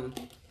of,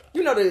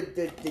 you know,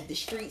 the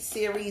street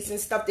series and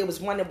stuff. There was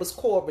one that was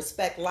called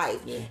Respect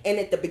Life. Yeah. And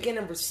at the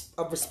beginning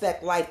of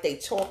Respect Life, they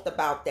talked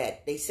about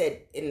that. They said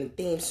in the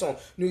theme song,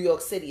 New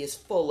York City is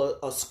full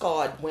of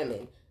scarred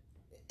women.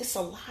 It's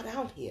a lot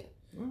out here.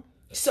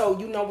 So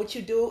you know what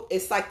you do?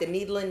 It's like the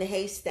needle in the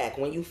haystack.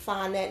 When you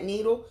find that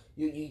needle,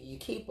 you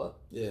keep her.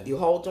 Yeah. You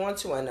hold on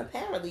to her. And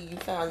apparently you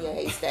found your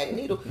haystack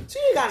needle. So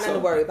you got nothing to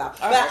worry about.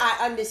 But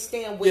I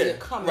understand where you're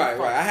coming from.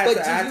 Right. I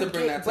had to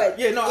bring that up.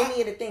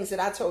 Any of the things that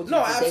I told you,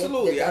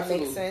 did that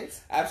make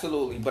sense?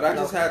 Absolutely. But I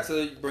just had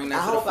to bring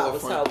that to the forefront. I hope I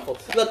was helpful.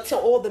 Look, to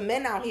all the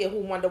men out here who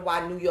wonder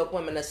why New York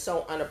women are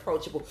so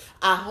unapproachable,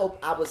 I hope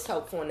I was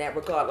helpful in that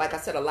regard. Like I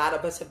said, a lot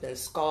of us have been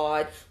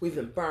scarred. We've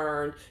been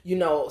burned. You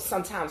know,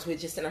 sometimes we're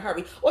just in a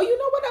hurry. Or you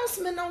know what else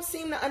men don't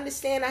seem to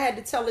understand? I had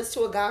to tell this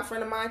to a guy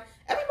friend of mine.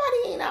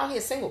 Everybody ain't out here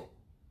single.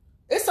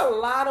 It's a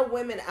lot of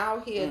women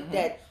out here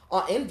that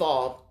are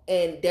involved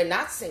and they're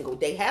not single.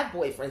 They have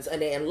boyfriends and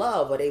they're in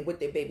love or they with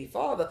their baby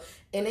father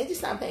and they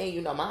just not paying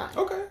you no mind.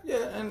 Okay,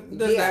 yeah, and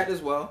there's that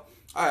as well.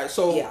 All right,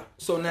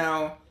 so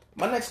now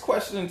my next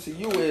question to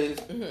you is,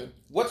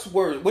 what's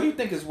worse? What do you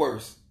think is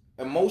worse,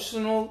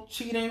 emotional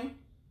cheating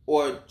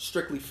or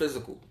strictly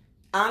physical?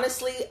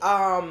 Honestly,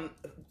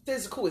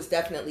 physical is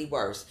definitely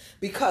worse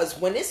because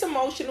when it's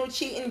emotional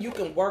cheating, you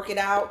can work it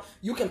out.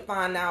 You can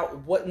find out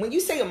what. When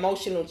you say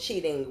emotional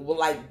cheating, well,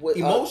 like what?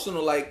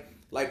 Emotional,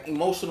 like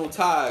emotional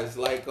ties,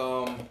 like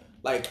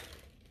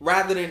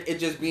rather than it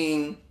just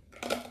being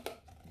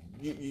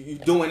you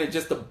doing it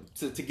just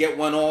to get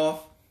one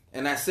off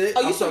and that's it.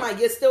 Oh,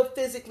 you're still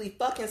physically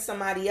fucking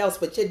somebody else,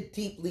 but you're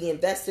deeply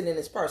invested in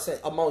this person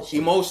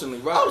emotionally. Emotionally,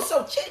 right? Oh,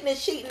 so cheating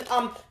is cheating.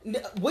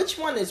 Which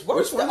one is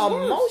worse? The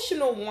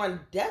emotional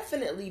one,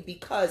 definitely,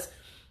 because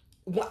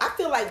I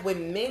feel like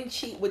when men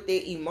cheat with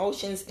their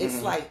emotions,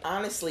 it's like,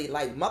 honestly,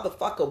 like,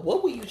 motherfucker,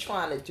 what were you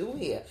trying to do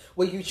here?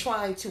 Were you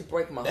trying to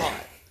break my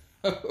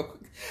heart?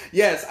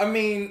 Yes, I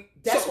mean,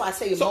 that's why I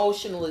say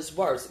emotional is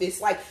worse.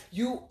 It's like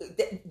you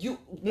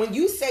when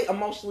you say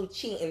emotional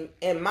cheating,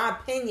 in my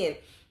opinion,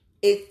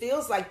 it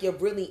feels like you're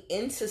really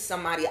into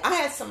somebody. I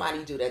had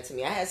somebody do that to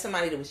me. I had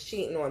somebody that was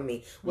cheating on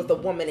me with a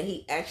woman that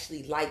he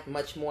actually liked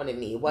much more than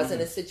me. It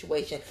wasn't a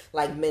situation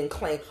like men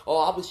claim,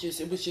 oh, it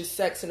was just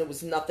sex and it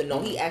was nothing.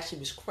 No, he actually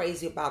was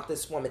crazy about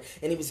this woman.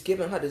 And he was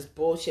giving her this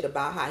bullshit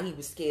about how he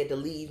was scared to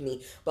leave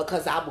me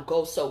because I would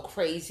go so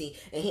crazy.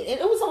 And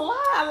it was a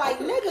lie. Like,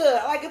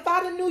 nigga, like if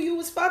I knew you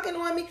was fucking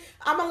on me,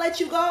 I'm going to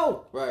let you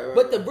go. Right.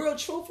 But the real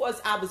truth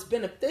was I was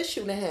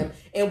beneficial to him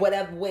in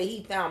whatever way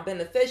he found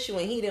beneficial,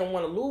 and he didn't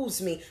want to lose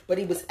me, but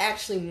he was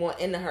actually more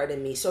into her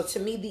than me. So to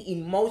me, the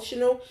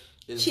emotional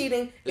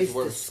cheating is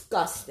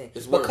disgusting.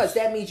 Because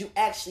that means you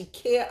actually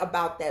care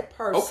about that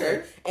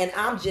person, and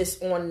I'm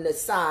just on the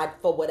side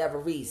for whatever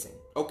reason.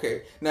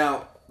 Okay.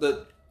 Now,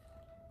 the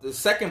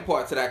second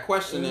part to that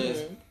question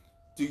is,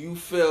 do you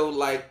feel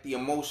like the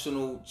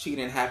emotional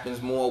cheating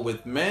happens more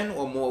with men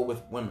or more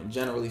with women,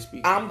 generally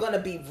speaking? I'm going to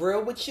be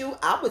real with you.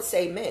 I would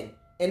say men.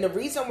 And the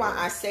reason why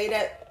I say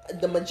that,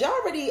 the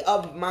majority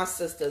of my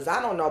sisters, I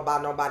don't know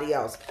about nobody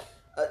else,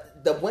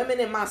 the women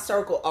in my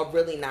circle are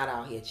really not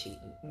out here cheating.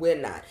 We're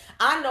not.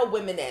 I know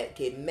women that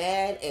get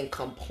mad and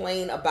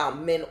complain about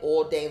men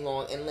all day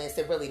long, and Lance,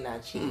 they're really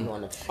not cheating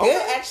on them. Okay.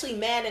 They're actually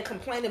mad and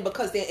complaining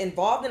because they're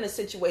involved in a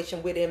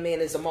situation where their man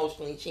is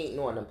emotionally cheating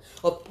on them,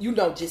 or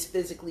just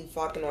physically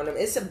fucking on them.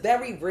 It's a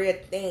very rare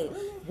thing.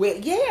 Where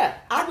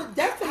I would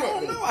definitely.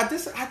 I don't know.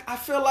 I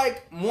feel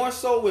like more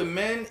so with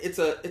men, it's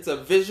a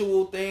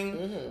visual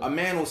thing. A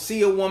man will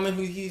see a woman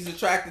who he's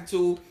attracted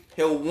to.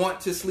 He'll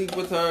want to sleep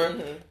with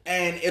her,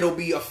 and it'll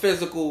be a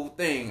physical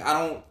thing. I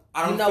don't.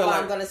 You know why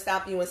I'm going to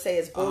stop you and say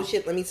it's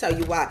bullshit? Let me tell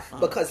you why.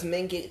 Because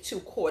men get too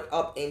caught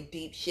up in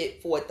deep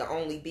shit for it to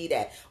only be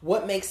that.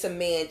 What makes a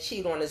man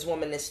cheat on his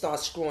woman and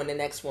start screwing the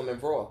next woman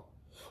raw?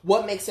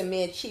 What makes a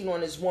man cheat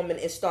on his woman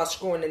and start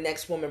screwing the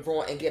next woman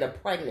raw and get her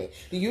pregnant?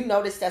 Do you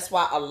notice that's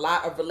why a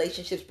lot of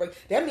relationships break?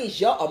 That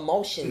means your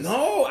emotions.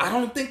 No, I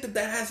don't think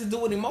that has to do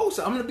with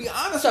emotion. I'm going to be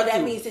honest with you. So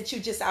that means that you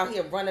just out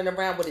here running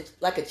around with it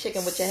like a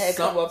chicken with your head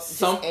come up.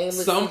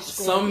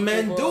 Some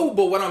men do,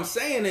 but what I'm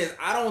saying is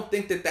I don't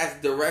think that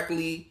that's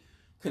directly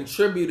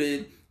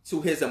contributed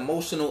to his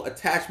emotional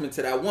attachment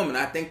to that woman.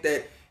 I think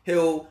that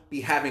he'll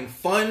be having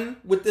fun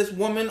with this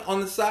woman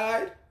on the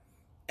side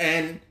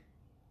and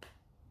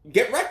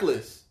get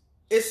reckless.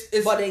 It's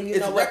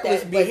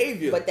reckless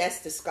behavior. But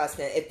that's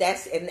disgusting.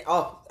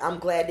 I'm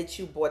glad that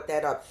you brought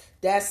that up.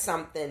 That's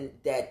something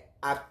that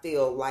I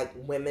feel like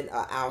women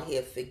are out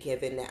here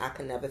forgiving that I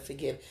can never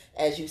forgive.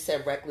 As you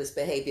said, reckless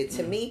behavior.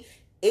 To me,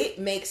 it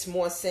makes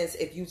more sense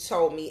if you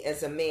told me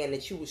as a man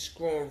that you was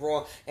screwing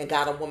raw and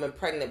got a woman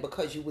pregnant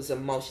because you was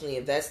emotionally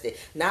invested,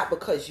 not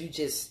because you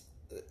just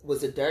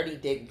was a dirty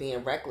dick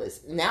being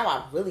reckless. Now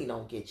I really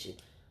don't get you.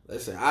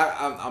 Listen,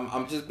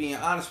 I'm just being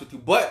honest with you,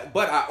 but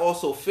I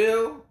also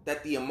feel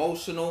that the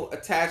emotional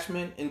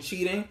attachment in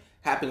cheating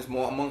happens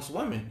more amongst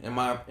women, in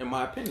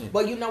my opinion.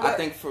 But you know what? I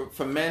think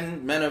for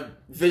men are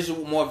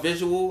more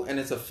visual, and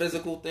it's a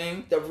physical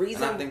thing.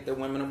 And I think that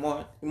women are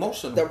more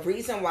emotional. The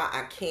reason why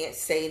I can't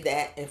say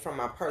that, and from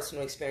my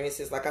personal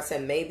experiences, like I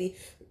said, maybe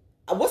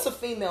what's a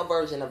female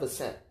version of a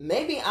simp?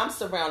 Maybe I'm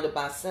surrounded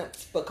by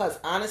simps because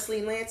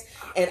honestly, Lance,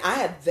 and I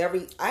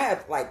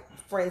have like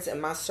friends in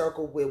my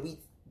circle where we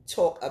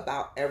talk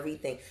about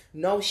everything.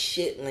 No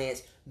shit,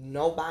 Lance.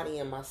 Nobody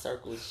in my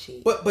circle is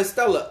cheating. But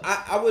Stella,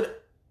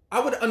 I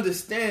would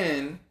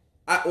understand,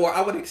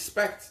 I would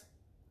expect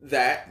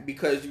that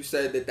because you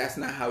said that that's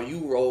not how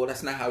you roll,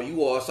 that's not how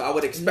you are. So I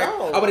would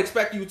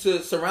expect you to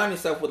surround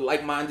yourself with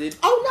like-minded.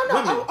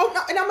 Women.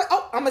 And I'm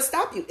gonna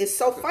stop you. It's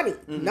so funny.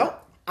 Mm-hmm. Nope,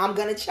 I'm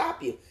gonna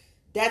chop you.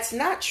 That's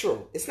not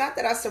true. It's not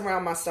that I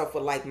surround myself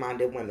with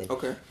like-minded women.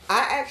 Okay.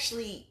 I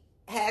actually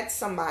had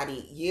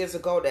somebody years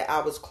ago that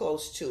I was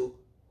close to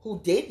who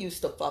did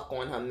used to fuck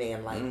on her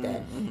man like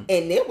that.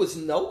 And there was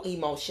no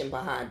emotion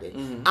behind it.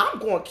 I'm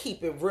going to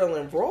keep it real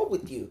and raw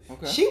with you.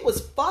 Okay. She was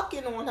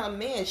fucking on her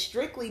man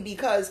strictly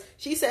because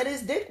she said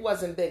his dick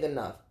wasn't big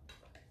enough.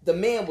 The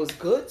man was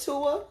good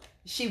to her.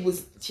 She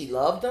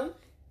loved him.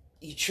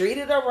 He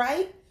treated her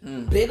right.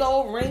 Big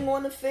old ring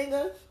on the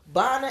finger,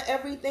 buying her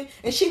everything.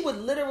 And she would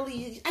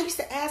literally, I used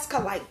to ask her,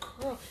 like,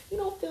 girl, you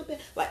don't feel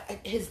bad?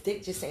 Like, his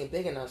dick just ain't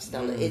big enough,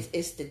 Stella.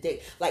 It's the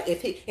dick. Like,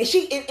 if he,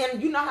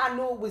 and you know how I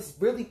knew it was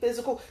really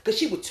physical? Because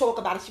she would talk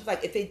about it. She was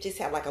like, if it just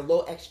had like a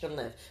little extra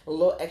length, a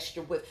little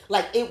extra width.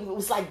 Like, it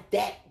was like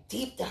that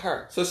deep to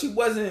her. So she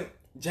wasn't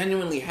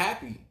genuinely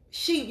happy.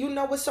 You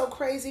know what's so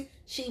crazy?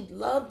 She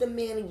loved the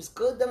man. He was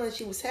good to her and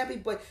she was happy.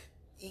 But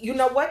you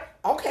know what?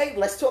 Okay,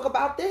 let's talk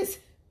about this.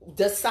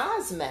 Does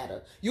size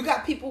matter? You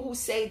got people who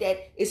say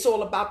that it's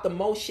all about the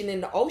motion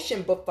in the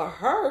ocean, but for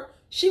her,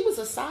 she was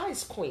a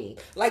size queen.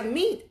 Like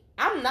me,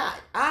 I'm not.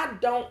 I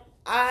don't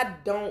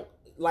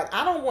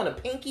want a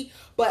pinky,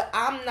 but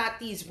I'm not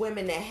these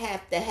women that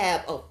have to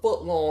have a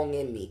foot long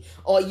in me.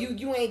 Or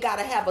you ain't got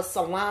to have a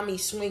salami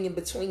swinging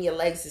between your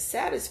legs to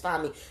satisfy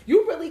me.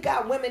 You really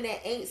got women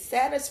that ain't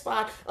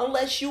satisfied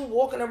unless you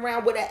walking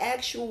around with an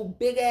actual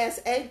big ass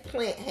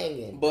eggplant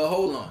hanging. But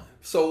hold on.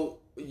 So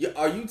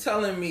are you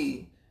telling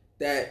me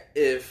that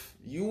if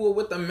you were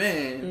with a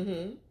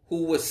man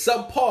who was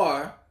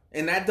subpar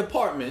in that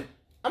department...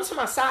 I'm talking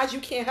about size. You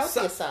can't help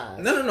your size.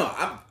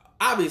 No.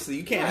 Obviously,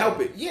 you can't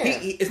help it. Yeah.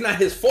 It's not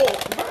his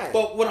fault. Right.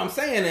 But what I'm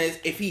saying is,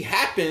 if he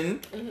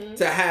happened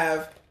to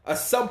have a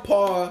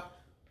subpar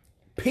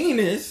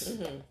penis,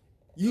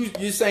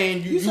 you're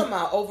saying... You talking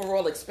about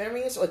overall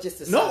experience or just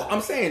the size? No,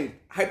 I'm saying,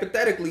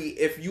 hypothetically,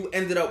 if you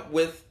ended up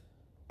with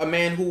a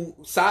man who,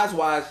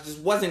 size-wise, just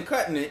wasn't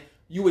cutting it,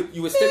 you would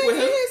stick with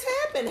him? It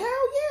has happened. Hell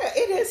yeah,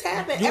 it has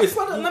happened.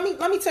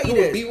 Let me tell you this.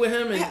 You would be with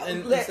him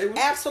and stay with him?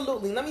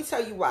 Absolutely. Let me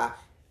tell you why.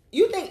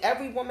 You think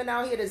every woman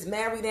out here that's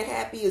married and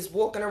happy is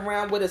walking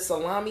around with a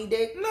salami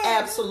dick? No,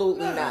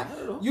 absolutely not.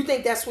 You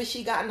think that's what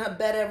she got in her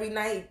bed every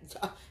night?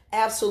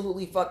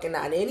 Absolutely fucking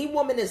not. Any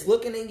woman that's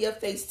looking in your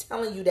face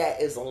telling you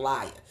that is a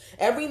liar.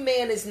 Every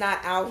man is not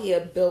out here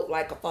built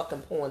like a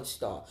fucking porn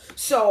star.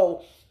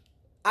 So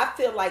I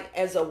feel like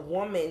as a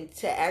woman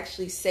to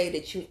actually say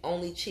that you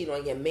only cheat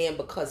on your man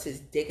because his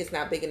dick is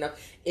not big enough,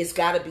 it's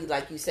got to be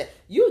like you said.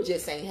 You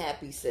just ain't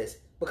happy, sis.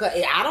 Because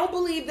I don't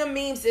believe the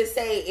memes that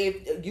say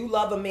if you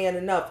love a man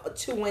enough,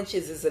 2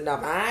 inches is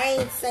enough. I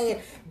ain't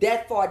saying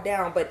that far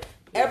down, but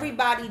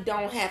everybody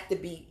don't have to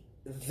be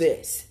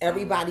this.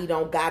 Everybody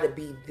don't gotta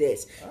be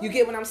this. You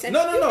get what I'm saying?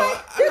 No.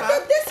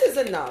 This is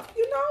enough.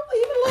 You know,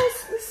 even a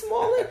little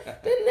smaller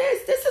than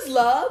this. This is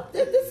love.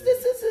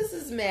 This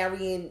is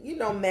marrying. You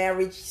know,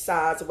 marriage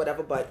size or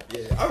whatever. But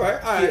yeah, all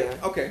right, yeah.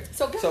 Okay.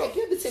 So give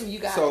it to me. You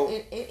got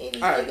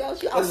anything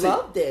else? I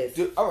love this.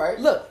 All right.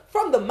 Look,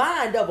 from the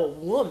mind of a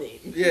woman.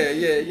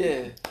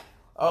 Yeah.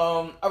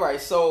 All right.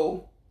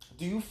 So,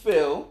 do you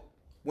feel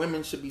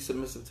women should be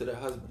submissive to their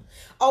husband?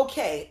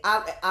 Okay,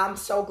 I'm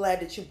so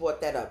glad that you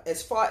brought that up.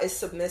 As far as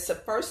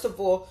submissive, first of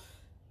all,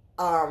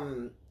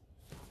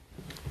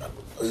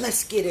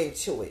 let's get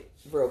into it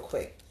real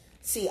quick.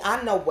 See,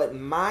 I know what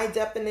my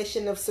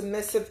definition of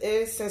submissive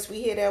is, since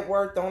we hear that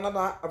word thrown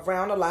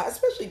around a lot,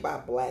 especially by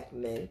black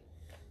men.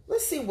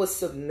 Let's see what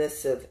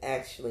submissive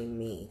actually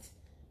means.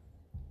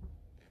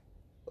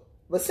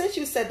 But since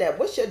you said that,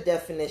 what's your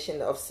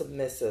definition of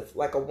submissive?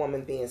 Like a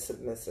woman being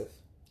submissive?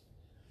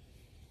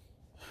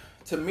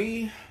 To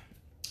me,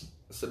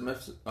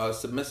 a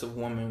submissive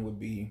woman would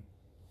be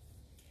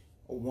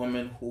a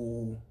woman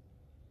who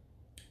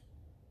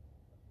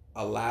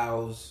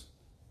allows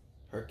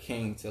her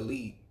king to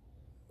lead.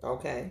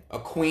 Okay. A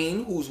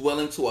queen who's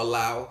willing to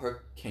allow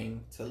her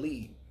king to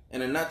lead.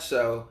 In a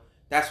nutshell,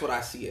 that's what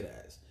I see it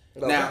as.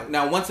 Okay.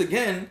 Now, once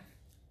again,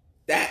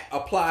 that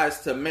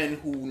applies to men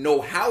who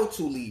know how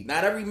to lead.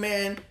 Not every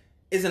man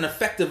is an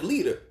effective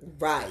leader.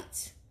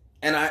 Right.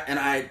 And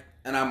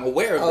I'm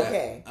aware of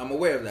that. I'm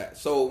aware of that.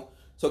 So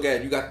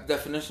again, you got the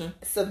definition?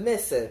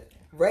 Submissive,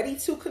 ready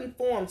to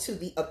conform to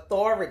the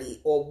authority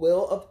or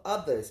will of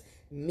others,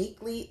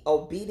 meekly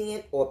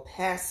obedient or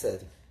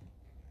passive.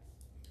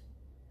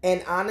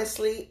 And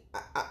honestly,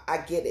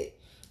 I get it.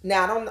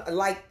 Now, I don't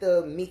like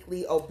the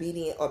meekly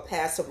obedient or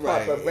passive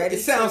part, but ready.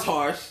 It sounds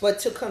harsh. But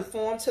to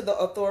conform to the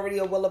authority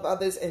or will of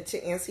others, and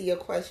to answer your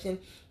question,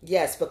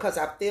 yes, because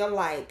I feel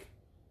like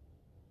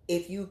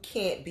if you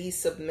can't be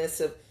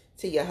submissive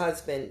to your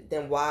husband,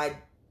 then why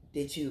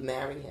did you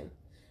marry him?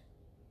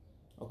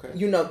 Okay.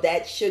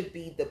 That should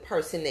be the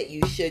person that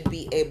you should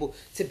be able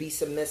to be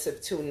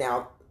submissive to.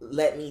 Now,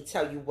 let me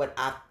tell you what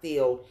I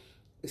feel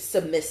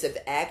submissive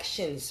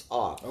actions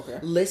are. Okay.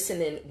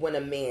 Listening when a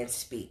man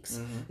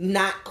speaks,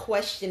 not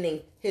questioning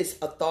his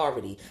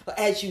authority,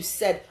 as you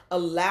said,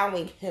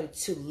 allowing him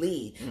to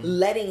lead,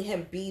 letting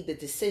him be the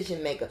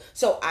decision maker.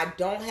 So I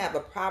don't have a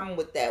problem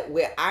with that.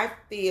 Where I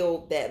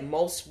feel that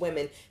most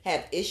women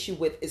have issue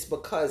with is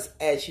because,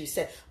 as you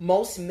said,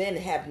 most men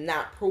have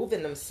not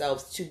proven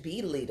themselves to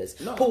be leaders.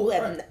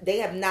 They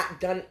have not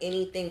done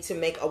anything to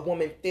make a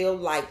woman feel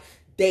like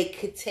they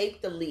could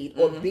take the lead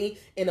or be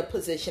in a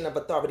position of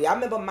authority. I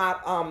remember my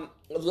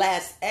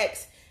last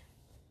ex,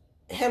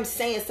 him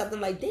saying something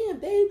like, "Damn,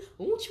 babe,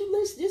 won't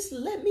you just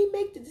let me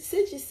make the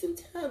decision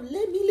sometime?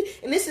 Let me lead."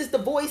 And this is the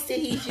voice that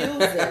he's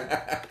using.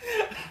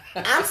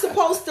 I'm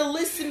supposed to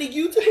listen to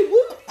you to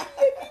the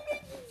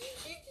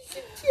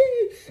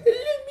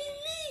let me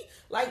lead.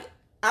 Like,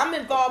 I'm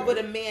involved with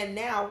a man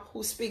now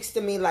who speaks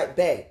to me like,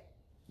 babe,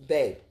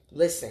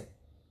 listen.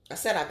 I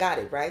said I got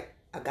it, right?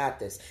 I got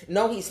this.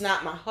 No, he's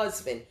not my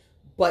husband,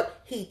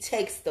 but he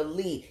takes the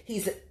lead.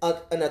 He's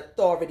an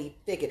authority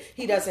figure.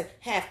 He doesn't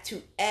have to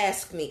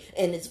ask me,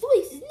 and his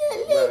voice is not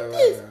like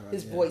this.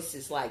 His voice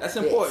is like that's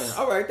this. Important.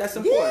 All right, that's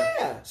important.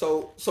 Yeah.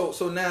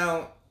 So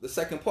now the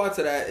second part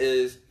to that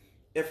is,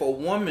 if a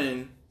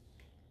woman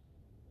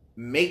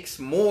makes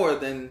more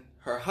than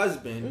her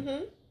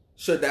husband,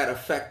 should that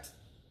affect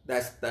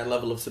that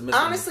level of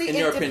submission? Honestly, in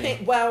your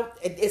opinion? Well,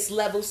 it's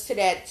levels to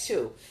that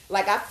too.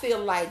 Like, I feel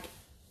like,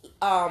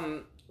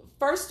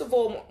 first of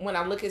all, when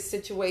I look at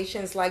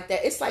situations like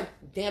that, it's like,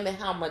 damn it,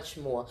 how much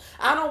more?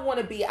 I don't want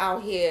to be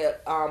out here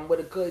with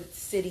a good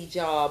city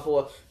job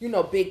or,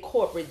 big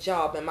corporate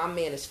job, and my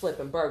man is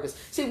flipping burgers.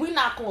 See, we're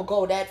not going to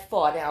go that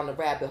far down the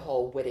rabbit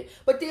hole with it.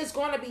 But there's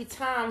going to be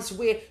times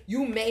where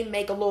you may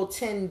make a little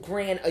 10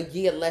 grand a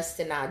year less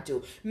than I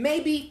do.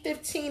 Maybe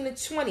 15 to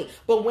 20.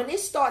 But when it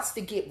starts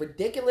to get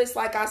ridiculous,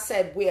 like I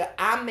said, where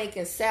I'm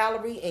making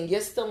salary and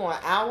you're still on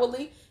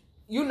hourly,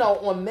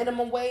 on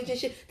minimum wage and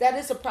shit, that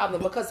is a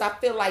problem, because I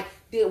feel like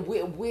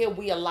where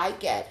we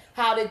alike at.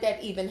 How did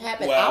that even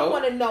happen? Well, I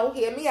want to know,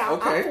 hear me out.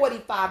 Okay. I'm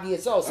 45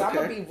 years old, so I'm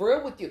going to be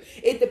real with you.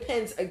 It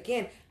depends,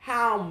 again,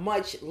 how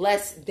much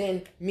less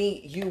than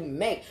me you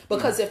make.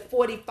 Because at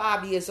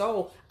 45 years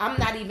old, I'm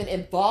not even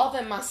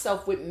involving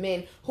myself with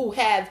men who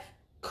have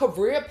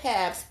career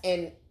paths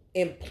and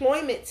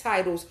employment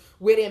titles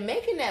where they're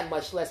making that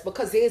much less,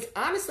 because there's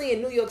honestly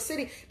in New York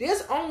City,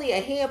 there's only a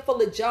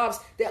handful of jobs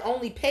that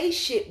only pay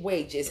shit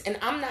wages, and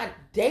I'm not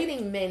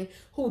dating men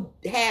who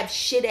have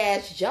shit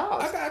ass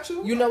jobs. I got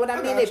you. You know what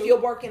I mean? If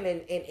you're working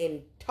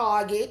in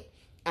Target,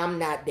 I'm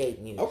not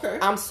dating you. Okay.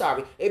 I'm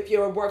sorry. If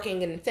you're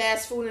working in the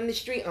fast food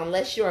industry,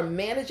 unless you're a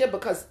manager,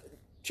 because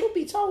truth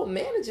be told,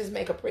 managers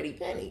make a pretty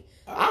penny.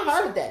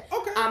 I heard that.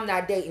 Okay. I'm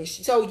not dating.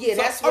 So yeah,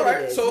 that's what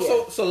it is.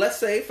 So let's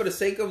say, for the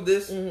sake of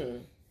this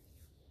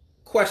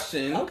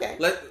question,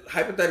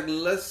 hypothetically,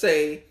 let's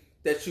say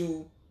that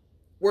you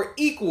were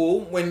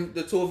equal when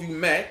the two of you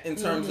met in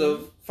terms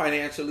of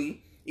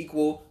financially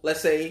equal. Let's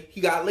say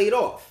he got laid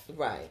off,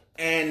 right?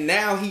 And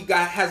now he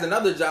has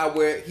another job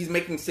where he's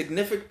making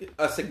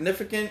a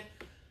significant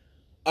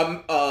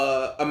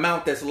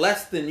amount that's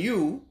less than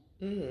you.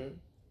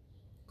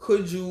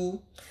 Could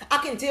you? I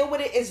can deal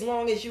with it as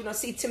long as you don't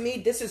see. To me,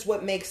 this is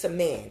what makes a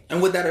man.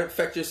 And would that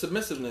affect your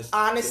submissiveness?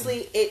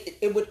 Honestly,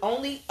 it would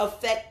only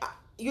affect.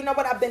 You know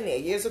what? I've been there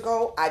years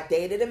ago. I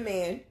dated a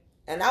man,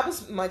 and I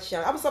was much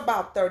young. I was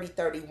about 30,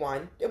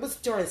 31. It was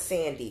during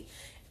Sandy.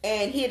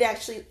 And he had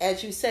actually,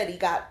 as you said, he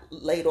got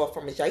laid off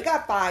from his job. He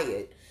got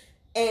fired.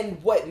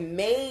 And what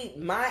made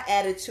my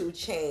attitude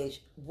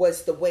change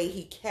was the way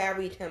he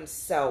carried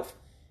himself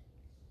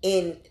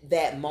in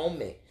that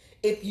moment.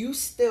 If you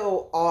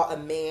still are a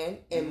man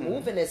and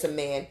moving as a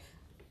man,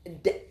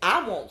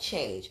 I won't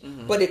change.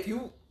 But if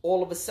you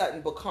all of a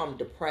sudden become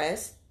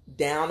depressed,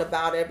 down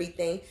about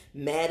everything,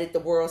 mad at the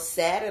world,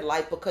 sad at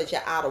life because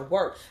you're out of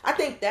work, I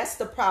think that's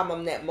the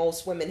problem that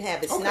most women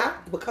have. It's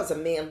not because a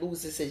man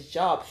loses his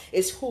job.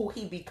 It's who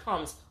he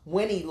becomes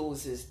when he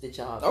loses the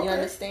job. Okay. You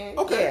understand?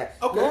 Okay.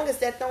 Yeah. Okay. Long as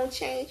that don't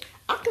change,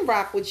 I can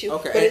rock with you.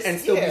 Okay, and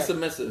still be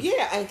submissive.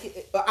 Yeah, and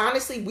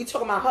honestly, we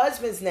talking about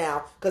husbands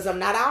now, because I'm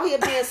not out here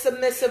being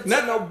submissive to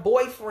no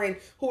boyfriend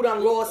who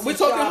done lost his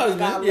job. We're talking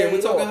husband. Yeah,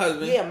 we're talking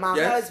husband. Yeah, my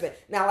husband.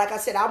 Now, like I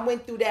said, I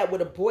went through that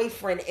with a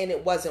boyfriend, and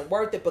it wasn't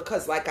worth it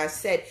because, like I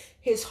said,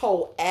 his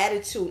whole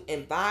attitude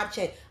and vibe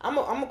changed. I'm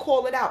gonna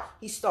call it out.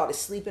 He started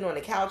sleeping on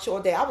the couch all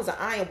day. I was an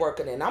iron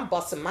worker then. I'm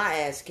busting my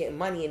ass getting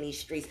money in these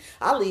streets.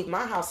 I leave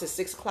my house at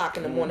 6 o'clock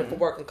in the morning for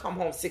work and come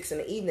home 6 in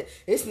the evening.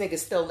 This nigga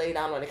still lay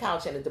down on the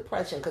couch in a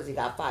depression because he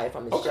got fired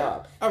from his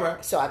job. All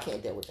right. So I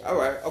can't deal with that. All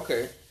right.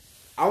 Okay.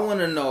 I want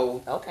to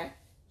know. Okay.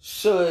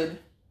 Should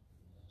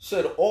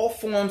all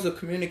forms of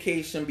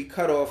communication be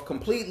cut off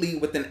completely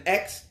with an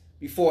ex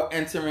before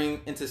entering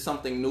into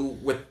something new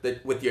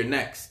with your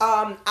next?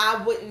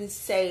 I wouldn't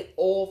say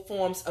all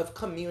forms of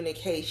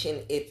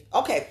communication.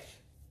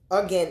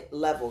 Again,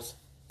 levels.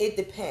 It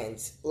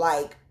depends.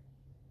 Like,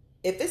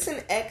 if it's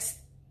an ex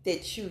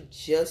that you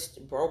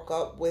just broke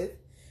up with,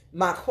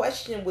 my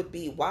question would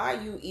be, what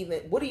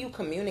are you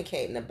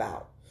communicating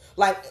about?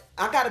 Like,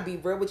 I gotta be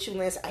real with you,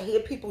 Lance. I hear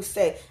people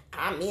say,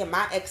 me and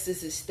my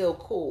exes is still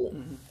cool.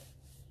 Mm-hmm.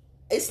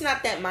 It's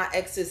not that my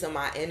exes are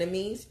my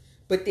enemies,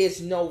 but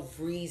there's no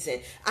reason.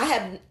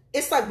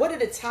 It's like, what are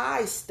the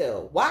ties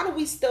still? Why do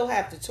we still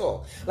have to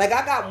talk? Like,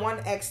 I got one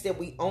ex that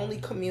we only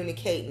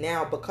communicate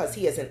now because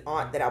he has an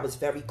aunt that I was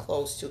very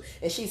close to,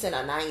 and she's in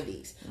her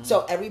 90s. Mm-hmm.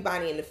 So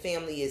everybody in the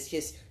family is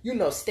just,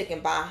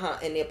 sticking by her,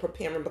 and they're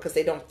preparing because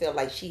they don't feel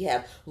like she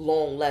have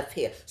long left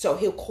hair. So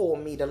he'll call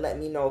me to let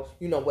me know,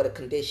 what a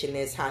condition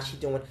is, how she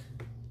doing,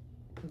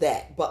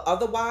 that. But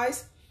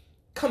otherwise,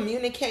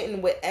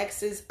 communicating with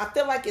exes, I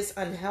feel like it's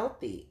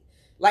unhealthy.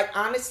 Like,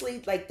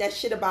 honestly, like, that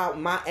shit about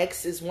my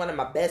ex is one of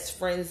my best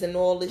friends and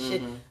all this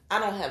shit, I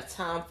don't have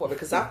time for it,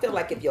 because I feel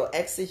like if your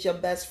ex is your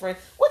best friend,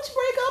 what you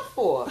break up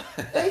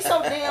for? They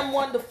so damn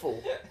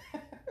wonderful.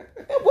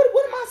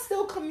 What am I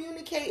still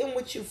communicating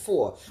with you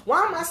for?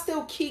 Why am I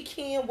still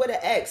kikiing with an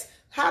ex?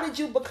 How did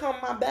you become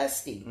my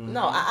bestie?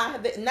 No, I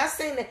haven't. Not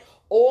saying that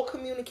all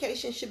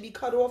communication should be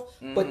cut off,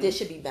 but there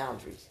should be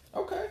boundaries.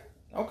 Okay.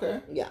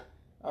 Yeah.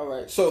 All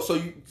right. So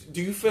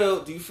do you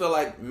feel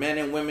like men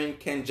and women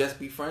can just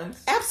be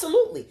friends?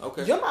 Absolutely.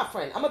 Okay. You're my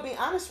friend. I'm gonna be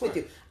honest with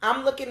you.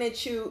 I'm looking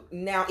at you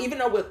now, even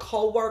though we're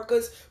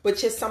co-workers, but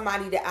just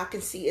somebody that I can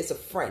see as a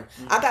friend.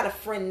 Mm-hmm. I got a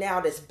friend now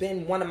that's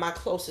been one of my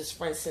closest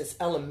friends since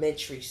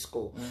elementary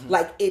school. Mm-hmm.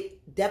 Like,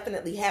 it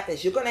definitely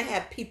happens. You're gonna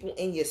have people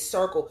in your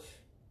circle.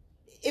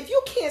 If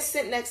you can't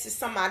sit next to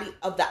somebody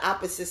of the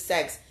opposite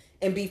sex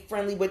and be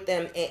friendly with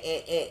them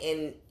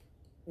and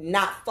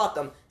not fuck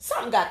them,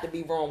 something got to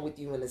be wrong with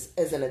you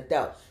as an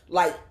adult.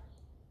 Like,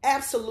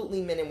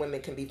 absolutely, men and women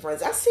can be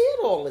friends. I see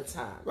it all the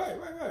time. Right.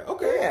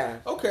 Okay. Yeah.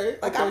 Okay.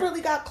 Like, I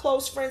really got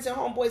close friends and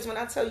homeboys. When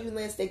I tell you,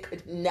 Lance, they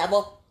could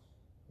never.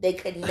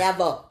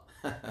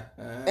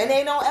 And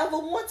they don't ever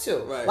want to.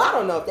 Right. Well, I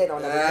don't know if they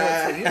don't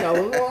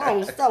ever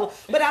want to.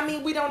 But I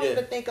mean, we don't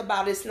even think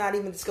about it. It's not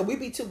even discussed. We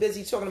be too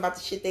busy talking about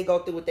the shit they go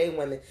through with their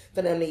women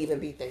for them to even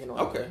be thinking on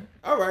it. Okay.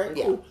 All right.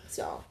 Yeah. Cool.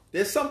 So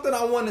there's something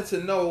I wanted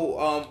to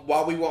know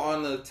while we were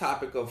on the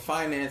topic of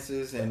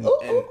finances and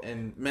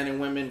men and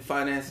women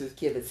finances.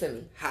 Give it to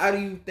me. How do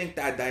you think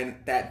that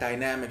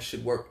dynamic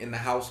should work in the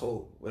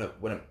household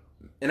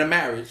in a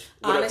marriage?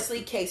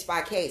 Honestly, case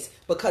by case,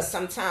 because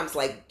sometimes,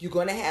 like, you're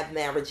going to have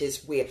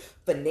marriages where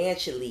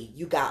financially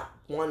you got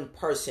one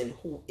person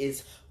who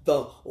is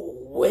the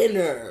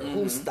winner,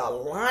 who's the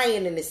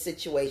lion in this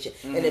situation.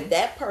 And if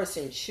that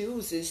person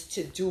chooses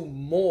to do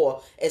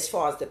more as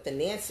far as the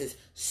finances,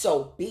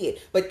 so be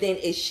it. But then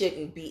it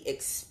shouldn't be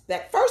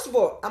First of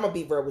all, I'm going to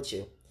be real with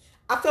you.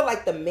 I feel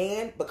like the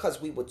man,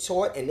 because we were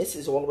taught, and this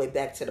is all the way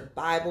back to the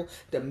Bible,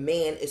 the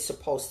man is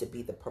supposed to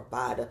be the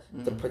provider,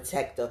 the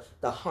protector,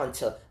 the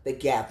hunter, the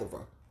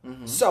gatherer.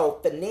 So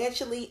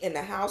financially in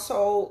the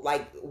household,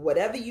 like,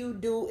 whatever you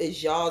do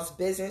is y'all's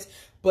business,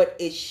 but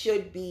it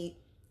should be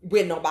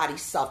where nobody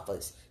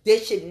suffers. There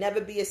should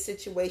never be a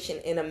situation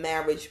in a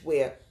marriage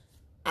where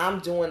I'm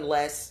doing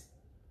less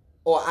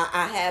or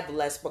I have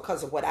less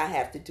because of what I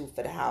have to do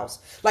for the house.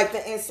 Like,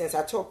 for instance,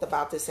 I talked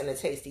about this in a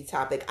tasty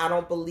topic. I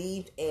don't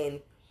believe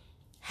in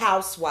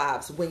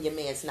housewives when your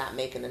man's not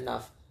making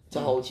enough to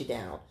hold you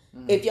down.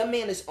 If your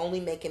man is only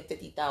making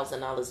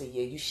 $50,000 a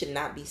year, you should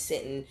not be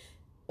sitting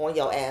on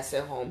your ass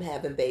at home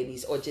having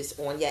babies, or just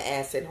on your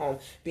ass at home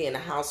being a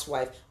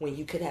housewife when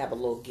you could have a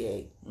little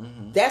gig.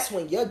 That's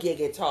when your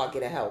gig at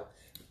Target to help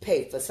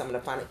pay for some of the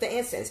finance. For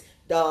instance,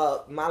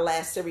 my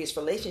last serious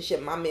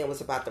relationship, my man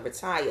was about to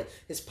retire.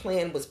 His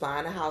plan was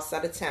buying a house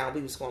out of town.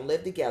 We was going to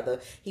live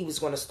together. He was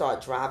going to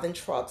start driving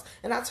trucks.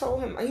 And I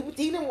told him,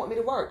 he didn't want me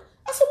to work.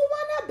 I said, well,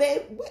 why not,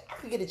 babe? I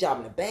could get a job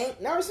in a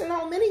bank, nursing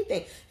home,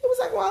 anything. He was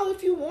like, well,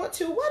 if you want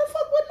to. Why the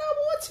fuck wouldn't I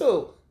want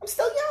to? I'm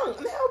still young.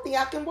 I'm healthy.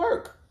 I can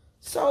work.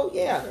 So,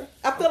 yeah.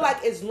 I feel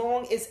like as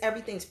long as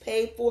everything's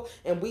paid for,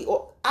 and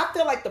I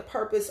feel like the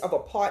purpose of a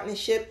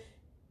partnership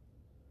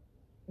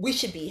we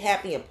should be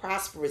happy and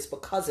prosperous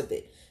because of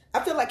it.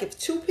 I feel like if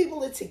two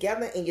people are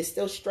together and you're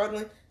still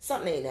struggling,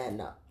 something ain't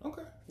adding up.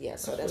 Okay. Yeah,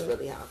 so that's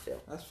really how I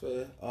feel. That's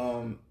fair.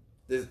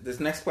 This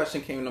next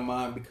question came to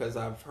mind because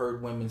I've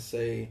heard women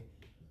say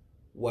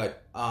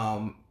what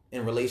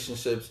in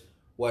relationships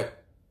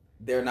what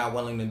they're not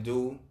willing to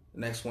do,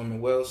 the next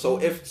woman will. So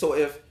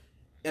if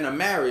in a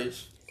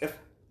marriage,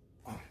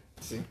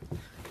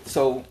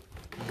 so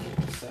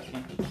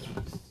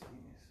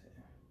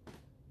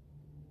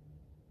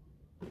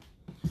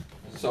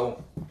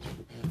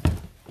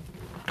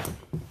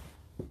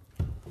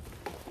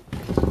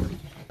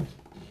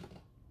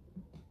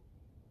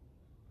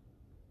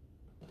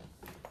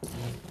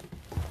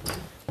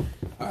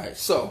all right,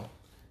 so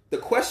the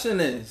question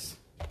is,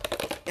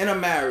 in a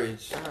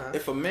marriage,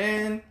 if a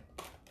man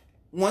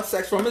wants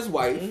sex from his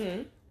wife,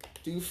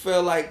 do you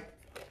feel like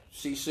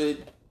she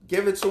should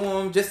give it to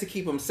him just to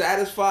keep him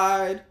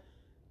satisfied?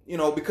 You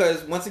know,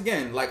 because once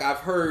again, like I've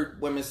heard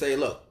women say,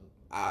 look,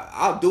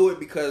 I'll do it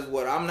because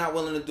what I'm not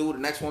willing to do, the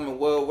next woman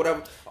will,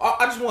 whatever.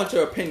 I just want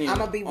your opinion on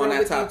that topic. I'm going to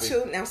be real with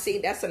you too. Now, see,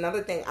 that's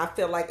another thing. I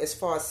feel like as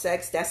far as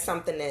sex, that's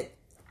something that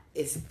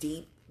is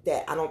deep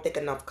that I don't think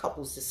enough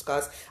couples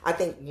discuss. I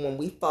think when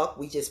we fuck,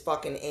 we just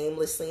fucking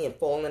aimlessly and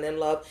falling in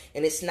love,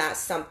 and it's not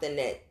something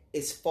that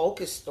is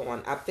focused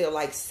on. I feel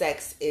like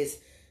sex is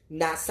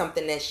not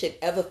something that should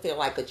ever feel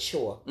like a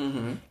chore.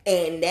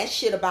 And that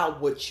shit about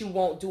what you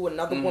won't do,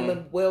 another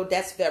woman will,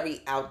 that's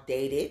very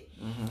outdated.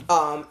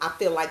 I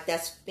feel like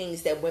that's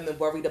things that women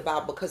worried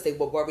about because they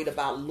were worried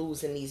about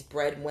losing these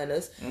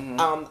breadwinners.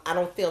 I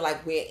don't feel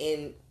like we're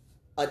in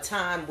a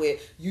time where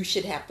you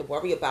should have to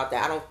worry about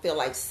that. I don't feel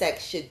like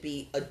sex should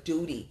be a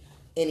duty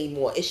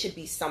anymore. It should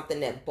be something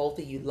that both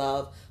of you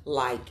love,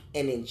 like,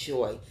 and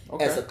enjoy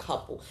as a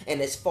couple. And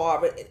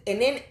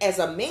then as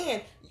a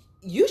man,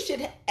 you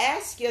should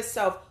ask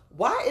yourself,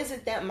 why is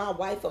it that my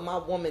wife or my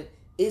woman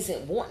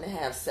isn't wanting to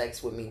have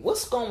sex with me?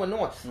 What's going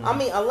on? I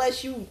mean,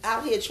 unless you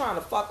out here trying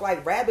to fuck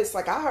like rabbits.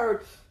 Like I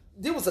heard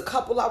there was a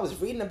couple I was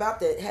reading about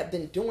that have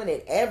been doing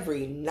it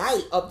every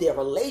night of their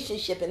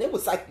relationship, and it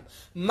was like,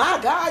 my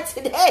God,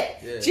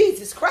 today,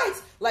 Jesus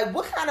Christ, like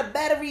what kind of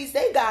batteries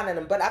they got in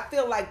them? But I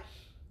feel like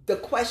the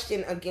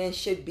question again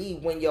should be,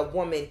 when your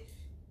woman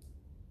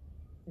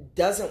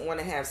doesn't want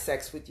to have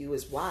sex with you,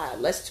 is why.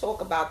 Let's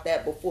talk about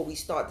that before we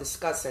start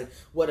discussing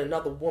what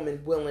another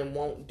woman will and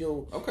won't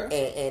do.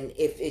 And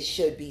if it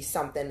should be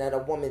something that a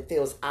woman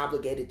feels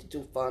obligated to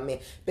do for a man.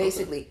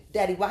 Basically,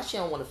 Daddy, why she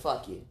don't want to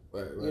fuck you?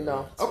 Right. You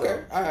know?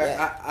 Okay. So, all right.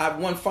 Yeah. I have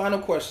one final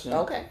question.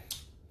 Okay.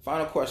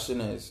 Final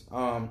question is,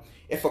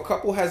 if a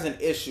couple has an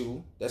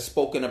issue that's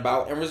spoken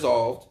about and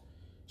resolved,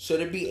 should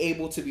it be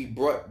able to be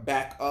brought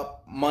back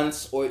up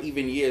months or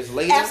even years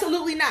later?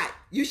 Absolutely not.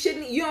 You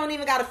shouldn't. You don't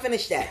even got to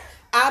finish that.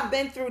 I've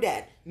been through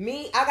that.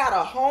 I got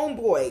a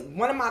homeboy,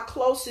 one of my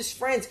closest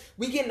friends.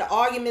 We get into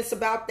arguments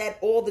about that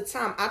all the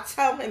time. I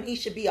tell him he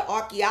should be an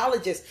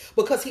archaeologist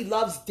because he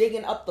loves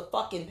digging up the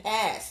fucking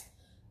past.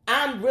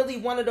 I'm really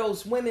one of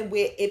those women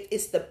where if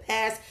it's the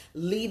past,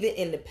 leave it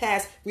in the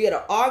past. We had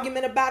an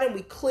argument about it.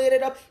 We cleared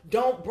it up.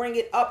 Don't bring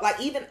it up. Like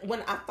even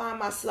when I find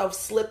myself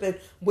slipping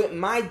with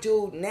my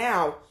dude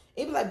now,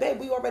 he'd be like, babe,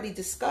 we already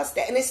discussed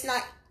that. And it's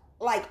not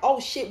like, oh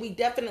shit, we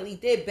definitely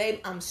did, babe,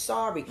 I'm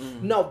sorry.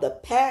 No, the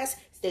past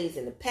stays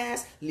in the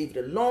past. Leave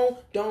it alone.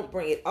 Don't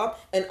bring it up.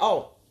 And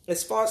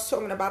as far as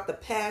talking about the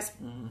past,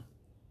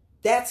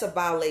 that's a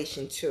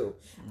violation too.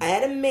 I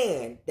had a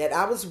man that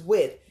I was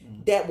with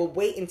that would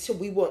wait until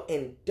we were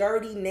in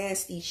dirty,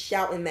 nasty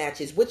shouting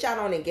matches, which I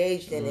don't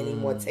engage in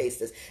anymore,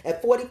 tasters.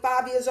 At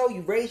 45 years old,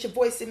 you raise your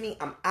voice at me,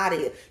 I'm out of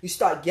here. You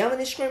start yelling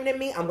and screaming at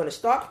me, I'm going to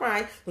start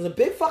crying. It was a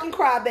big fucking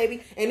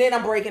crybaby, and then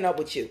I'm breaking up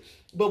with you.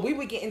 But we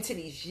would get into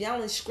these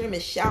yelling, screaming,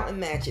 shouting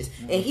matches,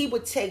 and he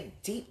would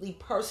take deeply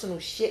personal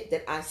shit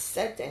that I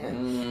said to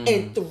him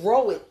and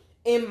throw it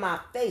in my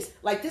face.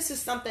 Like, this is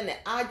something that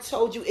I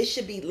told you, it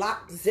should be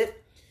locked, zip.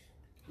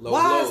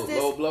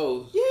 Low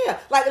blows. Yeah.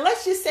 Like,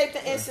 let's just say,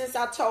 for instance,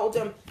 I told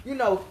him,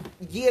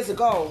 years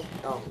ago,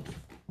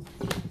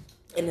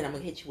 and then I'm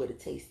going to hit you with a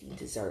tasty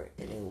dessert,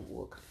 and then we'll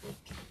walk.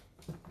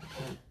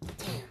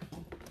 Damn.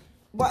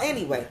 Well,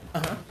 anyway.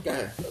 Go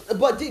ahead.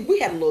 But we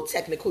had a little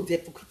technical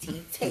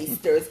difficulty,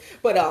 tasters.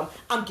 But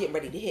I'm getting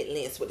ready to hit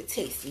Lance with a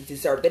tasty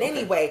dessert. But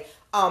anyway,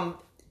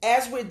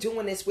 as we're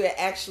doing this, we're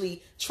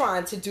actually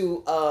trying to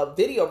do a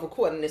video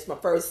recording. It's my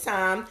first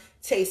time.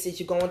 Tasters,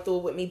 you're going through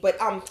it with me. But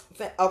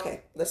okay,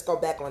 let's go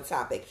back on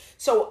topic.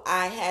 So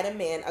I had a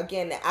man,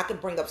 again, that I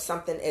could bring up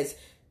something as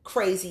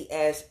crazy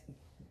as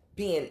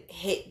being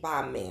hit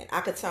by a man. I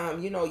could tell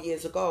him,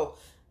 years ago,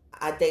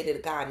 I dated a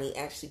guy and he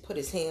actually put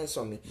his hands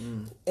on me.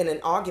 In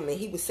an argument,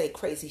 he would say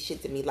crazy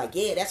shit to me like,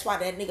 yeah, that's why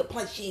that nigga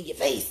punched you in your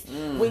face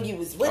when you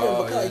was with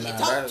him because you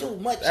talk too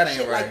much and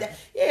shit like that.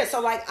 Yeah, so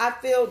like I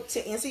feel,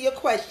 to answer your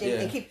question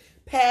and keep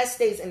Past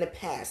stays in the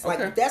past. Like,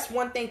 Okay. that's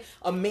one thing.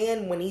 A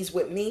man, when he's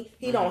with me,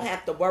 he don't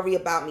have to worry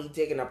about me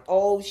digging up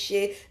old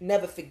shit,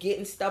 never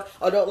forgetting stuff.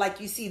 Although,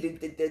 like, you see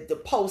the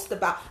post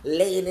about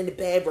laying in the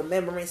bed,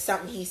 remembering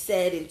something he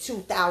said in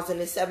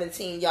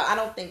 2017. Y'all, I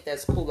don't think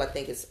that's cool. I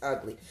think it's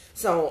ugly.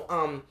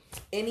 So,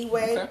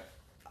 anyway... Okay.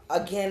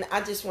 Again,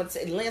 I just want to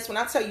say, Lance, when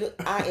I tell you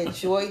I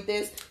enjoyed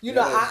this, you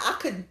know, Yes. I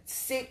could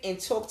sit and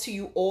talk to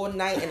you all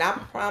night, and I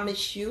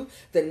promise you,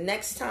 the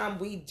next time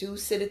we do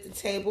sit at the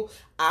table,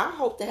 I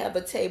hope to have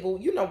a table,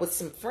 you know, with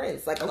some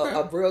friends, like Okay.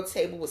 a real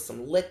table with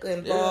some liquor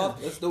involved.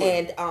 Yeah, let's do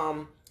it.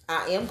 And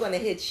I am going to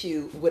hit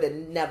you with a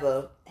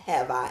never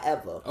have I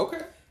ever.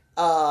 Okay.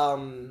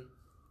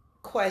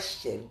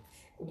 Question.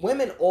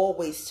 Women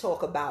always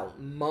talk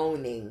about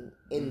moaning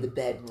in the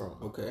bedroom.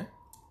 Okay.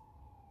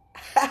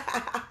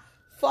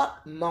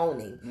 Fuck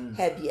moaning.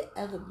 Have you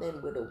ever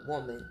been with a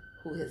woman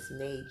who has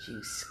made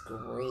you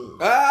scream?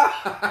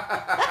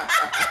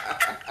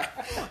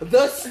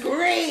 The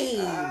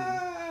scream!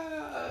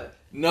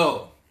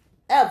 No.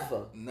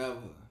 Ever. Never.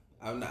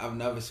 I've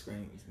never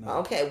screamed. No.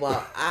 Okay,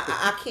 well,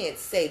 I can't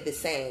say the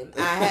same.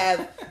 I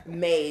have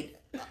made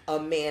a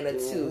man or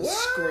two What?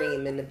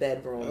 scream in the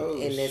bedroom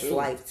in this shoot.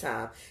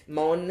 lifetime.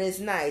 Moaning is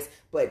nice,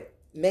 but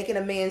making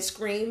a man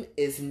scream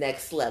is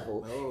next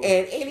level. Oh,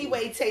 And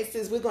anyway,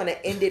 tasters, we're going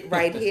to end it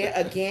right here.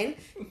 Again,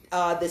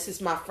 this is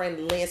my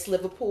friend Lance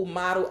Liverpool,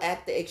 model,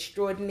 actor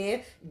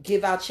extraordinaire.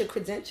 Give out your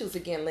credentials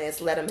again,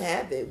 Lance. Let them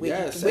have it.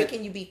 Where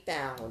can you be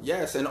found?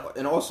 Yes, and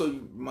also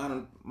you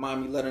mind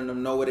me letting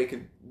them know where they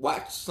could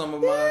watch some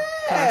of my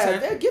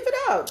content. Yeah, give it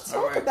up.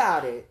 Talk right.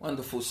 about it.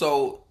 Wonderful.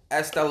 So,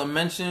 as Stella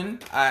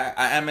mentioned, I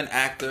am an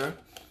actor,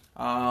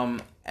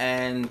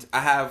 and I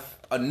have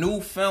a new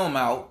film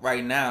out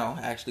right now,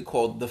 actually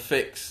called The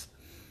Fix.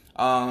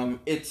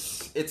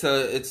 It's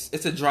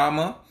a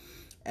drama,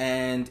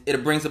 and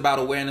it brings about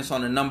awareness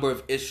on a number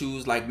of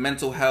issues like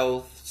mental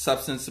health,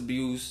 substance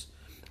abuse,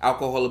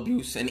 alcohol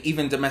abuse, and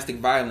even domestic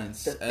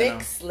violence. The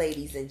Fix,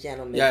 ladies and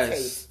gentlemen, yes.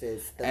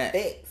 tasters. The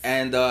Fix.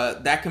 And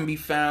that can be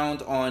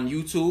found on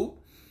YouTube.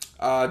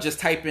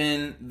 Just type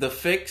in The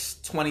Fix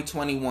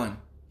 2021.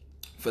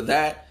 For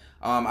that,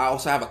 I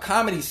also have a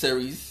comedy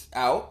series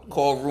out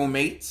called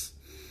Roommates.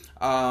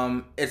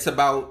 It's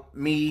about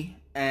me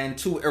and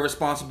two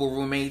irresponsible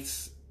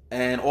roommates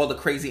and all the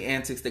crazy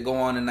antics that go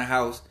on in the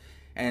house,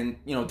 and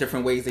you know,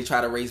 different ways they try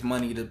to raise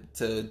money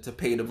to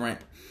pay the rent.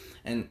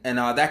 And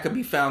that could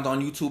be found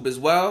on YouTube as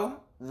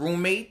well.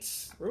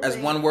 Roommates, as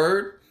one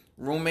word.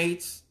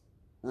 Roommates,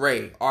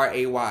 Ray,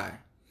 Ray.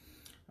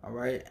 All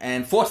right.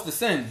 And Forced to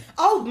Sin.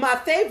 Oh, my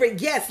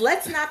favorite. Yes,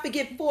 let's not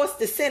forget Forced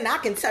to Sin. I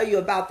can tell you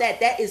about that.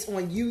 That is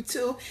on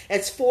YouTube.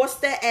 It's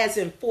Forster as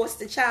in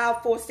foster child,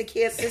 foster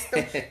care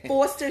system.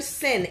 Forster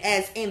Sin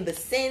as in the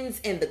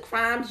sins and the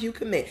crimes you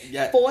commit.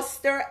 Yes.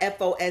 Forster,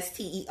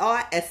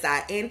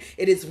 FOSTERSIN.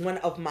 It is one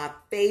of my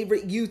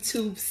favorite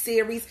YouTube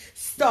series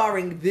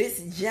starring this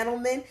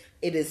gentleman.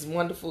 It is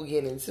wonderful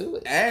getting into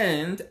it.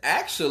 And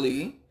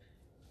actually,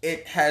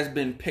 it has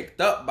been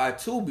picked up by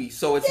Tubi.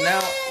 So it's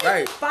now,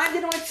 right. Find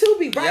it on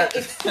Tubi, right? Yes.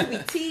 It's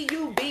Tubi,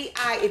 Tubi.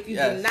 If you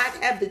Yes. do not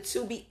have the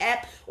Tubi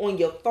app on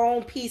your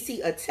phone, PC,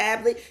 or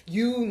tablet,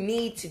 you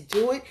need to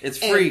do it. It's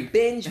and free.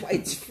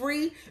 It's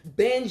free.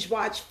 Binge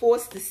watch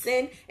Forced to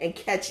Sin and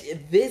catch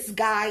this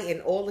guy in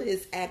all of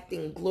his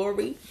acting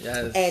glory.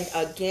 Yes. And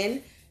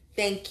again,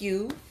 thank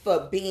you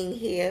for being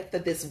here for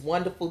this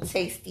wonderful,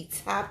 tasty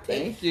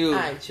topic. Thank you.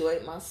 I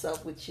enjoyed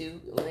myself with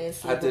you,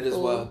 Lance. I did as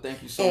Liverpool. well.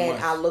 Thank you so and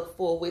much. I look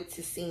forward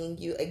to seeing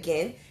you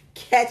again.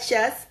 Catch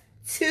us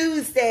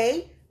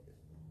Tuesday.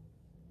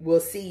 We'll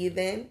see you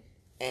then.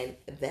 And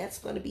that's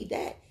going to be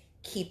that.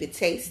 Keep it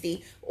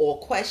tasty. All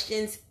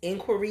questions,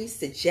 inquiries,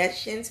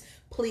 suggestions,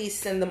 please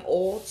send them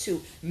all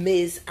to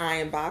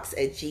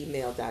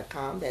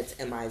MizIronbox@gmail.com. That's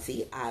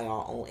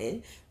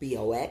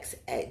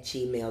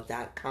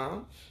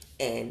MIZIRONBOX@gmail.com.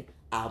 And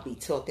I'll be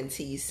talking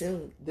to you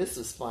soon. This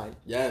was fun.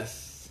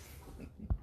 Yes.